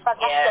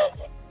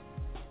 Fantastic.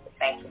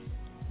 Yeah.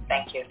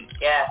 Thank you.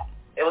 Yeah,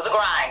 it was a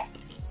grind.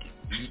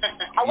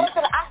 I was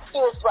going to ask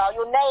you as well,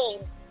 your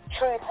name,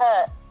 Truth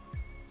Hurts.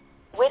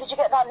 Where did you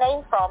get that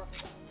name from?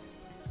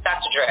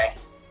 Dr. Dre.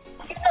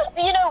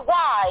 Do you know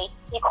why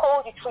he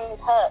called you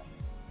Truth Hurts?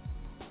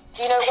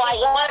 Do you know why?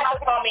 He wanted to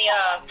call me.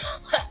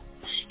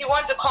 He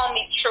wanted to call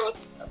me Truth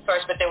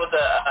first, but there was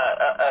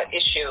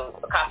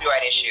a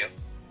copyright issue.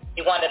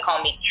 He wanted to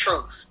call me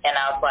Truth, and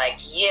I was like,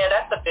 yeah,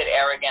 that's a bit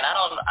arrogant. I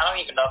don't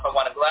even know if I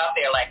want to go out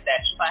there like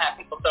that. You might have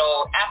people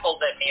throw apples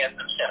at me or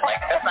some shit like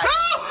that. I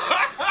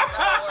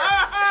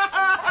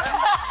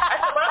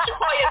said, why don't you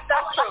call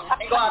yourself Truth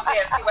and go out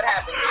there and see what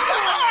happens?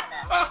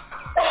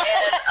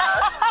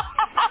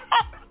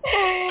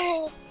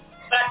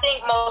 But I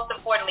think most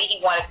importantly,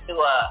 he wanted to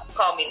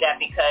call me that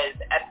because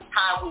at the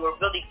time we were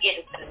really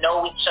getting to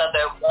know each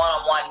other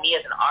one-on-one, me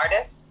as an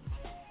artist.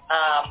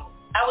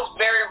 I was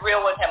very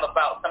real with him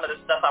about some of the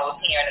stuff I was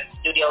hearing in the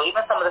studio,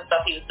 even some of the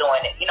stuff he was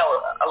doing. You know,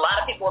 a lot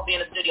of people would be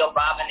in the studio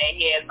bobbing their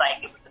heads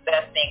like it was the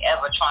best thing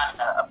ever trying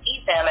to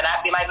appease him, and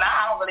I'd be like, nah,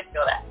 I don't really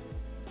feel that.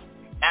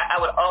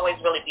 I would always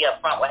really be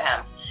upfront with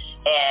him.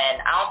 And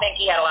I don't think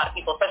he had a lot of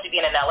people, especially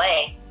being in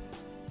L.A.,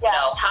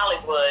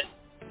 Hollywood,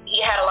 he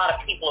had a lot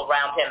of people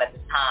around him at the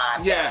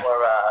time that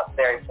were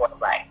very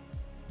forthright.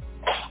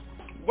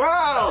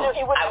 Wow.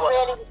 He would have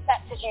really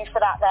respected you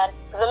for that then.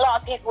 Because a lot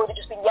of people would have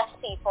just been yes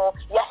people.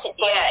 Yes, it's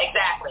great. Yeah,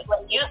 exactly.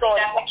 Usually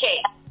that's the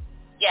case.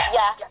 Yeah.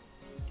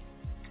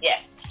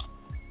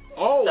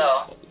 Oh.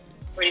 So,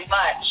 pretty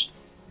much.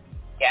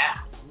 Yeah.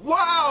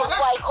 Wow.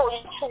 That's why he called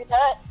you Truth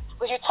Hurts.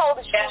 Because you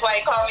told the truth. That's why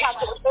he called me.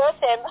 To hurt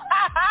him.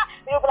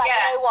 You were like,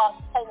 you know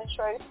what? Tell the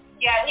truth.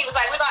 Yeah, he was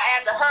like, we're going to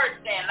add the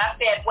hurts then. And I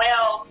said,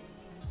 well,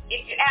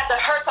 if you add the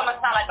hurts, I'm going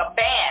to sound like a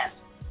band.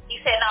 He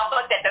said, no,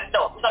 fuck that. That's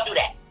dope. We're going to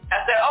do that.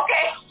 I said,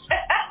 okay.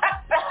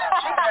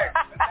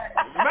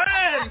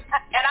 Man!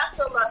 And I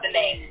still love the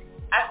name.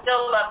 I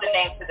still love the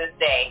name to this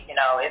day. You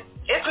know, it's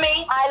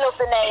me. I love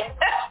the name.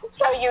 It's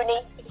so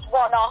unique. It's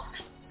one-off.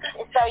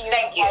 It's so unique.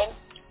 Thank you. Name.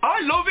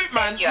 I love it,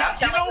 man. You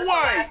know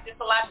why?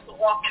 It's a lot to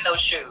walk in those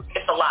shoes.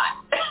 It's a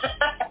lot.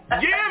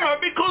 Yeah, man,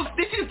 because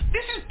this is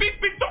big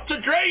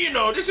Dr. Dre, you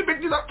know. This is big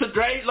Dr.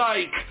 Dre,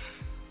 like...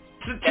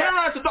 To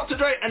terrorize to Dr.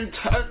 Dre and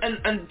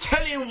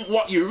tell him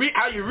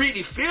how you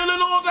really feel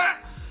and all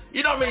that.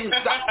 You know what I mean?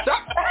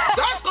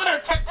 That's gonna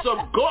take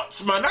some guts,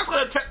 man. That's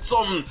gonna take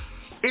some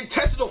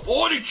intestinal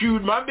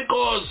fortitude, man.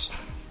 Because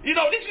you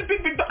know this is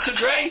big Dr.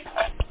 Dre.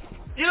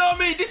 You know what I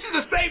mean? This is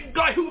the same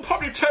guy who will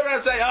probably turn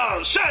around and say,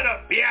 "Oh, shut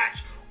up,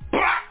 bitch."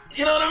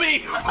 You know what I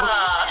mean?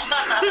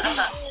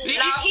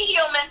 No, he's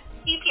human.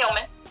 He's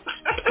human.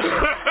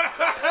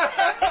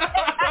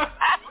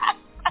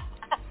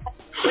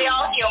 We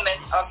all human,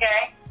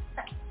 okay?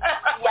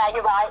 Yeah,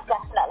 you're right,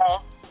 definitely.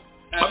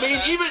 I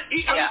mean,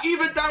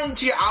 even down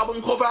to your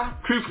album cover,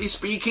 truthfully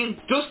speaking,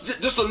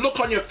 just a look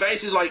on your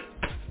face is like,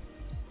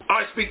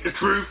 I speak the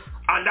truth,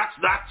 and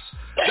that's.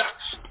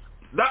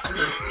 No, I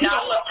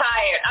look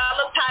tired. I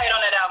look tired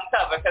on that album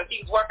cover because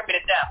he was working me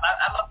to death.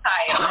 I look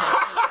tired.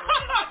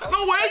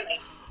 No way.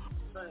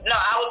 No,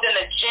 I was in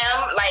the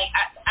gym. Like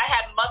I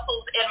had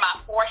muscles in my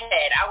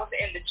forehead. I was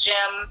in the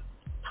gym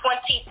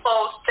 24/7,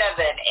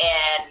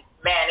 and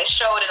man, it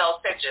showed in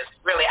those pictures.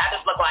 Really, I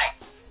just look like.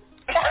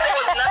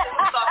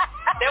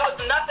 There was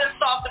nothing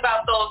soft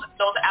about those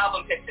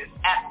album pictures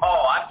at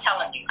all. I'm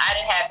telling you, I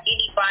didn't have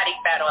any body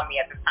fat on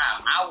me at the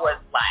time. I was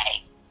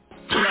like,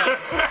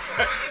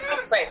 it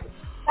was crazy.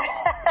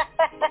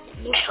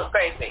 It was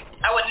crazy.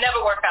 I would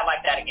never work out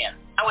like that again.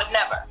 I would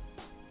never.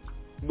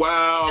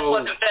 Wow. It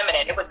wasn't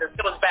feminine. It was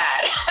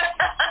bad.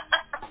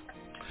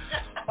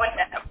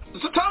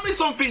 So tell me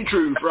something,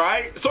 Truth,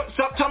 right? So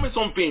tell me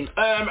something.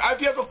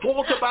 Have you ever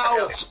thought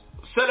about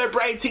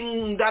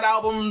celebrating that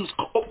album's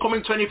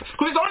upcoming 20th?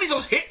 Because it's only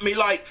just hit me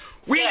like,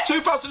 we're in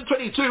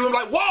 2022, I'm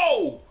like,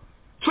 whoa,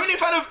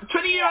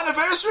 20-year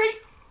anniversary?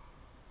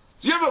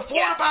 Have you ever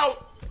thought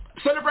about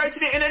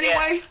celebrating it in any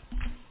way?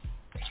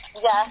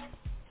 Yeah.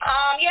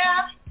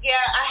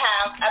 Yeah, I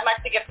have. I'd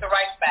like to get the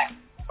rights back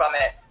from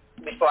it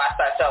before I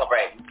start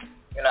celebrating,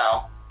 you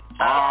know.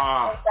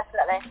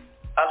 Definitely.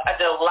 I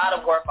did a lot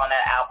of work on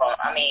that album.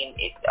 I mean,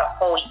 it's a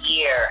whole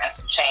year and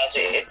some change.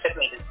 It took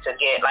me to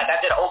get, like, I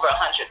did over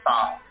 100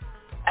 songs.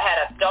 I had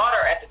a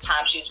daughter at the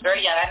time. She was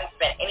very young. I didn't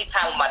spend any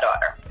time with my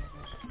daughter.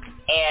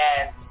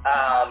 And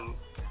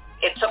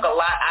it took a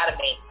lot out of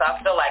me. So I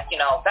feel like, you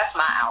know, that's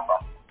my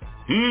album.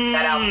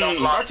 That album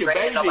don't belong to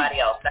nobody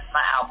else. That's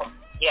my album.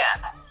 Yeah.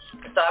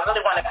 So I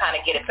really want to kind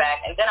of get it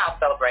back, and then I'll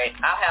celebrate.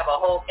 I'll have a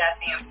whole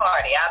goddamn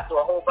party. I'll do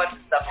a whole bunch of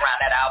stuff around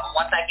that album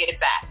once I get it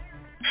back.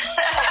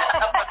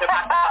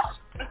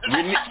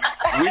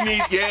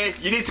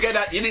 You need to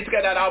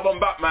get that album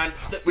back, man.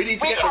 We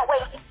can't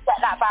wait to get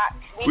that back.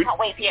 We can't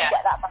wait to get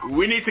that back.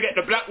 We need to get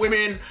the black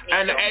women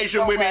and the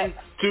Asian women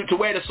to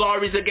wear the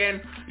saris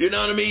again. You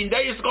know what I mean?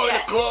 They used to go in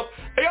the club.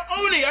 Hey,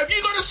 Oni, have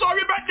you got a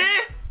sari back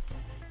there?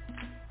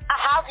 I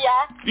have,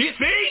 yeah. You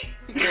see?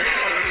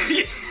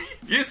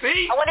 You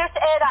see? And when I used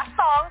to hear that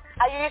song,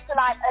 I used to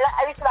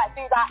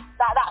do that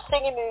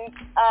singing move.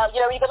 You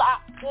know, you go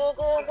like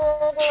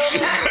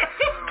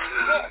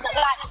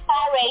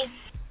sorry.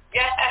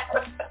 Yeah.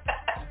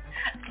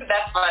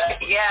 That's funny.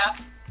 Yeah.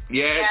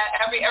 Yeah.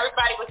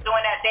 Everybody was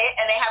doing that.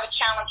 They have a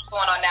challenge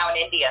going on now in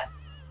India.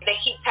 They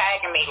keep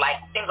tagging me.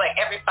 Like, seems like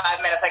every 5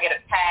 minutes I get a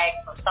tag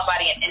from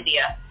somebody in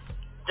India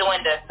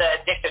doing the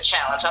Addictive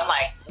challenge. I'm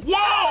like,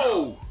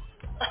 whoa.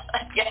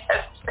 Yes.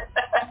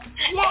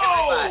 Whoa.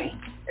 Everybody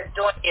is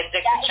doing the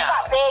Addictive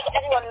challenge. It's big.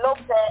 Everyone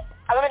loves it.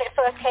 I remember when it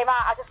first came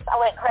out, I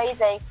went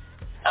crazy.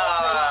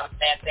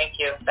 Man, thank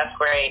you. That's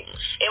great.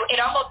 It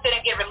almost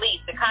didn't get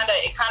released. It kind of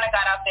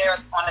got out there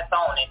on its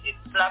own. It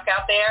snuck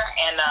out there,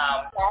 and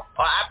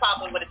or I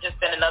probably would have just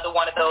been another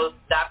one of those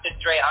Dr.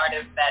 Dre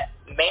artists that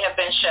may have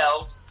been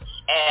shelved,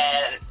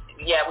 and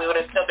yeah, we would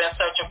have still been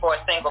searching for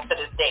a single to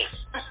this date.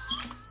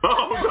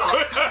 Oh,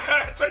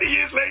 God. 20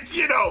 years later,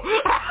 you know.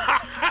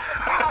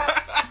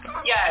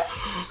 Yes,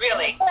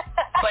 really.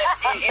 But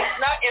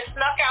it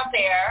snuck out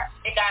there.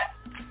 It got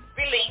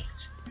released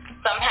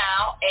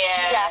somehow,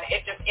 and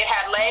it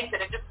had legs,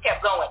 and it just kept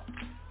going.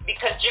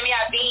 Because Jimmy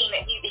Iovine,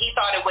 he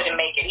thought it wouldn't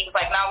make it. He was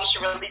like, no, we should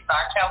release the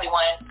R. Kelly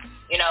one.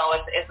 You know,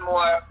 it's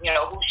more, you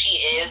know, who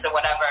she is or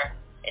whatever.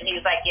 And he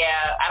was like,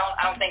 yeah, I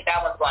don't think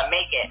that one's going to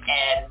make it.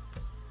 And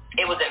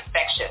it was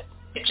infectious.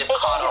 It just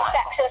caught on.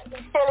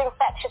 It's still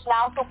infectious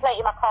now. Still play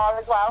it in my car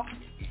as well.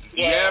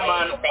 Yeah,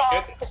 man.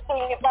 Just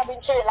seeing it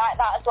rubbing through it like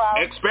that as well.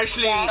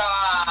 Especially.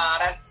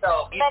 That's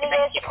dope. Many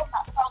years to come,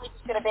 that song is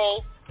going to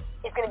be.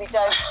 It's going to be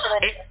dope.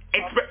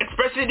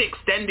 Especially the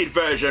extended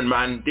version,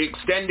 man. The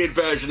extended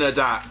version of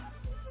that.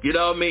 You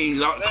know what I mean?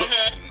 Like,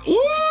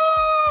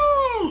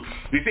 woo!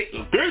 You see,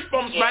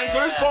 goosebumps, man.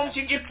 Goosebumps.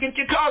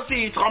 You can't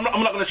see it. I'm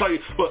not going to show you,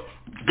 but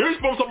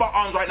goosebumps on my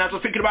arms right now. So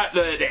thinking about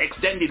the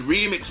extended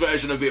remix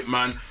version of it,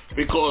 man,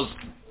 because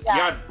you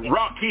had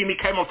RAKIM. He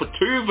came on for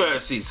 2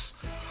 verses.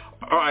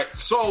 All right,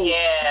 so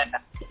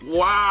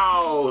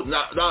wow.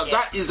 Now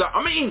that is.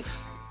 I mean,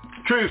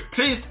 Truth.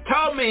 Please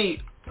tell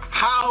me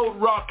how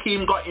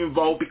RAKIM got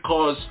involved,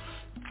 because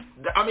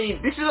I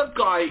mean, this is a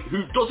guy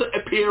who doesn't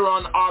appear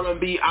on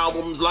R&B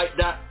albums like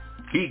that.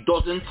 He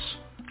doesn't.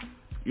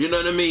 You know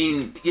what I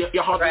mean?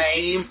 You hardly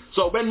see him.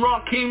 So when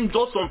RAKIM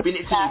does something,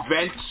 it's an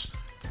event.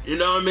 You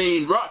know what I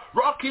mean?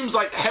 RAKIM's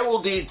like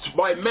heralded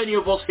by many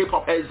of us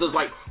hip-hop heads as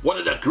like one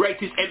of the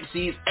greatest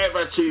MCs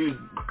ever to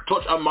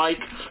touch a mic.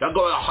 I've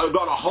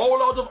got a whole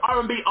lot of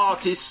R&B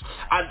artists,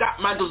 and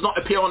that man does not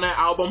appear on their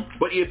album,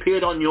 but he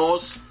appeared on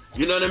yours.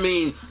 You know what I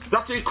mean?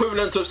 That's the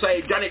equivalent of,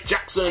 say, Janet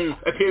Jackson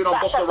appeared on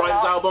Busta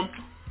Rhymes' album.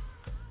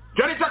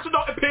 Janet Jackson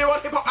don't appear on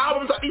hip-hop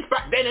albums, at least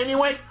back then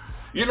anyway.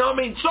 You know what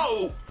I mean?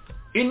 So,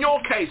 in your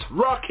case,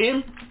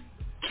 RAKIM,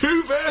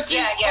 2 verses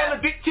on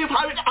Addictive.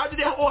 How did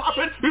it all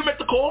happen? Who made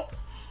the call?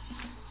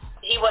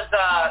 He was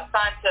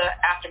signed to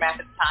Aftermath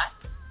at the time,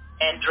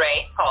 and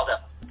Dre called him.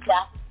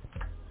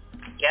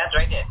 Yeah,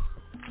 Dre did.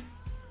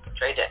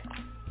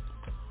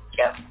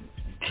 Yep.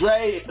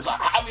 Dre,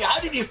 I mean, how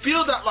did you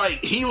feel that,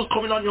 like, he was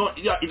coming on your,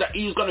 that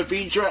he was going to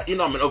feature, you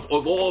know, I mean, of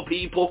all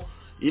people,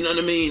 you know what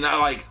I mean?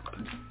 Like,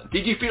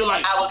 did you feel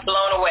like... I was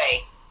blown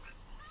away.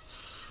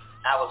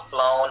 I was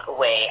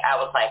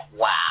like,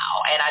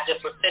 wow. And I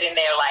just was sitting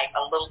there like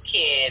a little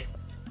kid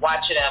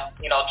watching him,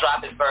 you know,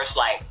 drop his verse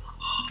like...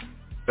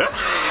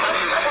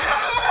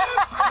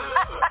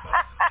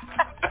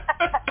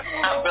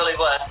 I really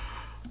was.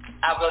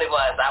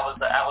 I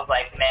was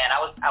like, man, I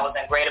was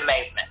in great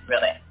amazement,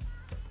 really.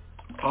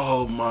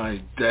 Oh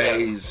my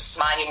days.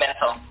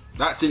 Monumental.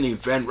 That's an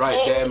event right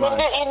there, man.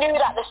 You knew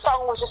that the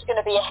song was just going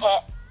to be a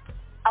hit.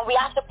 And we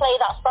have to play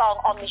that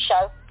song on the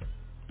show.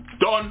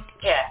 Done.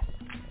 Yeah.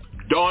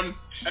 Done.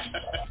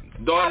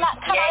 Can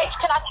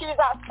I choose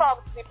that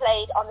song to be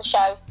played on the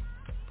show?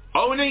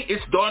 Only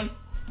it's done.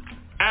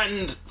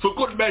 And for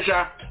good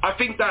measure, I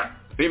think that,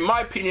 in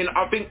my opinion,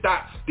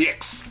 the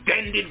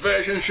extended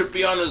version should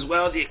be on as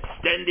well. The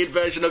extended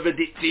version of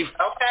Addictive.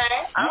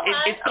 Okay.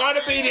 It's got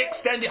to be the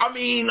extended. I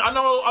mean, I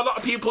know a lot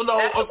of people know.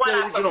 That's the one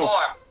I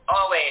perform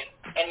always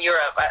in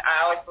Europe.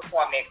 I always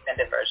perform the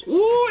extended version.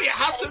 Ooh, it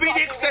has to be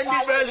the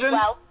extended version.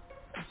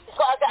 It's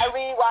got to get a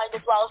rewind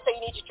as well, so you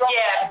need to drop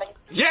them.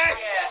 Yes.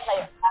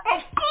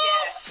 Of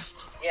course.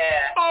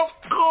 Yeah. Of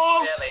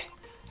course. Really.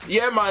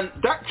 Yeah, man,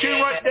 that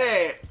tune right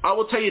there, I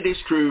will tell you this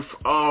truth,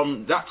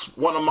 that's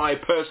one of my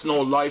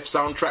personal life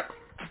soundtrack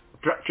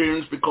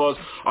tunes, because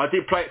I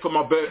did play it for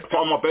my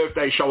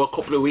birthday show a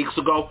couple of weeks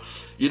ago,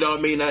 you know what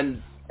I mean,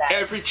 and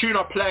every tune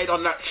I played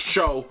on that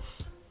show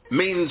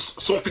means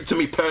something to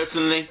me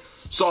personally,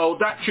 So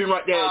that tune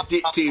right there,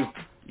 Addictive,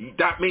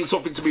 that means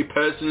something to me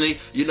personally,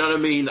 you know what I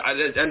mean?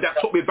 And that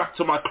took me back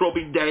to my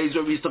clubbing days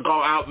where we used to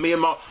go out, me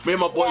and my boys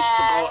used to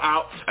go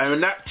out, and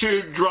when that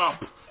tune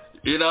dropped,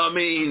 you know what I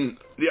mean?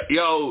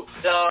 Yo,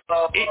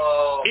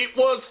 it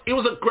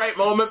was a great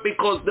moment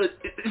because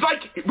it's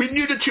like we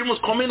knew the tune was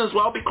coming as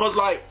well, because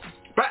like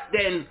back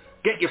then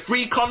Get Your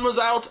Free Con was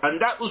out, and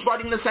that was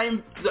riding the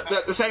same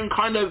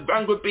kind of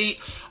bangwood beat.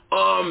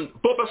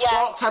 Bubba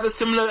Sparks had a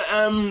similar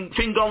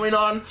thing going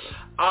on.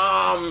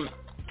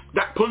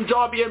 That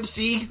Punjabi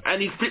MC,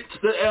 and he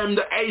flipped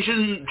the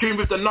Asian tune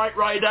with the Night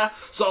Rider.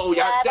 So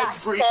yeah,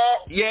 Dead Free.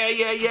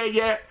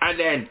 Yeah. And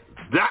then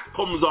that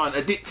comes on,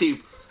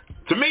 Addictive.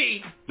 To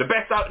me, the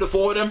best out of the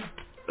four of them,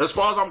 as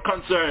far as I'm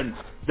concerned.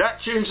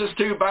 That tune's just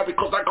too bad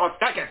because that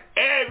gets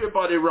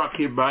everybody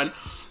rocking, man.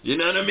 You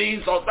know what I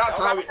mean? So that's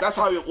how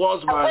it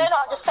was, man. And we're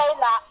not just saying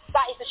that.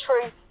 That is the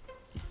truth.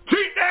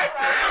 Treat that.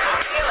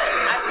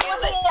 I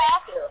feel it.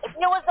 If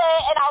you was there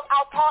in our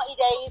party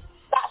days,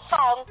 that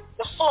song,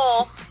 the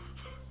floor,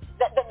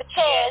 the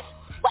chairs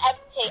were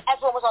empty.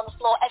 Everyone was on the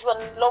floor. Everyone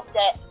loved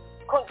it.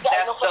 Couldn't get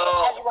enough of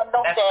it. Everyone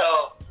loved it.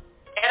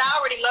 And I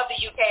already love the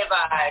UK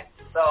vibe,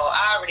 so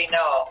I already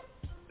know.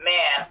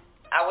 Man,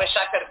 I wish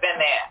I could have been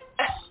there.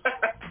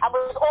 I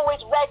was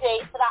always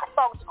ready for that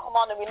song to come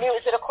on, and we knew it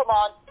was going to come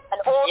on. And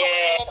all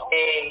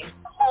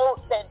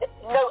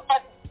no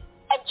empty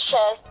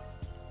chairs.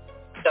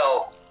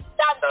 So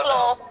dance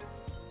floor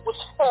was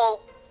full.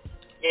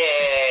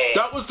 Yeah.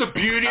 That was the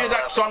beauty of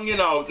that song, you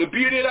know. The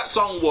beauty of that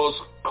song was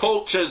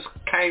cultures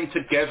came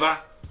together.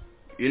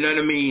 You know what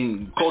I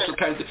mean? Cultures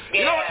came together.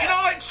 You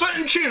know, like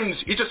certain tunes,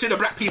 you just see the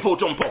black people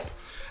jump up.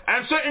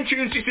 And certain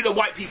tunes, you see the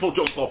white people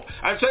jump up.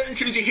 And certain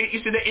tunes,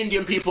 you see the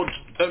Indian people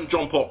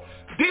jump up.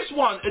 This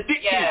one,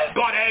 Addictive,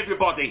 got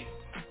everybody.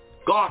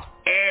 Got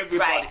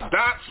everybody. Right.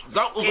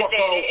 That was what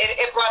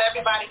it brought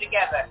everybody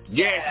together.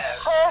 Yes.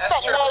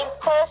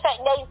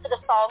 Perfect name for the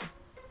song.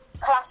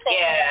 Classic.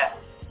 Yeah.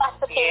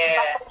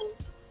 Masterpiece.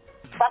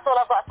 That's all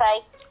I've got to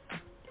say.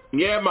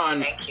 Yeah,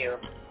 man. Thank you.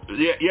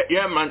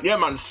 Yeah,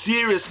 man.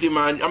 Seriously,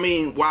 man. I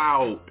mean,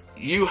 wow.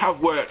 You have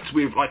worked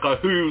with like a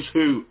who's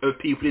who of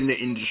people in the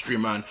industry,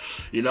 man.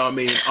 You know what I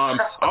mean? I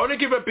want to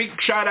give a big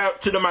shout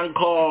out to the man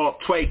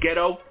called Tway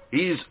Ghetto.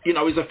 He's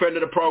a friend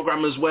of the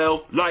program as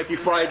well. Lively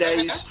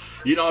Fridays.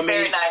 You know what I mean?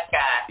 Very nice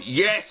guy.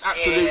 Yes,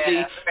 absolutely.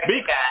 Yeah,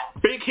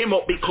 big him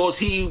up because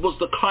he was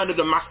the kind of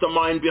the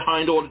mastermind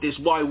behind all of this.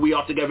 Why we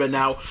are together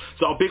now.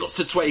 So big up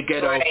to Tway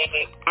Ghetto. Right.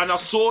 And I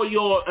saw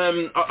your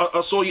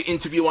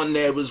interview on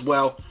there as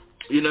well.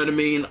 You know what I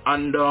mean?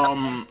 And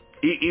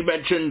he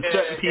mentioned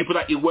certain people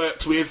that you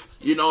worked with,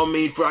 you know what I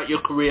mean, throughout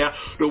your career.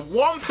 The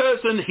one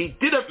person he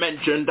didn't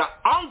mention that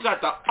I'm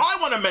glad that I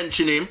want to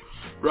mention him,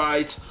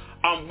 right?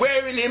 I'm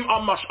wearing him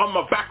on my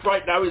back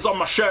right now. He's on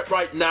my shirt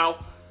right now.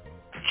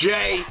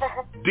 Jay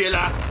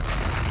Dilla.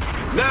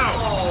 Now.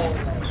 Oh,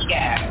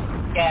 yeah.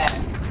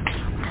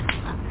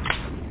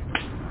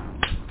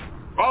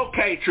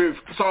 Okay, Truth.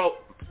 So,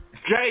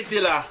 Jay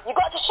Dilla. You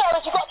got to show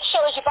us your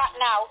back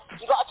now.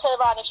 You got to turn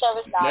around and show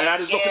us now. Yeah,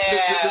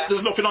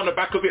 there's nothing on the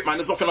back of it, man.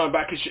 There's nothing on the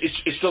back.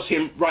 It's just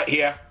him right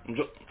here.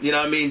 You know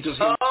what I mean? Just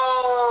him.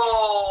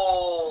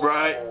 Oh.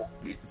 Right.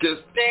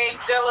 Just Jay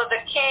Dilla the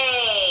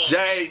King.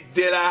 Jay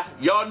Dilla.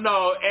 Y'all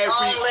know every.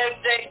 Long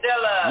live Jay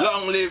Dilla.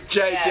 Long live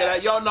Jay Dilla.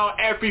 Y'all know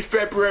every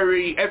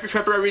February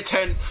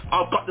 10th,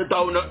 I've got the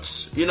donuts.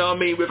 You know what I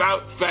mean?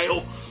 Without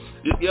fail.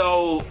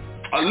 Yo.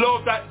 I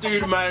love that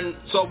dude, man.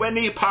 So when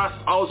he passed,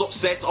 I was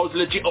upset. I was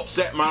legit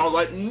upset, man. I was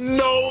like,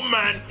 no,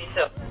 man. Me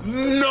too.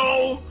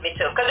 No. Me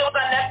too. Because it was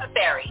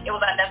unnecessary. It's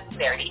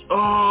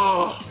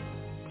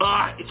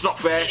not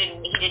fair.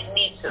 He didn't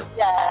need to.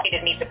 Yeah. He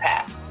didn't need to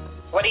pass.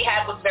 What he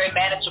had was very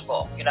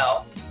manageable, you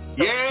know.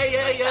 So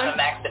yeah. Kind of an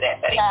accident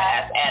that he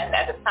passed. And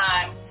at the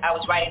time, I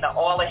was writing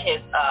all of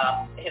his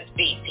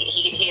beats.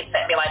 He had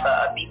sent me like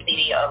a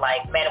DVD of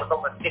like, man, it was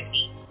over 50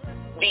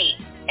 beats.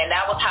 And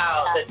that was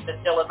how the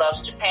Dilla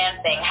Loves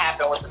Japan thing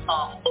happened with the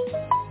song.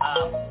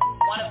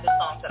 One of the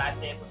songs that I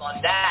did was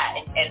on that,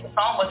 and the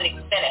song wasn't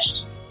even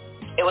finished.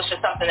 It was just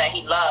something that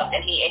he loved,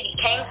 and he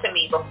came to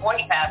me before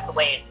he passed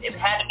away. It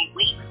had to be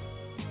weeks,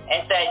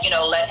 and said,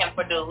 let him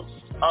produce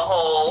a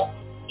whole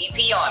EP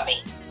on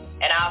me.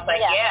 And I was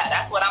like, yeah,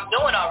 that's what I'm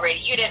doing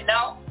already. You didn't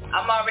know?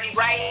 I'm already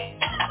writing.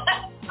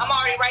 I'm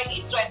already writing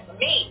these joints for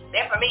me.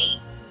 They're for me.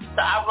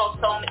 So I wrote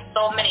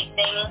so many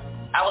things.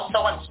 I was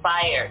so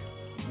inspired.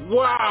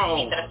 Wow.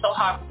 It's so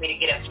hard for me to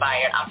get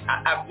inspired.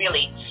 I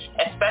really,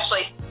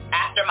 especially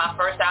after my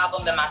first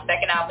album and my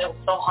second album, it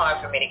was so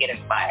hard for me to get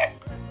inspired.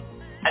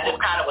 I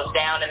just kind of was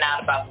down and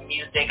out about the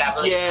music. I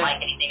really didn't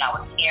like anything I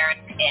was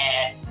hearing.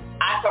 And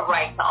I could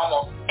write to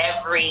almost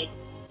every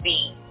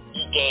beat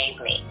he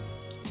gave me.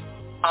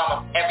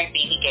 Almost every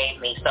beat he gave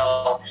me.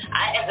 So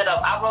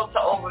I wrote to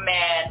over,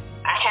 man,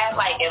 I had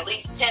like at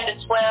least 10 to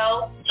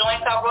 12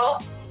 joints I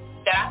wrote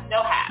that I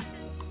still have.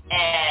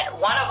 And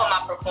one of them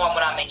I performed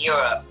when I'm in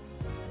Europe.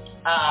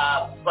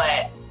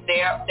 But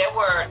there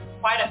were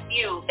quite a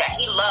few that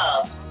he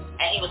loved,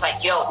 and he was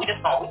like, yo, we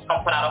just gonna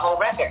put out a whole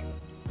record.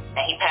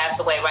 and he passed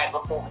away right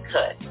before we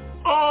could.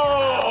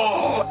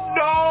 Oh,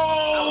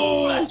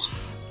 no!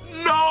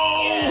 No!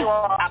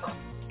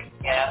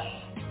 Yeah.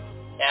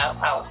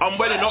 I'm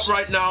welling up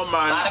right now,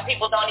 man. A lot of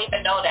people don't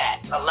even know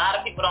that. A lot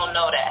of people don't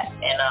know that.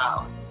 And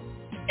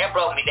it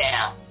broke me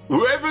down.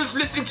 Whoever's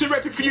listening to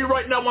RePPiN4U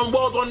right now on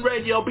World on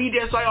Radio,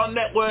 BDSIR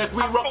Network,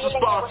 we rock the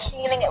spot. We're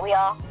feeling it, we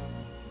are.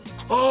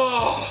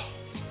 Oh.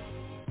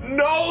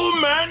 No,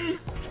 man.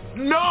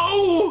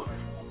 No.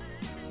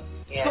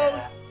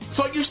 Yeah.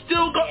 So you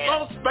still got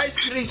those,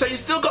 basically, so you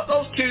still got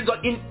those tunes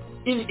like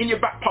in your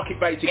back pocket,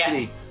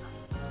 basically.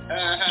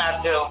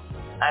 I do,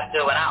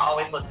 and I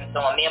always listen to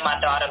them. Me and my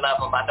daughter love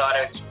them. My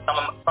daughter, some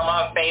of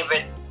her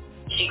favorites,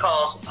 she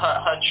calls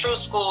her true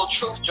school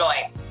truth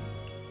joint.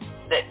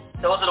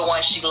 Those are the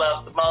ones she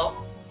loves the most.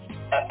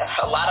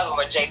 A lot of them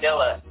are J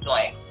Dilla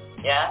joint.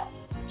 Yeah?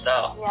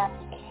 So,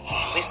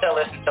 we still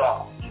listen to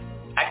them.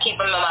 I keep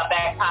them in my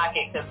back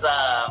pocket because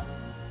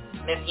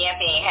Miss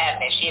Yancey ain't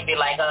having it. She'd be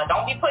like,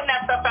 don't be putting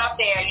that stuff out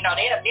there. You know,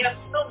 they'll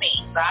sue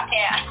me, so I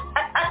can't.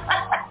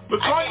 But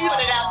can't you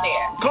put it out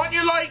there? Can't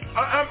you, like,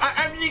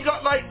 haven't you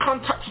got, like,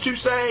 contacts to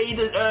say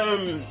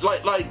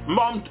that, like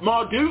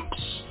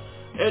Dukes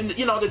and,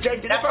 you know, the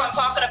J Dilla? That's what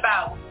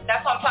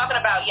I'm talking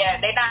about.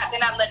 Yeah, they're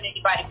not letting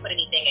anybody put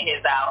anything of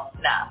his out.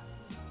 Nah.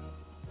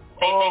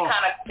 They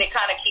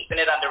kind of keeping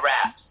it under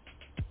wraps.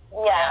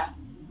 Yeah.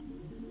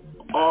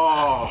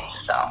 Oh.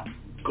 So.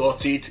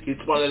 Got it.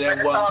 It's one of them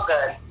it's ones. All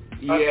good.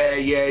 Yeah.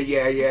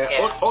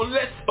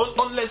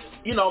 Unless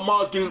you know,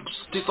 Dukes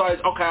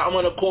decides, okay, I'm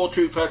gonna call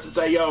Truth first and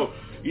say, yo,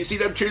 you see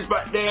them tunes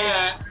back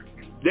there?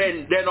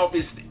 Then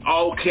obviously,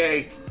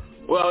 okay.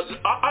 Well,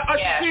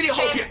 I really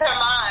hope her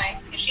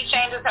mind. If she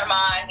changes her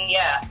mind,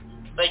 yeah.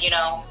 But you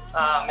know,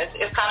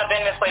 it's kind of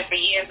been this way for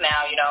years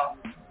now. You know,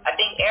 I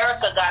think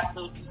Erica got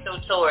through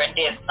to her and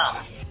did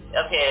something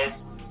of his.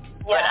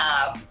 But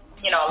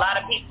you know, a lot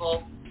of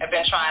people have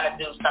been trying to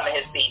do some of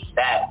his beats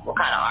that were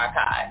kind of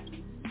archived.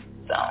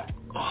 So.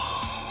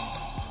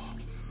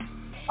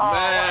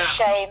 Man,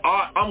 shame.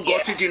 I'm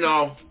gutted, you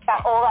know.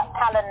 All that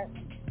talent.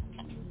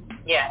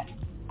 Yeah.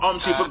 I'm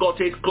super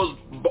gutted because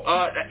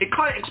it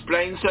kind of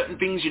explains certain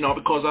things, you know,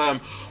 because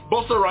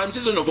Busta Rhymes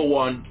is another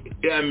one.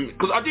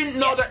 Because I didn't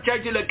know that J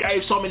Dilla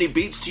gave so many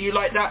beats to you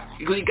like that.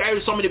 Because he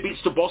gave so many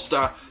beats to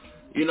Busta,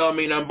 you know what I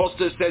mean? And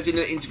Busta says in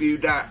the interview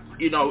that,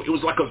 you know, it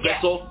was like a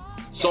vessel.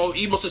 So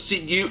he must have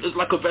seen you as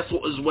like a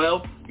vessel as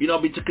well, you know,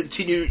 to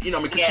continue, you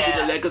know, continue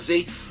the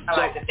legacy. I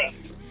like to think.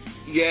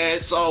 Yeah,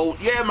 so,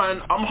 yeah,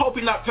 man, I'm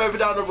hoping that further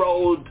down the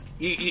road,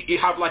 you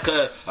have like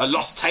a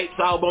Lost Tapes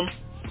album,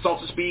 so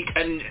to speak,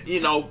 and,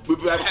 you know, we'll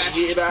be able to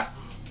hear that.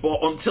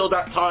 But until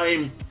that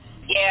time...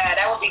 Yeah,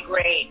 that would be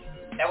great.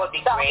 That would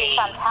be great. That would be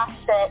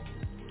fantastic.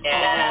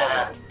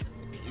 Yeah.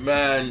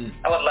 Man.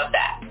 I would love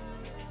that.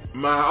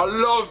 Man, I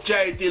love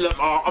J Dilla.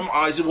 Oh, I'm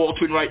eyes are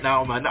watering right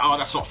now, man. Oh,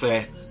 that's not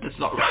fair. That's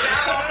not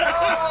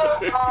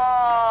right.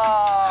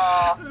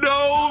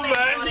 No,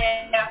 man.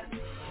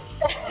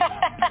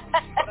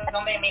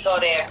 Don't make me go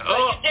there. So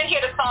you did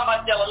hear the song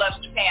about Dilla Loves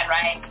Japan,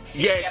 right?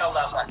 Yeah. Ghetto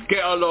Lover.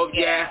 Ghetto Love,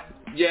 yeah.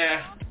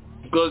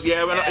 Because,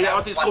 when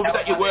I discovered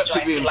that you worked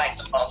with him.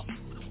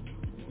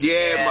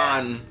 Yeah,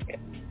 man.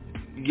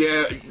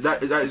 Yeah,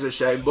 that is a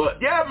shame. But,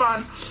 yeah,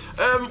 man.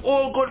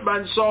 All good,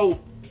 man. So,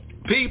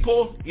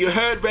 people, you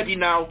heard ready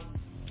now.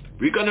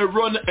 We're going to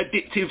run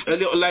Addictive a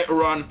little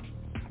later on.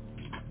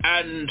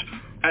 And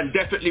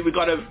definitely we're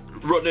going to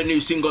run a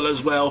new single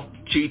as well,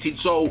 Cheated.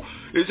 So,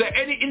 is there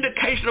any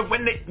indication of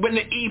when the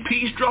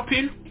EP's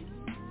dropping?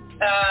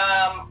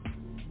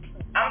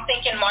 I'm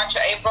thinking March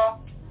or April.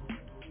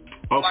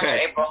 Okay. March or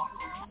April.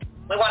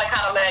 We want to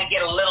kind of let it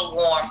get a little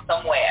warm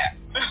somewhere.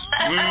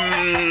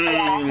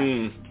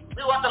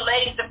 We want the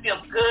ladies to feel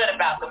good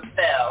about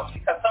themselves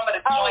because some of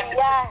the joints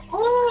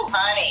ooh,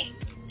 honey.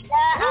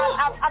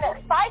 Yeah, I'm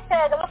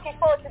excited. I'm looking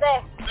forward to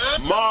this.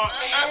 March.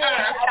 I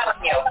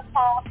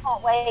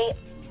can't wait.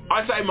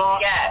 I say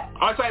March. Yeah.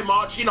 I say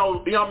March. You know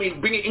what I mean.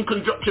 Bring it in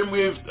conjunction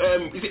with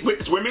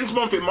it's Women's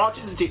Month in March,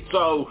 isn't it?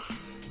 So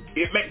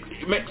it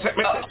makes sense.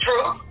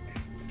 True.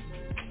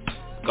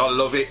 Gotta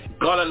love it.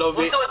 We'll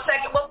do a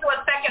second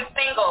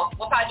single.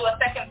 We'll probably do a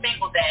second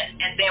single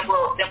then, and then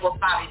we'll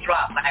finally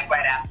drop like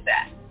right after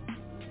that.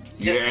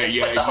 Just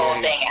put the whole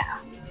thing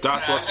out.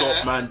 That's what's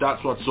up, man.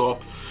 That's what's up.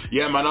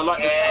 Yeah, man, I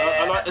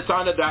like the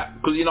sound of that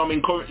because, you know what I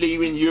mean, currently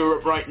you're in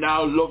Europe right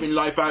now, loving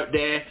life out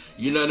there,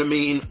 you know what I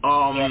mean?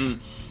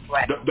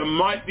 Right. There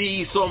might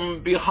be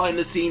some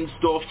behind-the-scenes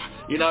stuff,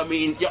 you know what I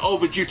mean? You're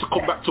overdue to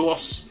come back to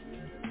us.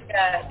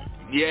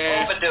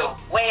 Yeah. Overdue.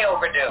 Way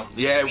overdue.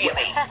 Yeah,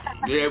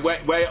 really.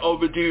 way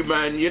overdue,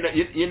 man.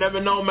 You never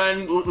know,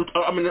 man.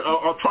 I mean,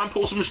 I'll try and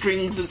pull some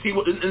strings and see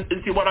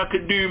what I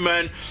could do,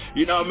 man.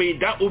 You know what I mean?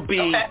 That would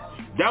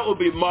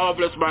be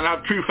marvelous, man.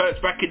 Have Truth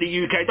Hurts back in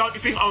the UK. Don't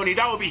you think, Oni?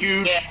 That would be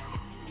huge. Yeah.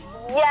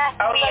 Yes.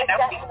 Oh yeah,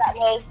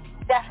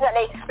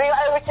 definitely. Bring it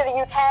over to the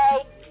UK.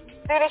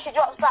 As soon as she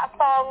drops that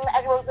song,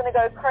 everyone's gonna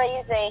go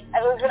crazy.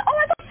 Everyone's gonna, oh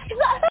my God, is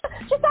that her?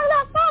 She sang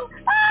that song.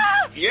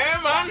 Ah!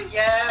 Yeah, man.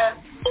 Yeah.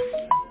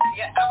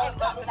 Yeah, I would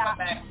love to come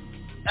back.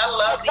 I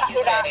love the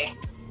UK.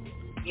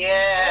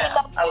 Yeah,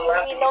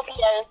 we love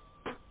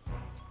you.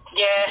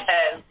 Yes,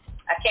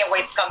 I can't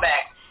wait to come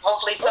back.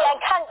 Hopefully so. Yeah,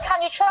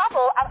 can you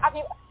travel? Have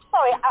you?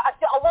 Sorry, I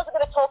wasn't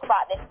going to talk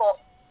about this, but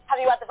have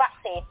you had the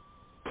vaccine?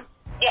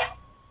 Yeah,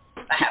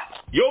 I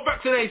have. You're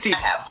vaccinated.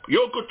 I have.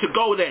 You're good to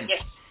go then.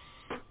 Yes.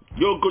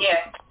 You're good.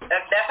 Yeah,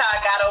 that's how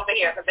I got over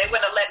here because they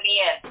wouldn't have let me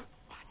in.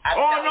 No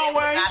way. They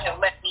would not have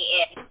let me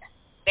in.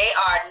 They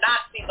are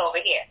Nazis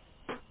over here.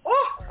 Woo.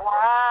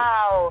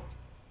 Wow.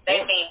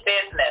 They mean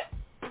business.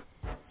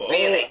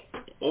 Really.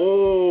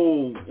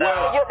 Oh.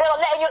 Well. They're not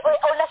letting you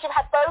unless you've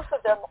had both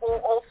of them,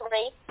 all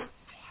three.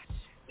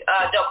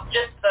 No,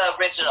 just the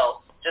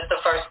originals, just the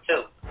first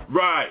two.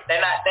 Right. They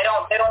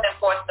don't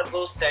enforce the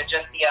booster,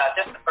 just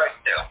the first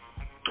two.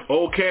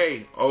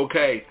 Okay.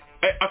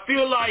 I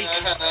feel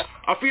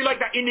like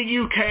that in the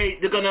UK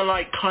they're gonna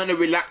like kind of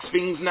relax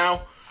things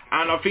now,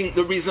 and I think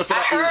the reason for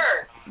that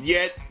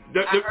is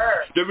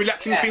the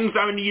relaxing things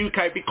now in the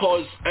UK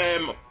because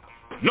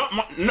not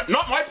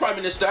my Prime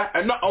Minister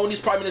and not Oni's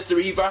Prime Minister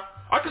either.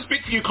 I can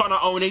speak to you, Connor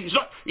Oni. He's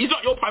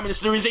not your Prime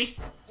Minister, is he?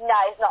 No,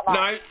 he's not mine.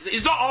 No,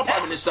 he's not our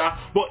Prime Minister,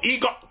 but he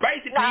got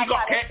catched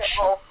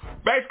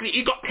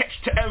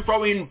to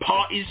throwing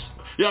parties.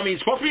 You know what I mean?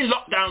 Supposed to be in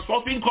lockdown,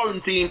 supposed to be in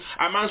quarantine,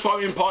 and man's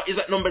throwing parties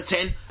at number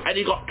 10, and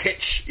he got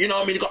catched. You know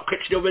what I mean? He got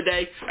catched the other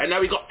day, and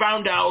now he got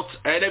found out,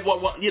 and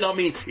everyone, you know what I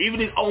mean? Even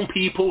his own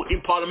people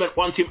in Parliament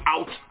want him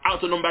out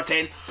of number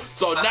 10.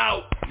 So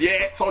now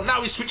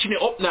he's switching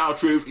it up now,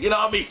 Truth. You know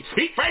what I mean?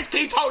 He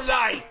told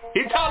lie.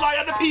 He told lie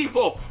on the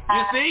people.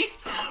 You see?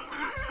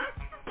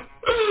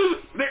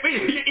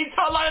 He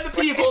told lie on the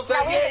people. So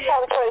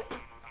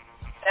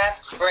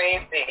That's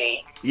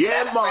crazy.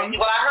 Yeah, That's man. Crazy.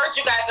 Well, I heard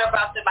you guys are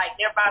about to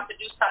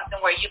do something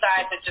where you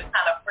guys are just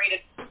kind of free to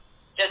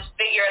just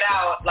figure it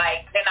out.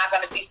 Like, they're not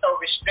going to be so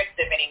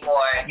restrictive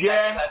anymore. And you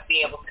guys are going to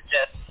be able to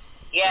just,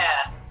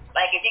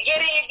 like, if you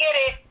get it, you get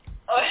it.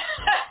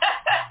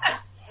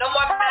 No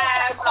more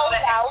masks, all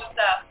that extra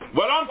stuff.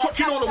 Well, I'm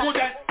touching all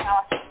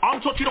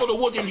the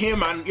wood in here,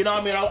 man. You know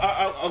what I mean?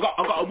 I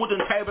got a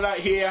wooden table out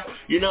here.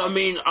 You know what I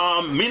mean?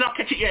 Me not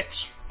catch it yet.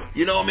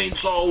 You know what I mean?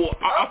 So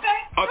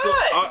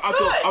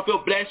I feel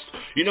blessed.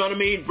 You know what I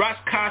mean?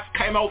 KASS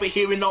came over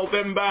here in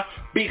November.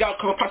 Big out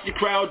capacity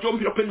crowd,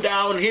 jumping up and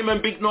down. Him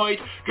and Big Noise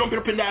jumping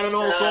up and down and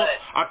all sorts.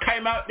 I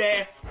came out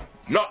there.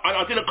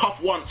 I did a cough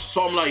once,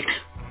 so I'm like,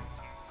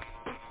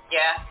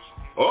 yeah.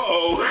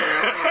 Uh-oh.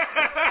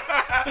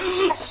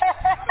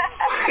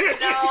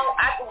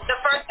 The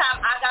first time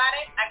I got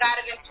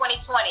it in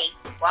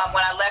 2020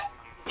 when I left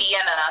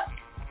Vienna.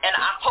 In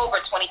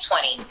October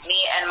 2020, me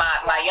and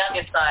my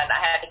youngest son,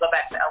 I had to go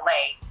back to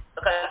LA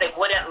because they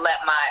wouldn't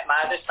let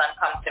my other son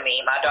come to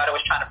me. My daughter was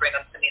trying to bring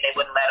him to me. They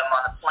wouldn't let him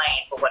on the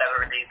plane for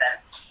whatever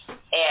reason.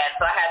 And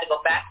so I had to go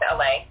back to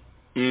LA.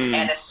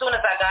 And as soon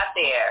as I got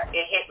there,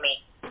 it hit me.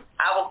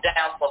 I was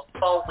down for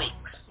 4 weeks.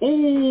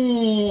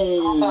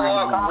 Ooh.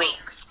 4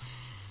 weeks.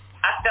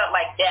 I felt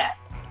like death.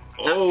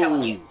 I'm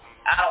telling you.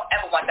 I don't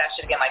ever want that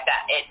shit again like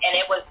that. It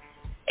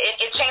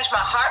changed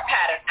my heart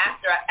pattern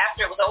after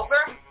it was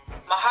over.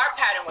 My heart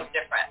pattern was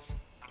different.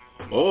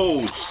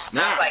 Oh,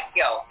 I was like,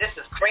 yo, this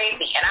is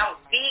crazy. And I was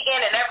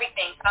vegan and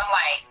everything. So I'm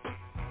like,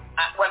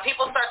 when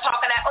people start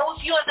talking that, oh,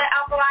 you on the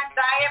alkaline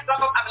diet,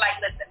 blah, blah, I'm like,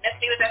 listen, Miss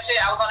me with that shit,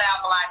 I was on the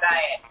alkaline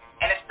diet.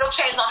 And it still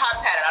changed my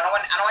heart pattern. I don't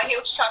want to hear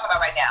what you're talking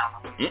about right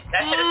now.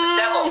 That shit is the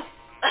devil.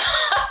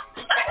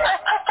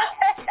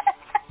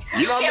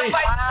 You know what I mean?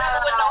 Can't fight the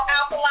devil with no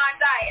alkaline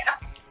diet.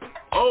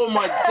 Oh,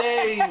 my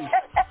days.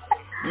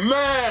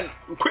 Man,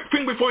 quick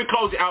thing before we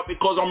close it out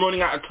because I'm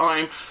running out of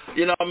time.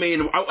 You know what I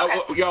mean?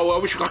 I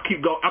wish I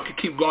could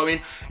keep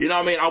going. You know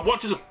what I mean? I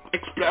want to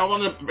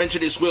mention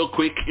this real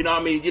quick. You know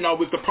what I mean? You know,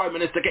 with the Prime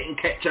Minister getting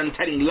catch and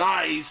telling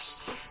lies.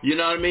 You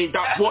know what I mean?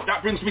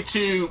 That brings me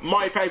to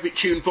my favorite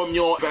tune from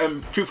your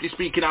Truthfully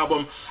Speaking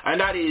album,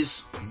 and that is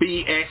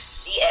BS.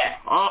 Yeah.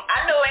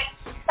 I knew it.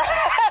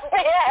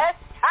 BS.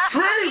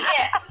 True.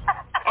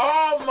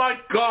 Oh my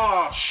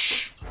gosh.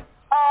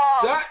 Oh.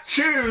 That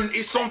tune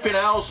is something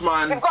else,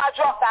 man. We've got to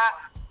drop that.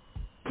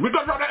 We've got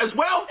to drop that as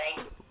well?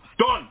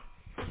 Done.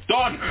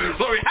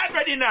 So we have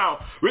ready now.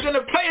 We're going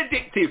to play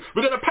Addictive.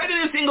 We're going to play the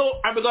new single,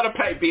 and we're going to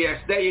play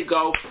BS. There you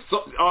go.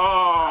 So,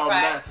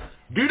 man.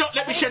 Do not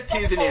let me shed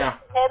tears in here.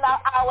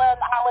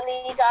 Our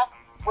leader.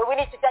 Well, we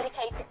need to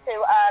dedicate it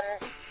to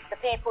the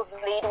people's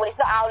leader. Well, it's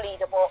not our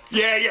leader, but...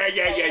 Yeah.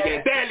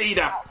 Their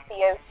leader. To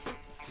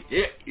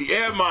you.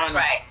 Yeah, man.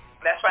 Right.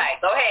 That's right.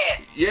 Go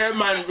ahead. Yeah,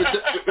 man.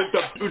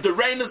 With the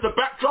rain as the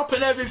backdrop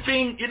and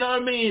everything, you know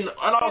what I mean?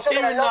 And I was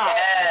hearing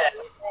that.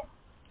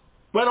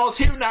 When I was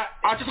hearing that,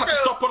 I just had to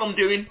stop what I'm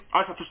doing.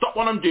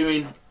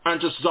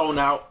 And just zone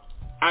out.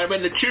 And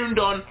when the tune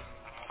done,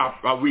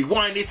 I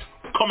rewind it,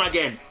 come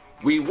again.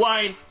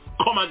 Rewind,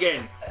 come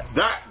again.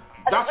 That's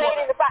what...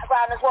 in the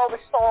background as well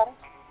with Storm.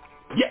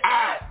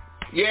 Yeah.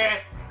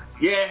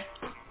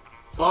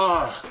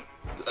 Oh.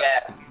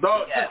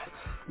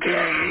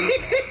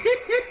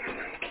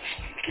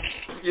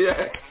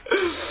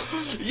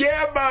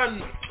 Yeah,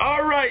 man.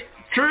 All right,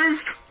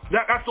 Truth.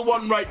 That's the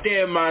one right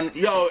there, man.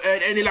 Yo,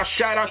 any last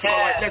shout outs for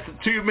like less than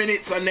 2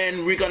 minutes, and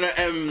then we're gonna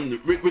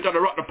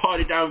rock the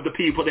party down with the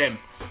people then.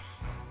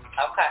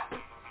 Okay.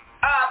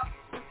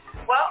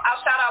 Well,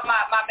 I'll shout out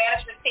my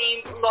management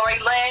team, Lori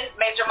Lynn,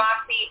 Major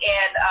Moxie,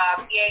 and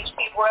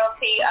PHP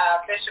Royalty,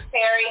 Bishop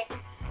Perry,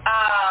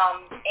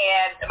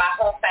 and my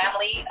whole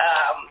family,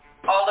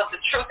 all of the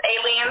truth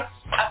aliens,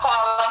 I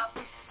call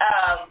them.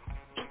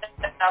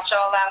 I'll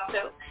shout out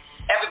to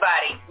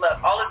everybody. Look,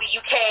 all of the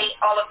UK,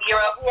 all of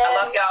Europe, I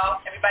love y'all.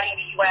 Everybody in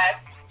the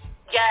US.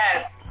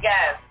 Yes,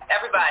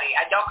 everybody.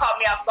 Don't call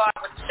me off guard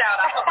with the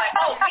shout out. I'm like,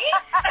 oh, me?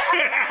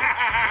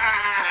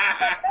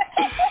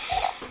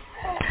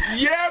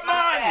 Yeah,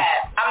 man.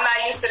 I'm not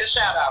used to the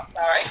shout out,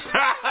 sorry.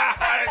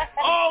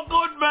 Oh,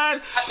 good,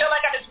 man. I feel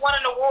like I just won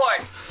an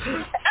award.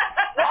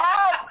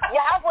 You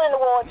have won an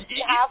award.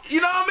 You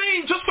know what I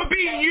mean? Just for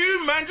being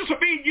you, man. Just for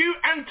being you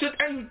and to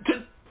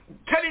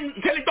telling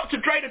Dr.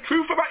 Dre the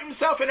truth about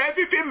himself and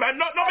everything, man.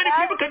 Not many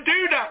people can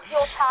do that.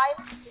 Your time,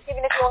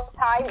 giving us your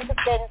time. It's just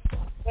been,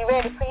 we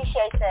really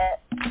appreciate it.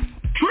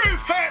 True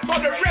facts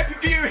on the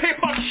RePPiN4U Hip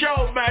Hop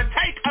Show, man.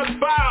 Take a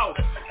bow.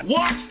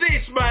 Watch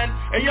this, man.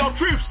 And yo,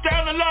 Truth, stay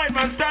on the line,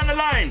 man. Stay on the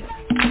line.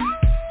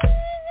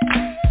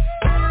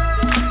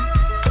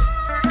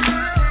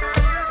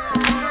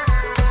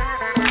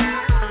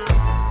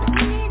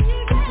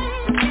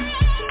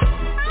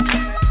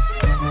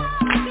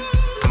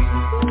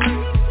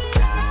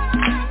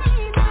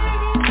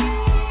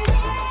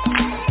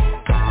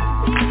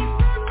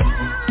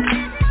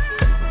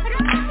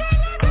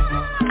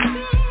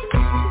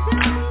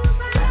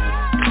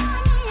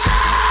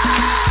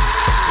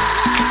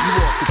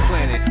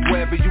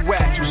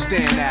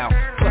 Stand out.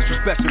 Plus we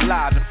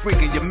specialize in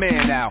freaking your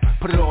man out.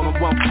 Put it all in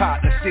one pot,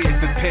 let's see if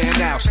it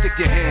pan out. Stick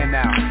your hand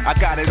out, I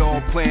got it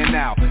all planned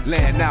out.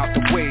 Laying out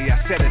the way, I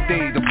set a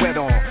day to wet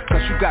on.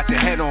 Cause you got your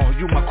head on,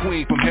 you my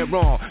queen from here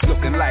on.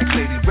 Looking like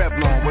Lady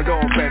Revlon with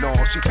all red on.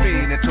 She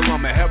fiend until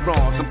I'm a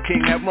heron, some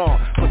king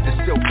heron. Put the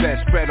silk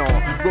vest spread on.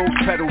 Rose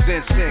petals,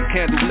 incense,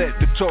 candle lit,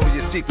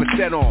 Victoria's Secret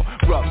set on.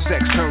 Rough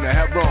sex, turn a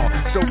heron.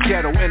 So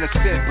ghetto,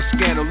 innocent, but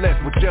scandalous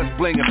with just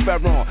bling and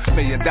ferron. $1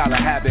 million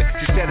habit,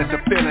 she said it's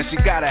a feeling, she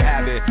gotta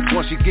have it.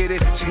 Once she get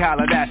it, she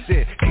holler, that's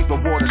it. Keep her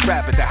waters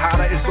rapid, the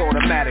holler is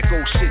automatic.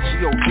 Oh shit, she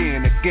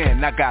ODing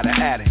again, I gotta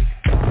add it.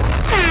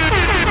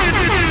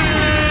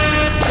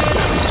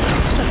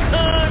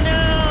 Oh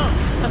no!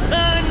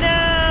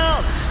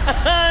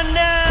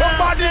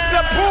 Somebody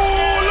to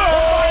pull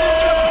up!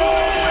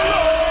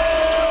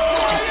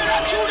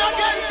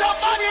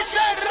 Somebody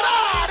said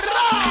rah,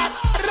 rah,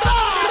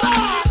 rah,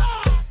 rah.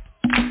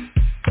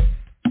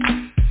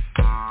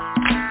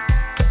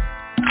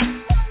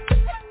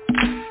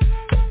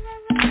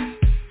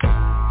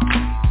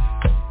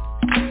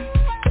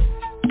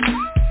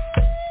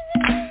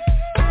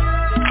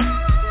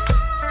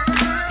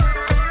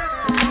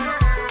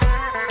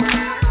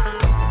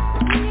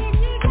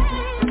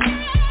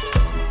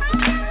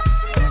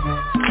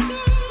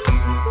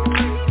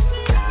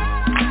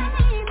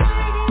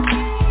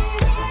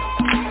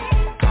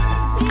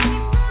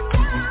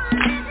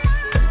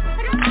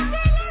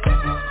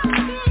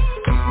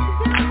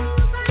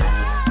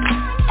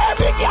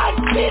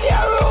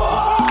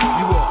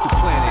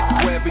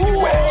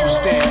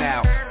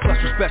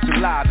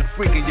 Specialize in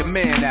freaking your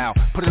man out.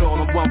 Put it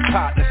all in one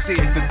pot, let's see if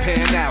it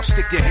pan out.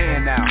 Stick your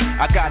hand out,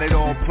 I got it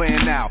all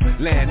planned out.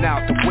 Laying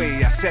out the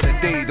way, I set a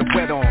day to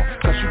wet on.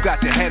 Cause you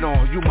got your head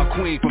on, you my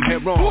queen from here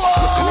on.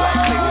 Looking like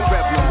Lady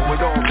Revlon with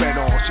all red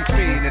on. She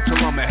fiend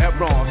until I'm a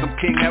heron, some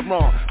king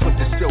heron. Put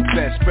the silk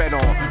vest spread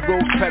on.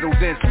 Rose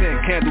petals, incense,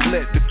 candle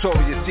lit,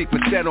 Victoria's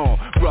Secret set on.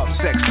 Rough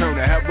sex, turn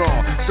a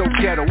heron. So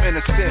ghetto,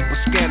 innocent,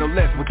 but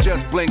scandalous with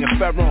just bling and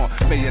ferron.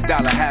 $1 million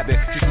habit,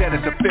 she said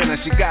it's a feeling,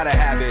 she gotta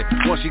have it.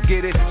 Once she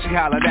get it, she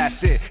holler,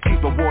 that's it. Keep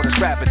her waters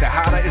rapid, the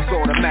holler is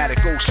automatic.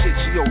 Oh shit,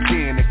 she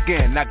ODing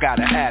again, I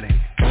gotta add it.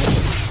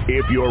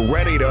 If you're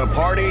ready to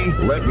party,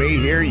 let me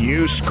hear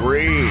you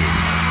scream.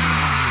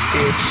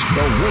 It's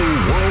the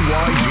Woo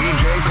Worldwide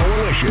DJ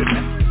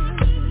Coalition.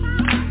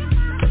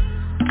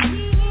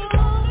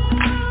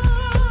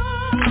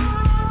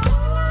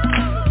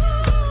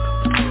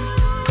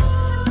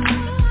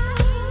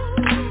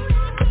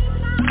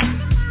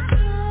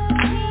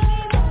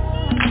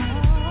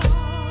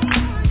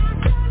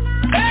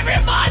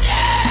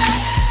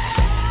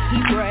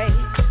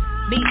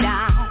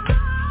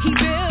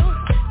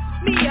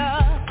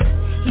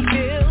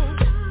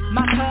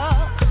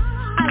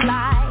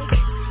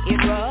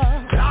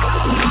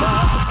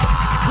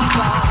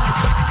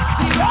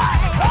 He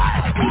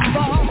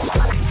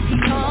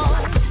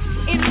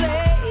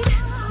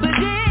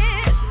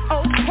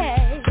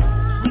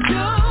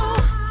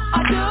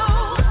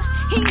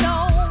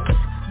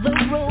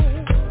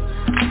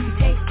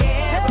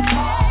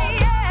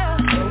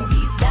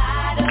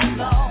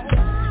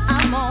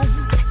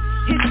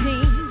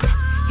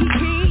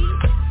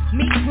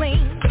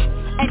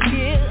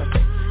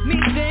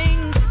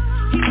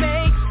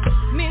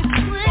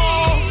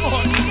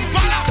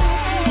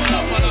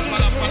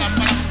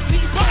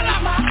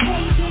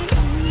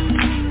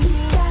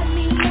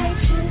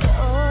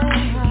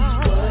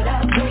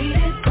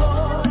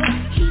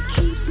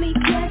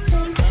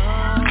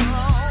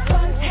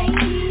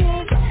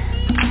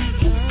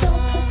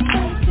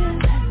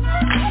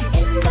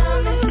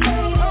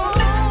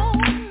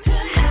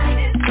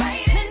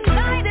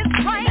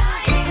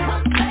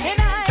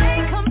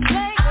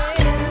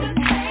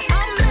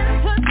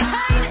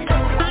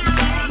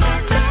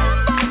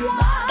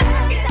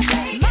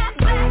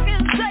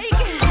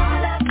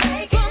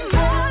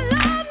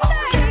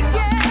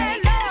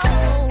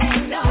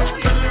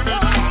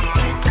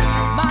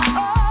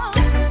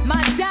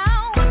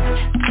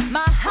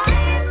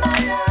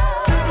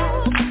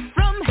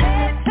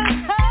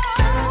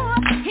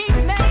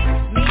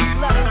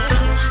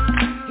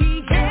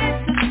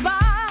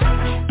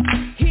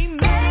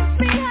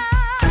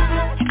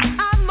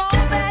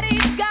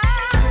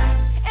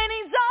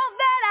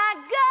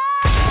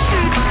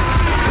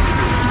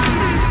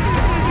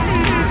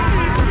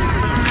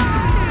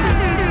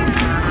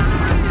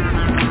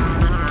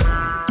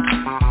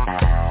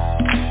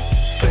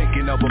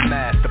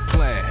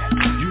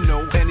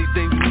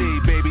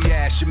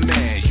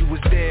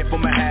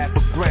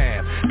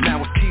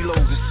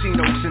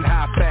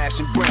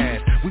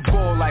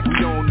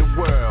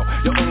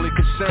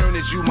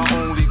you my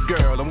only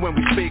girl. And when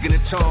we speaking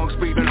in tongues,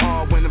 breathing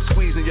hard when I'm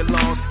squeezing your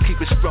lungs,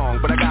 keep it strong,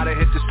 but I gotta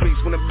hit the streets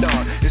when I'm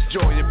done. It's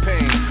joy and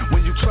pain,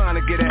 when you trying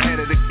to get ahead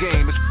of the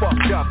game. It's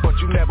fucked up, but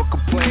you never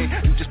complain.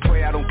 You just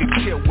pray I don't get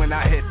killed when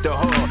I hit the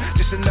hood.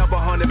 Just another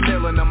 100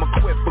 million, I'm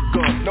equipped for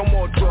good. No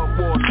more drug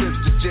war, trips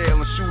to jail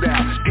and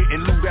shootouts.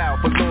 Getting loot out,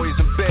 but lawyers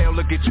and bail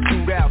to get you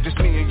through out. Just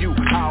me and you,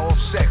 high off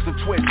sex and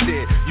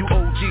twisted. You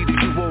OG to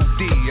you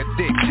OD,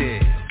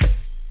 addicted.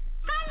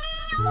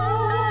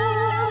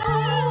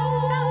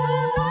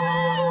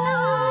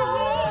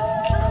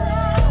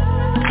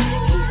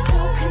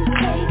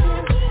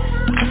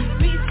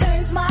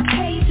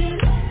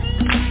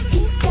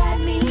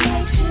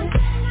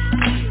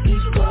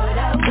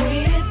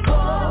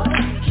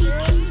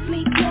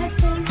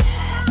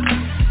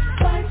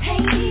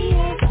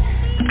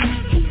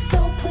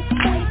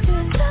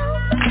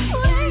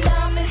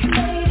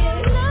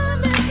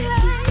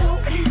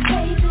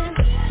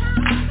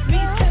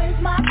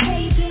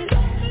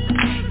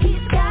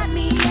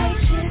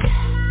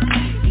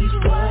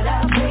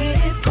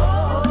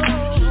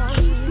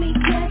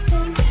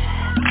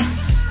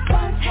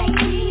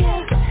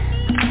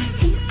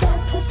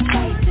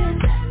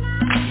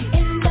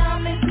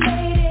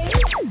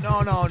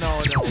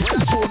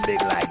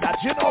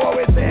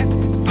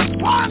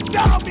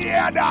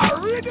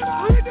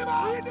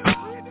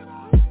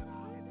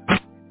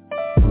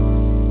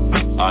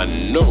 I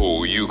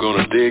know you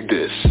gonna dig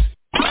this.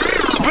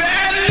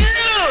 Brand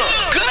new!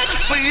 Good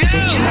for you!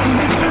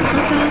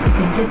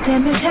 Things the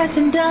damage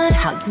hasn't done.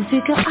 How you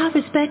figure I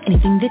respect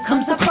anything that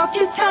comes up off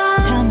your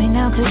tongue? Tell me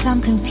now, cause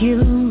I'm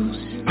confused.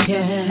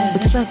 Yeah.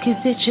 What the fuck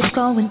is it you're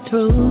going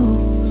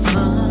through?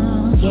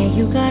 Yeah,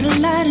 you got a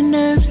lot of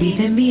nerves,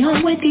 leaving me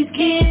home with these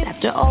kids.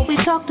 After all we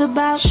talked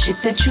about, shit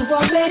that you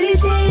already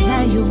did.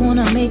 Now you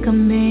wanna make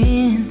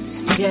amends.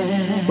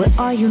 Yeah. Where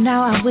are you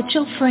now? Out with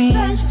your friends.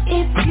 But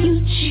if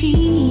you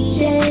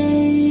cheated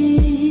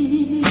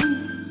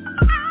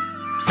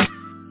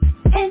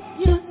and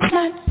you're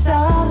not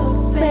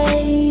sorry,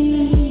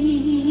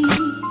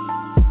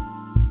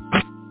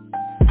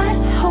 I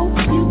hope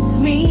you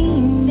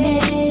mean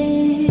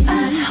it. I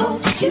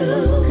hope you,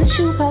 cause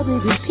you probably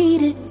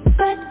repeat it.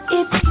 But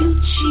if you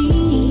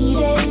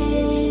cheated,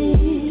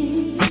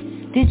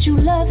 did you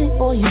love it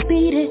or you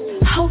beat it?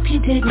 Hope you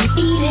didn't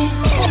eat it.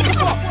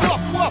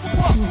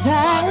 Cause I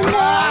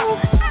know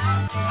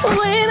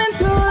we've been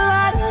through a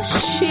lot of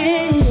shit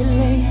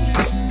lately.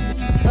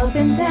 Up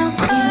and down, in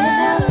and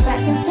out, back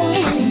and forth,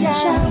 in and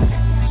out.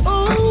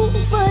 Ooh,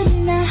 but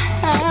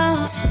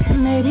now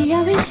maybe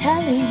I'll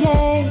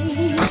retaliate.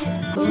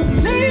 Ooh,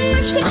 maybe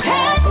I should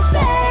have to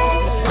say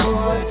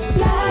or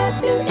lie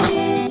to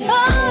it. Oh,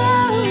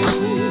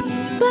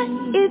 but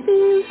if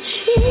you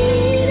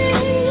cheated,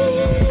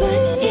 but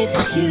if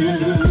you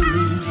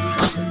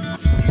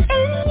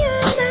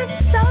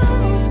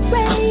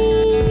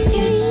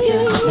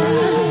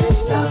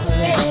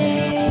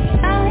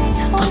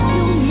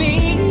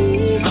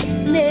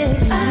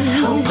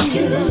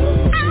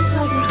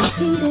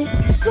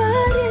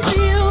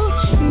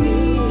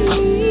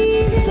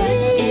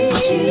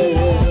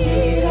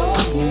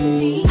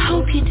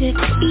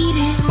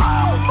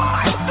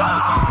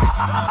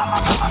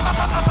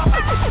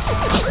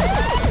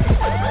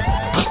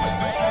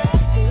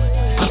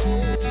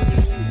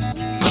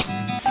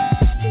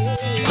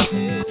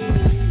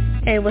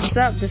Hey, what's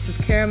up? This is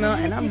Caramel,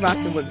 and I'm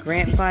rocking with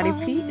Grant Body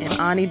Pete and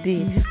Ani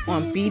D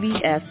on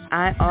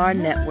BDSIR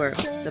Network,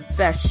 the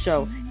best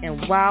show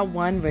in Wild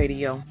One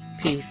Radio.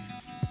 Peace.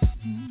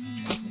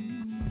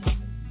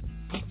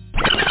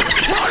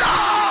 Hold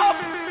up!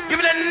 Give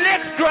me the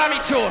next Grammy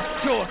tour.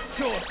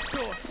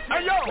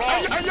 Hey yo,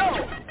 hey yo.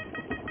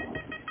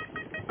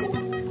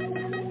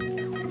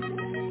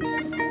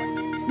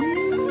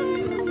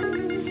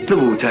 The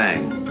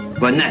Wu-Tang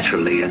were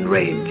naturally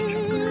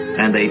enraged,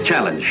 and they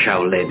challenged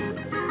Shaolin.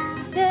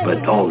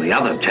 But all the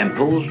other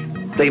temples,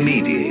 they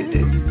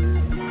mediated.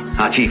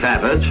 Our chief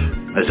abbot,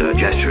 as a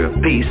gesture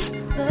of peace,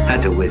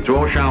 had to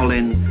withdraw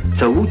Shaolin,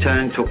 so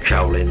Wu-Tang took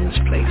Shaolin's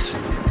place.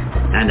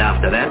 And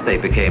after that, they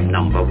became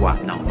number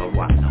one.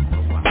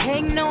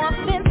 Take no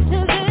offense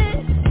to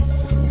this,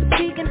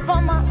 speaking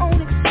from my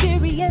own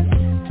experience.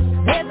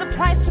 There's a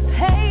price to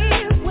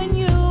pay when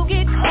you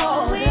get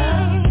caught.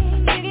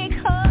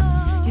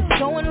 You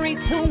go and reach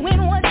to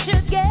win what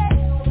you get,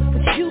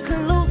 but you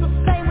can lose the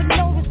same with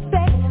no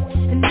respect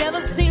and never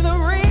see the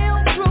real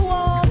through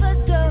all the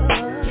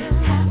dirt. You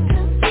have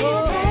to be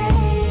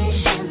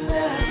patient,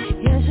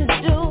 yes you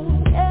do,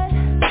 yeah.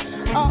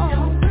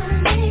 Don't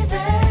believe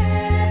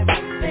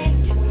everything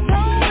you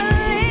don't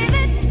believe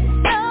it,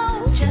 no.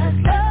 Just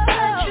let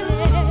the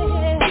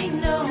truth be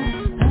known.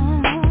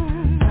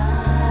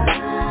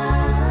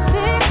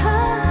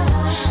 Because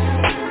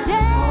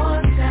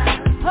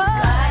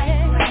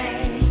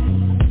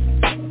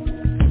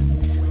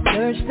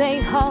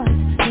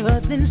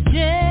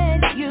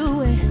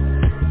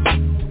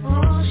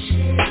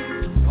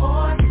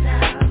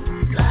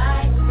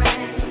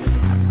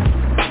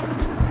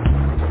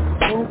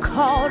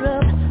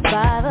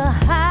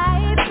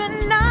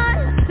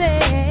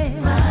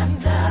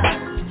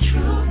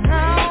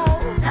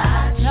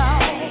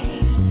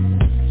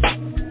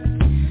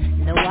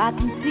I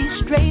can see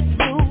straight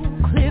through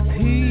clear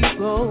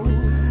people.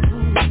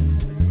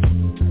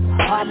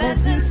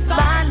 Heartless and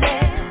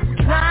spineless,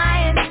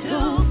 trying to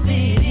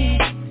fit in.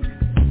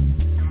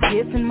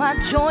 Giving my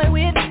joy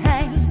with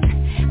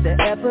pain. The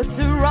efforts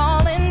are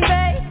all in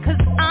vain,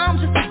 'cause I'm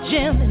just a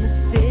gem in the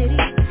city,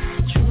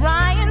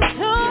 trying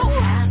to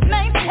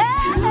maintain.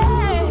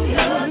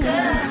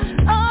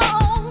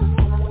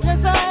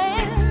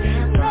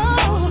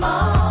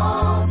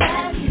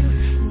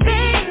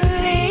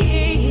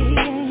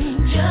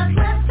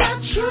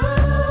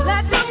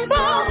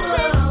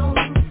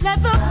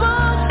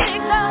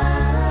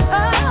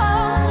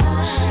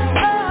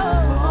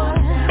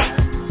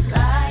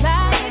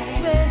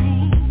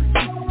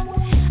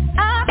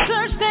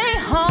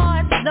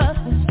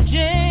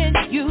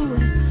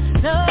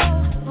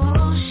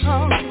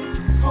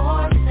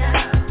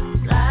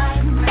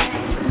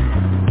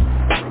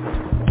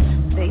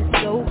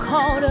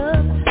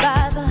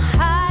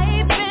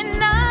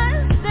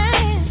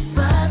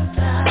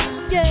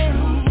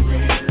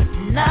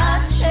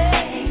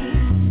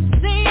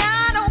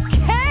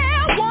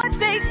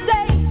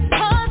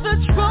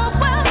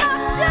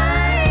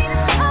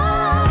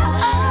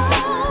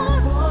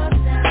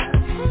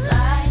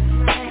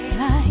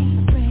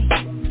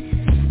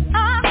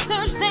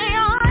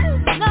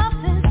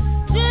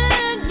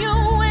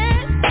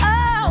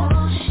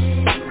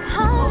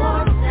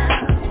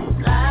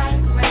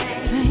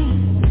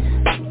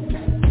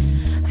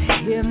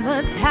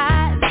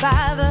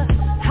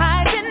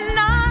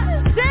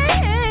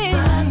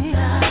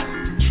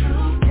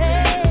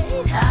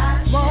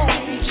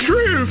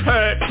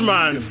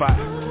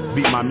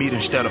 Beat my meat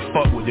instead of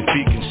fuck with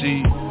defeat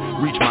concede.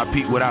 Reach my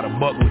peak without a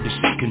buck with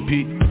deceit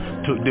compete.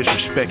 Took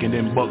disrespect and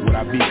then buck, would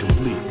I be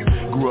complete?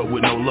 Grew up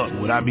with no luck,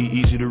 would I be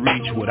easy to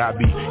reach? Would I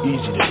be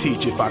easy to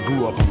teach if I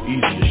grew up on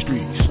easier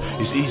streets?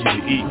 It's easy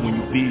to eat when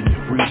you feed and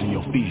freezing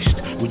your feast.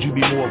 Would you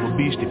be more of a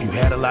beast if you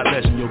had a lot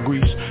less in your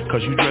grease?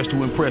 'Cause you dress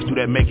to impress, do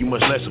that make you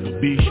much less of a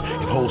beast?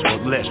 If hoes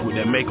fuck less, would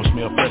that make them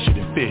smell fresher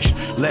than fish?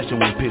 Lesson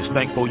when pissed,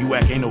 thankful you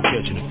act, ain't no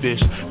catching a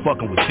fish.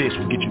 Fucking with this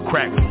will get you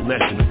cracked with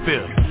less than a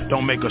fifth.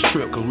 Don't make us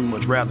trip, 'cause we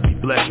much rather be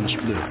blessed than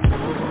split.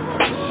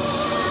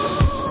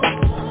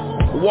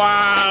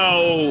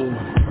 Wow!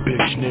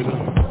 Bitch nigga.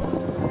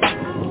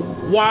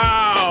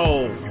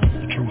 Wow!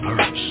 The truth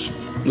hurts.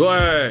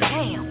 Word.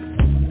 Damn.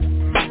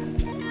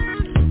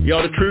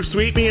 Yo, the truth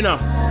sweet me, you know.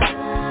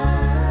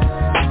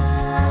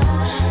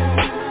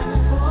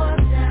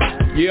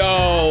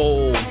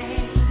 Yo!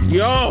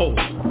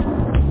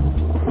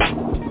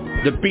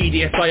 The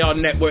BDSIR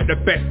network, the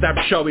best damn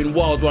show in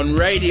World One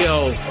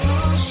Radio.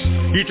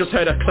 You just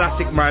heard a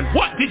classic, man.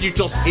 What did you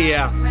just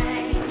hear?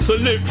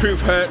 Salute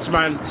Truth Hurts,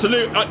 man.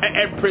 Salute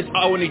Empress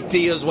Oni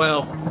D as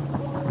well.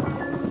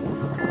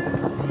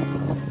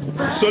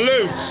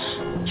 Salute.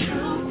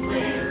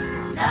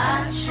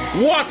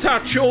 What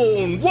a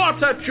tune!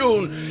 What a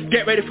tune!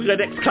 Get ready for the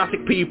next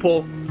classic,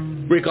 people.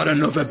 We got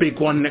another big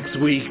one next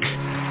week.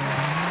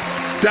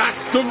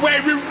 That's the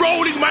way we're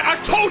rolling, man. I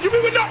told you we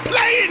were not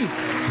playing.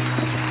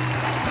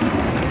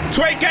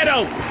 Sway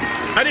Ghetto.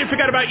 I didn't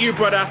forget about you,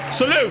 brother.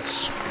 Salute.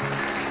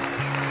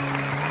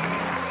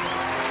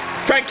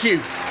 Thank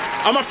you.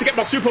 I'm off to get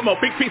my Supermo,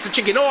 big piece of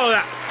chicken, all of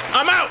that.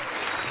 I'm out.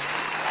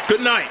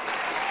 Good night.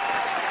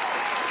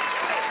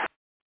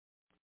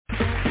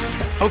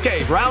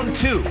 Okay, round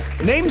two.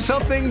 Name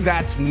something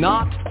that's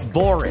not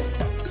boring.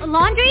 A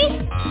laundry?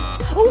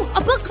 Ooh,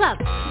 a book club.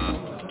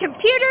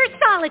 Computer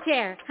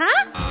solitaire,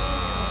 huh?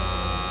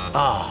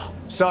 Ah,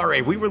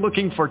 sorry, we were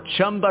looking for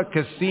Chumba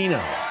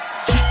Casino.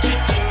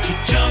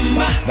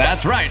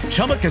 That's right,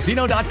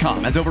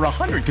 ChumbaCasino.com has over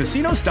 100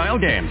 casino-style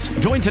games.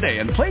 Join today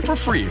and play for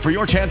free for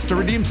your chance to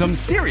redeem some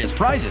serious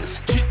prizes.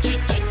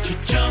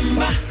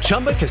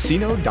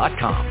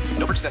 ChumbaCasino.com.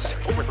 No purchase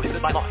necessary. Void where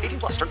prohibited by law.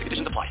 18+ terms and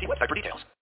conditions apply. See website for details.